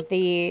Amsterdam,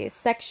 the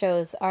sex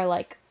shows are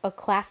like a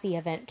classy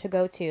event to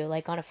go to,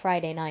 like on a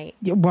Friday night.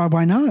 Yeah,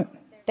 why not?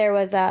 There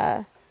was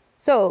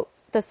so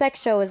the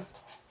sex show is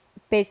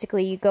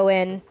basically you go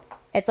in,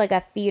 it's like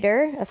a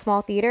theater, a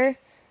small theater.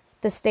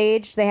 The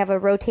stage, they have a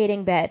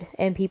rotating bed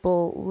and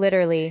people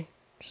literally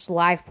just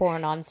live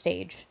porn on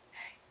stage.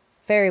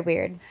 Very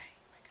weird.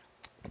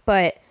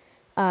 But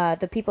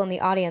the people in the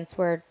audience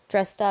were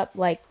dressed up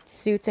like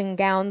suits and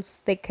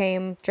gowns. They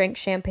came, drank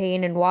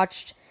champagne, and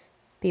watched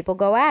people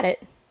go at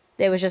it.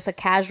 It was just a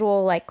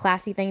casual, like,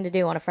 classy thing to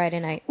do on a Friday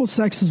night. Well,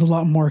 sex is a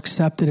lot more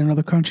accepted in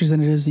other countries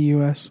than it is the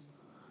U.S.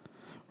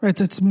 Right?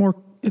 It's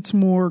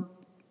more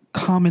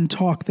common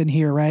talk than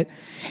here, right?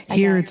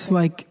 Here it's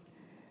like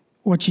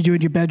what you do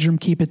in your bedroom,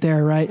 keep it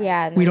there, right?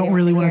 Yeah, We don't nobody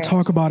really wants want to to hear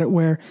talk about it.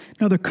 Where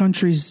in other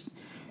countries,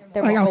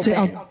 They're like more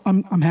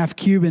open. I'm half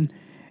Cuban.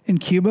 In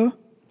Cuba,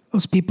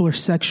 those people are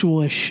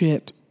sexual as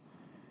shit.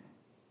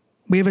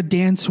 We have a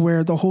dance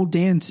where the whole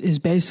dance is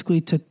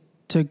basically to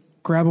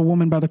grab a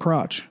woman by the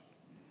crotch.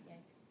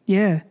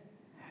 Yeah.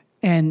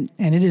 And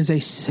it is a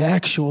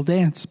sexual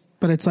dance,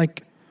 but it's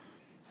like,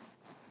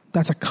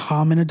 that's a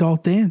common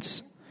adult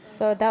dance.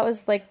 So that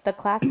was like the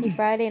classy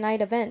Friday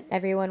night event.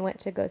 Everyone went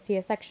to go see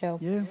a sex show.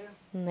 Yeah.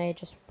 And they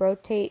just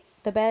rotate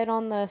the bed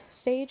on the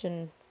stage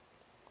and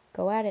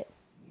go at it.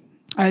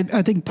 I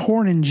think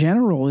porn in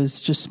general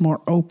is just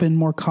more open,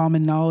 more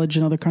common knowledge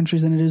in other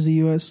countries than it is the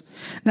U.S.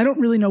 And I don't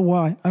really know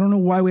why. I don't know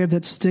why we have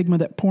that stigma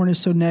that porn is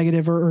so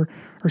negative or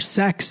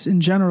sex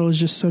in general is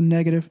just so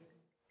negative.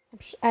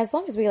 As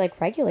long as we like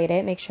regulate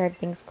it, make sure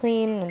everything's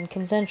clean and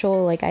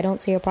consensual, like I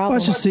don't see a problem. Well,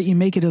 it's just that you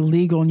make it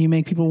illegal and you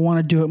make people want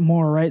to do it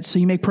more, right? So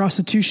you make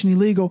prostitution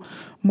illegal,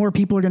 more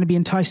people are going to be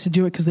enticed to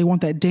do it because they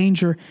want that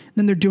danger.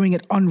 Then they're doing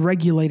it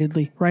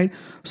unregulatedly, right?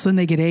 So then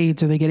they get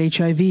AIDS or they get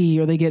HIV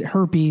or they get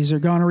herpes or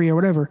gonorrhea or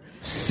whatever.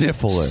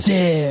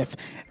 Syphilis.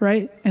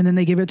 Right? And then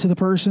they give it to the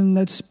person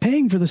that's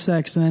paying for the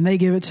sex, and then they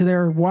give it to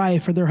their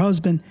wife or their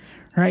husband,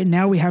 right?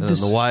 Now we have And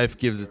this. the wife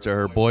gives it to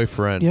her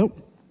boyfriend. Yep.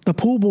 The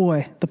pool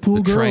boy, the pool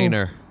The girl.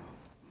 trainer.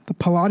 The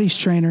Pilates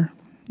trainer,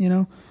 you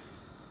know.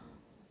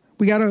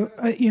 We got to,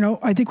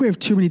 I think we have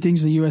too many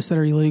things in the U.S. that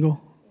are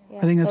illegal. Yeah,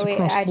 I think that's so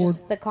across the board.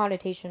 the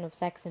connotation of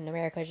sex in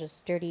America is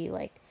just dirty,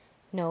 like,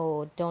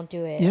 no, don't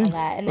do it, Yeah. all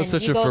that. And That's then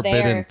such you a go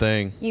forbidden there,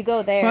 thing. You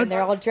go there But and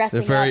they're all dressing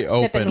They're very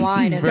up, sipping open.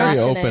 wine and Very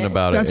watching open it.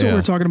 about it. That's what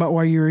we're talking about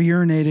while you were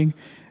urinating.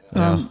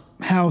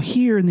 How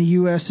here in the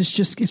U.S. it's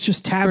just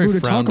taboo Very to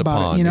talk frowned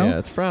about upon. it. You know, Yeah,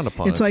 it's frowned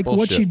upon. It's like what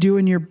bullshit. you do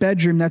in your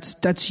bedroom.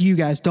 That's you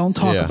guys. Don't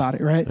talk Yeah. about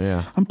it, right?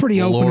 Yeah. I'm pretty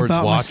The open Lord's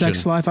about my sex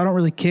watching. life. I don't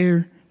really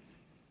care.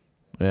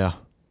 Yeah.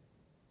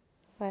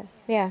 But,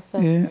 yeah, so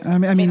Yeah, I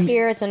mean, just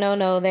here it's a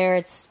no-no, there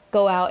it's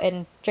go out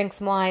and drink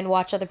some wine,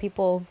 watch other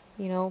people,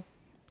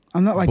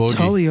 I'm not like Boogie.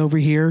 Tully over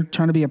here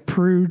trying to be a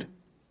prude.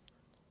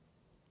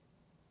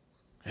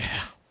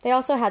 They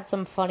also had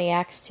some funny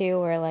acts too,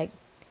 where like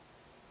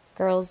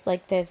girls,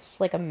 like there's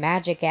like a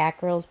magic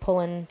act, girls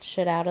pulling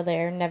shit out of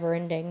there, never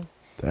ending.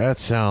 That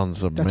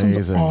sounds That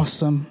amazing. sounds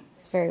awesome.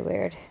 It's very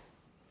weird.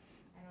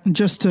 And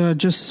just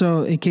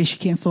so in case you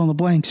can't fill in the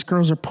blanks,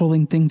 girls are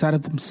pulling things out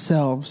of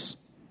themselves.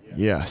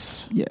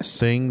 Yes. Yes.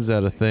 Things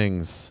out of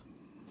things.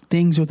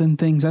 Things within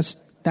things.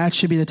 That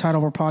should be the title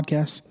of our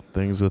podcast.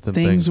 Things within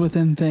Things things.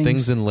 within things.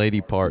 Things in lady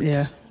parts.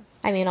 Yeah.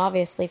 I mean,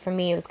 obviously for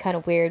me it was kind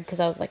of weird because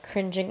I was like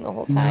cringing the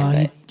whole time,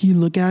 No, but you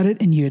look at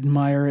it and you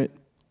admire it.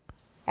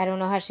 I don't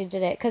know how she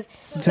did it because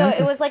Exactly.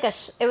 so it was like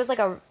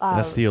a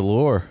That's the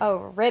allure. a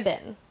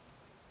ribbon,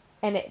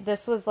 and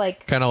this was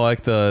like Kind of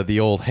like the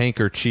old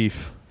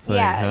handkerchief thing.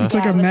 huh? It's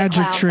like a with the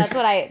magic clown. trick.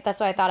 That's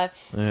what I thought of.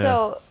 Yeah.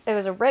 So it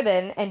was a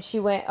ribbon, and she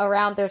went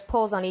around. There's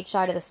poles on each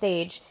side of the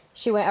stage.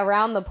 She went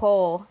around the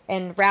pole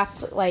and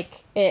wrapped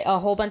like it a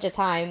whole bunch of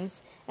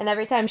times. And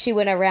every time she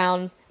went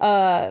around,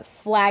 a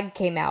flag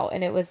came out,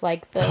 and it was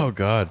like Oh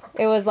God.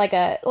 it was like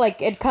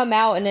it'd come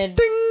out and it'd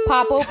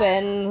pop open,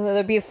 and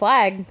there'd be a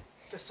flag.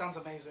 This sounds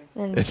amazing.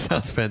 And It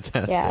sounds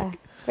fantastic. yeah,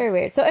 it's very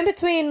weird. So in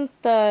between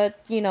the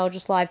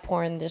just live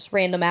porn, just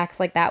random acts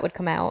like that would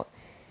come out.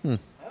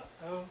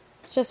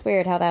 It's just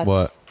weird how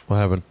that's What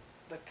happened?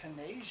 The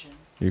Canadian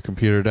Your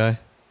computer die?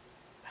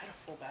 had a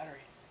full battery.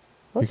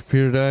 Your Whoops,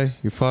 computer die?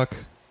 You fuck?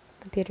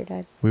 computer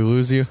died. We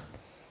lose you?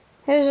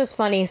 It was just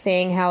funny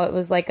seeing how it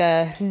was like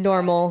a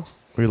normal.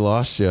 We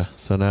lost you.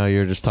 So now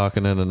you're just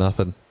talking into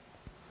nothing.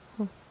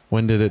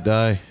 When did it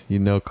die? You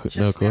know,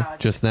 no clue.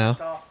 Just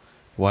now?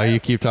 Why you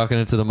keep talking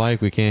into the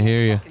mic? We can't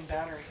hear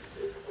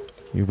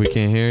you. We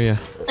can't hear you.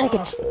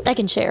 I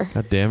can share.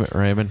 God damn it,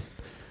 Raymond.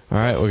 All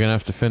right, we're going to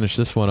have to finish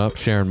this one up.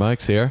 Sharon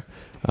Mike's here.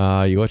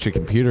 You let your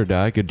computer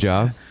die. Good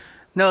job.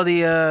 No,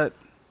 the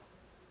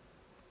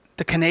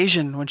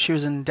Canadian, when she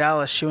was in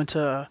Dallas, she went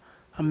to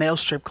a male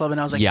strip club, and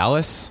I was like,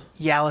 Yalis?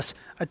 Yalis.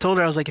 I told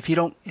her, I was like, if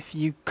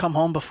you come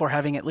home before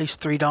having at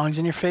least 3 dongs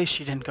in your face,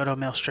 you didn't go to a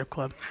male strip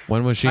club.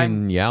 When was she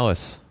in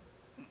Yalis?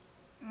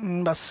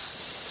 About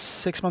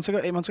 6 months ago,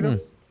 8 months ago.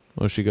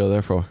 What did she go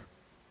there for?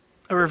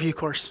 A review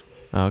course.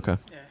 Oh, okay.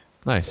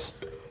 Nice.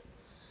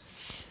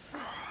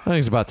 I think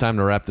it's about time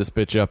to wrap this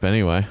bitch up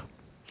anyway.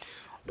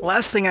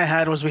 Last thing I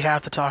had was we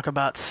have to talk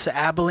about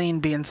Abilene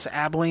being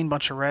Abilene,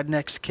 bunch of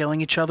rednecks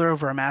killing each other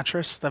over a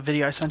mattress. That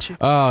video I sent you.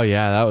 Oh,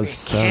 yeah, that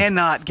was...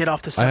 Cannot get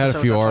off this I episode. had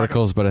a few without talking.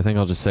 articles, but I think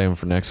I'll just save them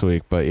for next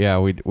week. But yeah,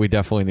 we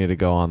definitely need to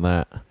go on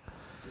that.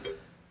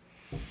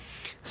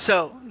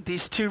 So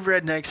these 2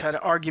 rednecks had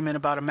an argument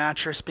about a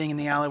mattress being in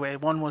the alleyway.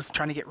 One was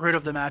trying to get rid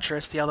of the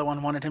mattress. The other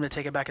one wanted him to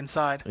take it back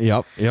inside.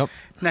 Yep.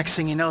 Next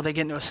thing you know, they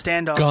get into a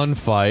standoff.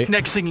 Gunfight.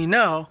 Next thing you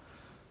know,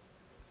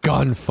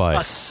 Gunfight.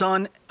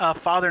 a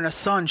father and a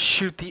son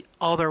shoot the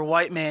other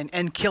white man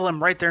and kill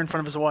him right there in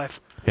front of his wife.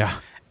 Yeah.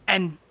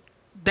 And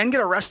then get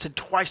arrested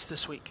twice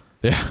this week.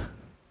 Yeah.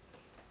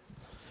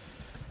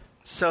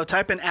 So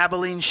type in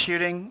Abilene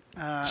shooting.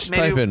 Just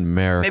type in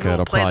America.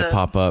 It'll probably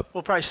pop up.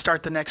 We'll probably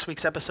start the next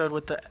week's episode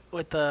with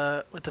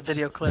the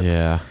video clip.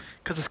 Yeah.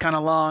 Because it's kind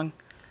of long.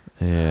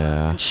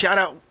 Yeah. And shout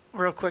out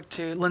real quick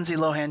to Lindsay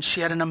Lohan.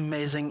 She had an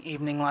amazing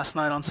evening last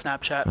night on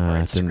Snapchat or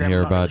I Instagram. didn't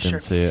hear about it. Didn't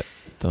see it.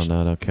 Don't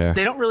know. Don't care.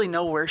 They don't really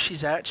know where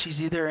she's at.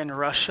 She's either in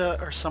Russia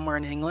or somewhere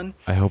in England.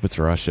 I hope it's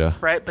Russia.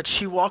 Right, but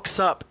she walks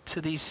up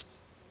to this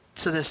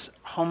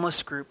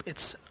homeless group.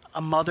 It's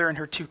a mother and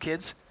her 2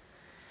 kids.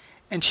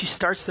 And she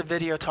starts the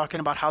video talking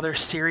about how they're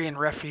Syrian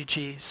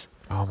refugees.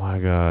 Oh my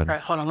God! All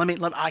right, hold on. Let me.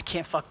 I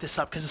can't fuck this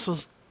up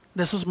because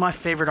this was my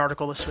favorite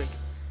article this week.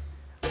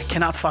 I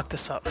cannot fuck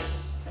this up.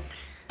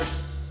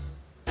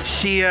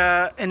 She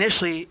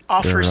initially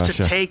offers to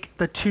take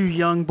the 2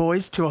 young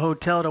boys to a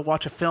hotel to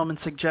watch a film and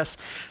suggests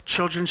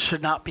children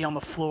should not be on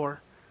the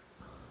floor.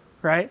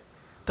 Right?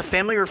 The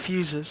family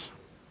refuses,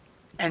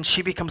 and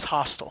she becomes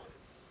hostile.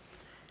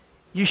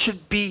 You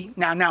should be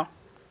now.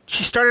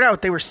 She started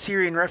out, they were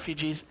Syrian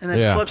refugees, and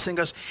then flips and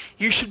goes,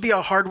 you should be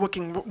a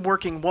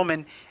hard-working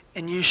woman,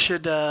 and you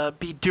should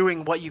be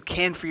doing what you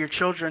can for your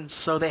children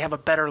so they have a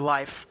better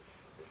life.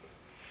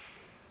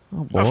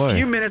 Oh, boy. A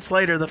few minutes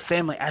later, the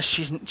family, as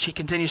she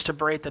continues to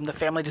berate them, the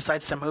family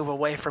decides to move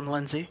away from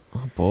Lindsay.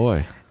 Oh,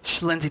 boy.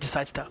 Lindsay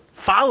decides to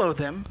follow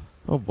them.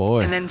 Oh,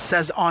 boy. And then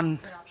says it's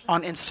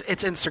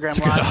Instagram It's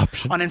a Live. good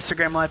option. On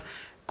Instagram Live,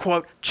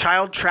 quote,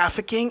 child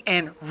trafficking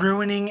and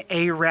ruining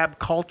Arab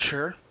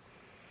culture.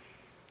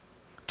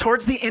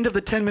 Towards the end of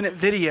the 10-minute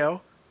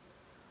video,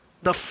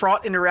 the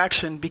fraught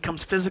interaction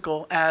becomes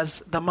physical as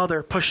the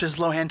mother pushes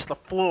Lohan to the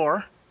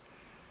floor.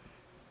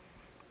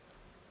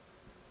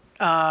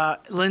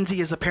 Lindsay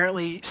is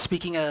apparently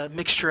speaking a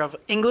mixture of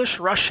English,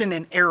 Russian,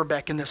 and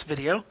Arabic in this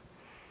video.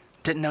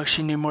 Didn't know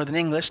she knew more than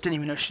English. Didn't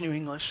even know she knew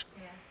English.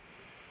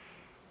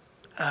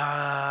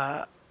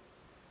 Yeah.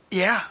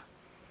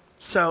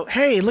 So,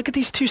 hey, look at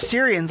these 2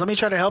 Syrians. Let me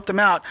try to help them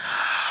out.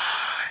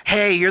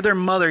 Hey, you're their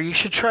mother. You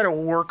should try to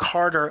work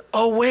harder.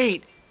 Oh,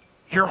 wait.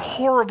 You're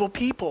horrible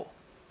people.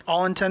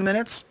 All in 10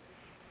 minutes?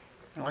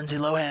 Lindsay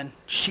Lohan.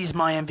 She's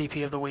my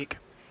MVP of the week.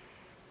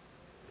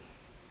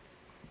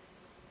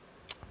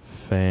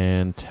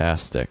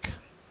 Fantastic.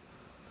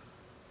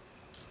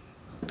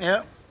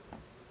 Yep.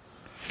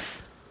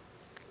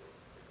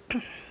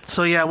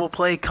 So, yeah, we'll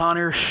play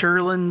Connor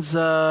Sherlin's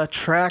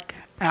track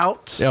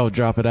out. Yeah, we'll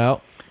drop it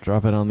out.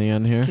 Drop it on the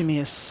end here. Give me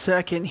a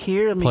second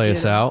here. Let me Play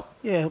us out.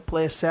 Yeah, he'll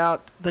play us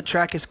out. The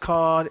track is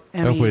called I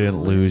hope we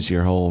didn't lose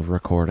your whole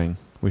recording.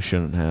 We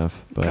shouldn't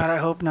have. But God, I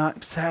hope not.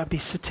 'Cause that'd be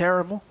so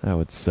terrible. that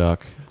would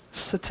suck.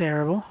 So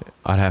terrible.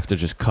 I'd have to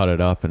just cut it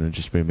up and it'd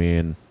just be me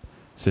and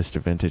Sister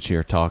Vintage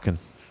here talking.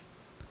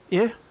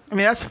 Yeah, I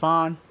mean, that's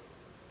fine.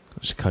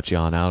 Just cut you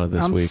on out of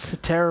this I'm week. so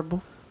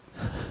terrible.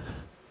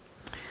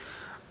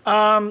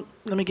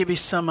 Let me give you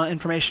some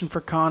information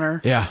for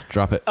Connor. Yeah,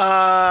 drop it.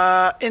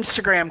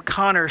 Instagram,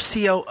 Connor,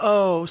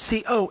 COOCONNER,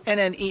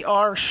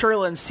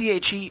 Sherland,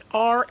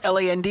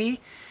 CHERLAND.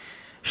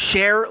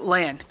 Share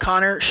Land.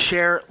 Connor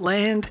Share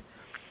Land.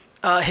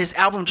 His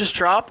album just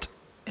dropped.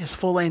 His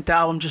full-length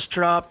album just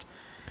dropped.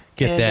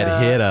 Get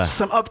that hitter.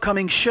 Some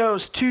upcoming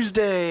shows.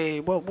 Tuesday.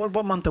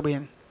 What month are we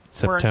in?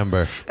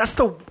 September. That's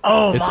the... It's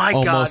my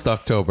God. almost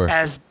October.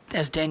 As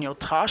Daniel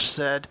Tosh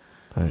said,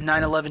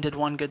 9/11 did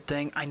one good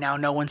thing. I now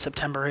know when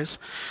September is.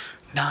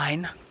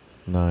 9.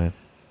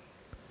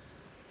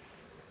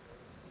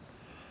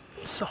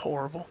 It's so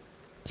horrible.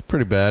 It's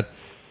pretty bad.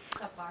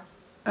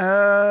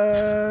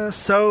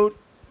 So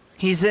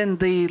he's in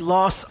the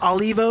Los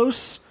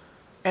Olivos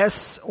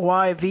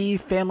SYV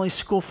Family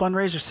School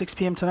fundraiser, 6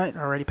 p.m. tonight.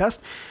 Already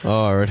passed.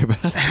 Oh, already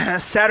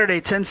passed.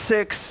 Saturday,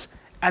 10/6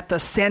 at the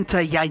Santa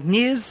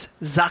Ynez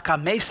Zaca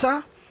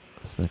Mesa.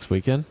 That's next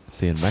weekend.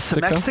 See you in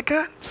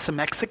Mexico. Some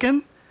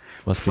Mexican.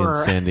 Must be in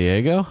San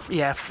Diego.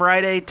 Yeah,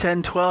 Friday,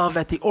 10/12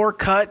 at the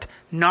Orcut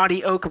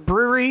Naughty Oak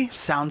Brewery.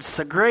 Sounds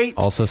so great.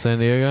 Also San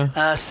Diego.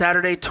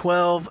 Saturday,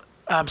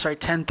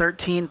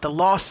 10/13 at the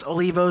Los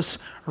Olivos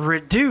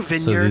Redu Vineyard.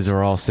 So these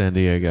are all San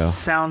Diego.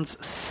 Sounds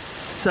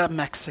so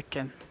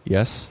Mexican.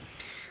 Yes.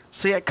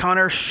 So yeah,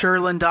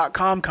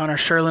 ConnorSherlin.com. Connor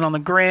Sherlin on the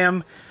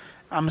gram.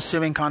 I'm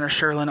assuming Connor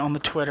Sherlin on the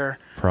Twitter.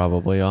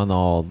 Probably on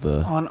all of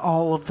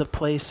the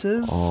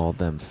places. All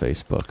them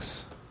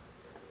Facebooks.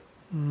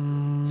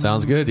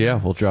 Sounds good. Yeah,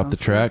 we'll drop the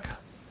track.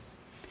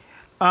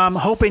 I'm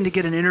hoping to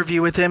get an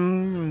interview with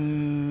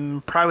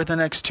him probably within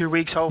the next 2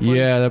 weeks, hopefully.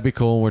 Yeah, that'd be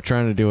cool. We're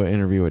trying to do an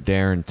interview with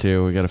Darren,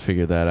 too. We got to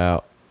figure that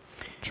out.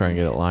 Try and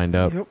get it lined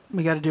up. Yep.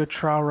 We got to do a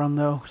trial run,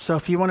 though. So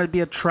if you want to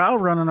be a trial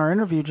run on our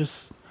interview,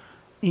 just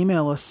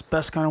email us,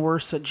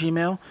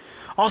 bestkindofworst@gmail.com.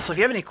 Also, if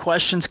you have any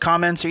questions,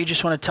 comments, or you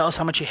just want to tell us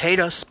how much you hate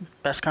us,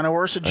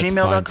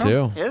 bestkindofworst@gmail.com. That's fine,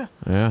 too.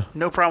 Yeah.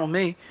 No problem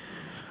with me.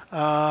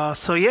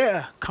 So,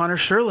 yeah, Connor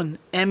Sherlin,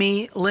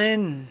 Emmy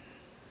Lynn.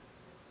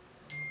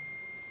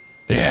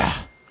 Yeah.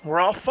 We're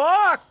all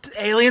fucked.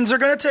 Aliens are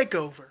going to take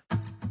over.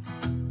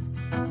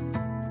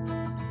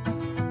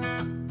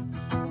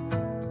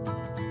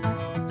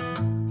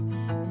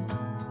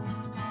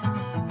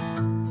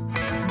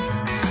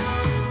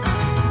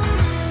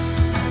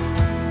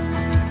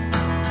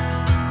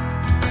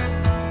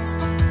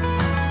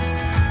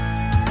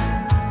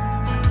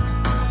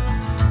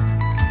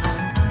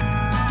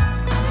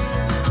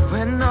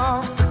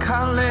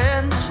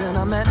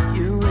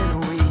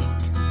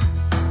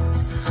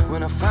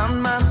 when I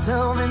found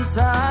myself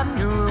inside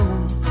your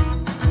room.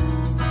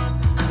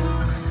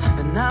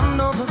 And I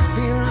know the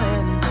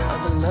feeling of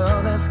the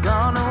love that's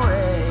gone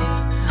away.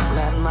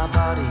 Glad my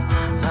body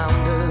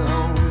found a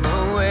home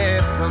away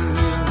from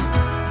you.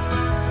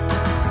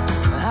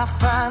 I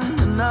find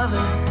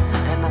another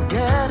and I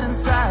get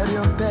inside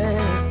your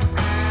bed.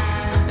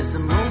 It's a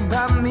move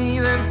by me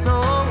that's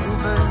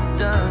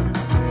overdone.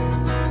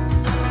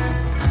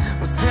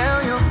 Well, tell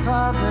your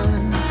father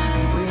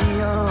we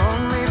are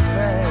only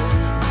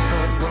friends,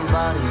 but the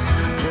bodies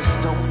just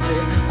don't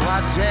fit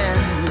watching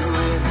you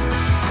in.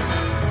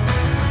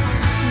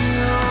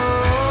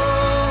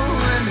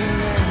 Oh,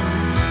 Eminem,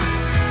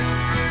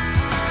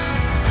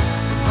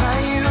 why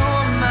you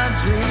on my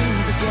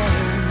dreams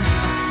again?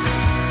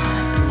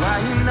 Why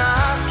you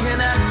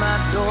knocking at my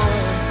door?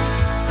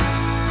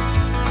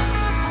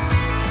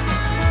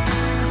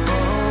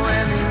 Oh,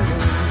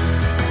 Eminem.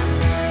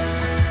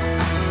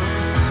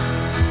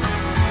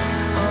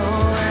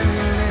 Oh,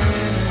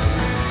 Eminem.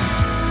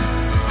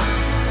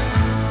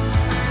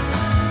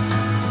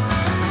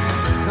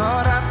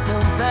 Thought I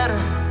felt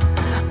better.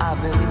 I've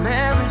been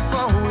married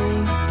for a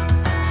week.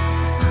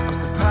 I'm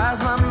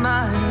surprised my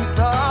mind's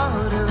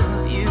thought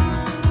of you.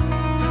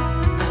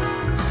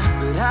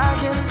 But I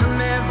guess the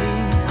Mary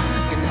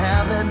can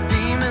have their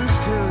demons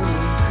too.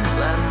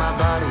 Glad my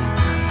body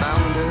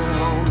found a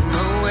home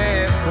away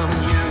from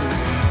you.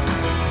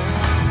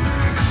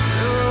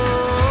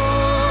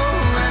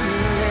 Oh,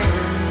 Eminem,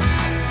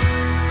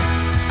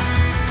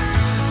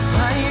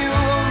 why you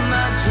on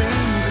my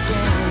dreams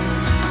again?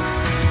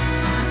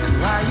 And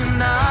why you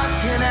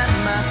knocking at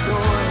my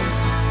door?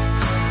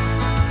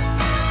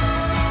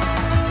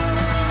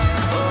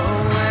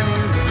 Oh,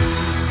 Eminem.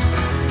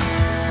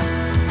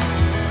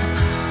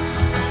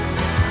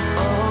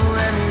 Oh,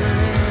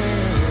 Eminem.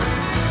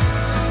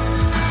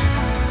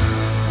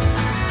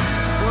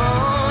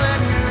 Oh,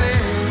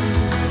 Eminem.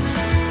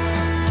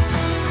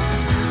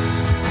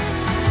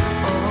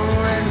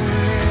 Oh,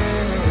 Eminem.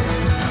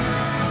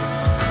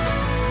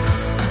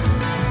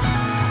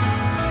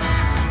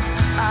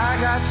 I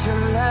got your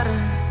letter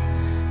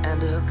and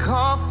a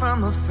call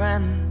from a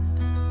friend,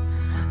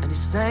 and he's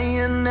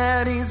saying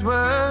that he's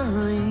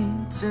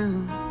worried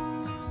too.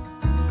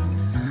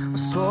 I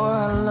swore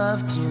I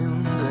loved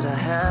you, but I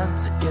had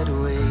to get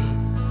away.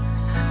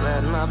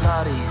 Glad my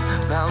body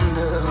found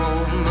a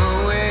home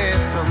away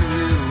from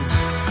you.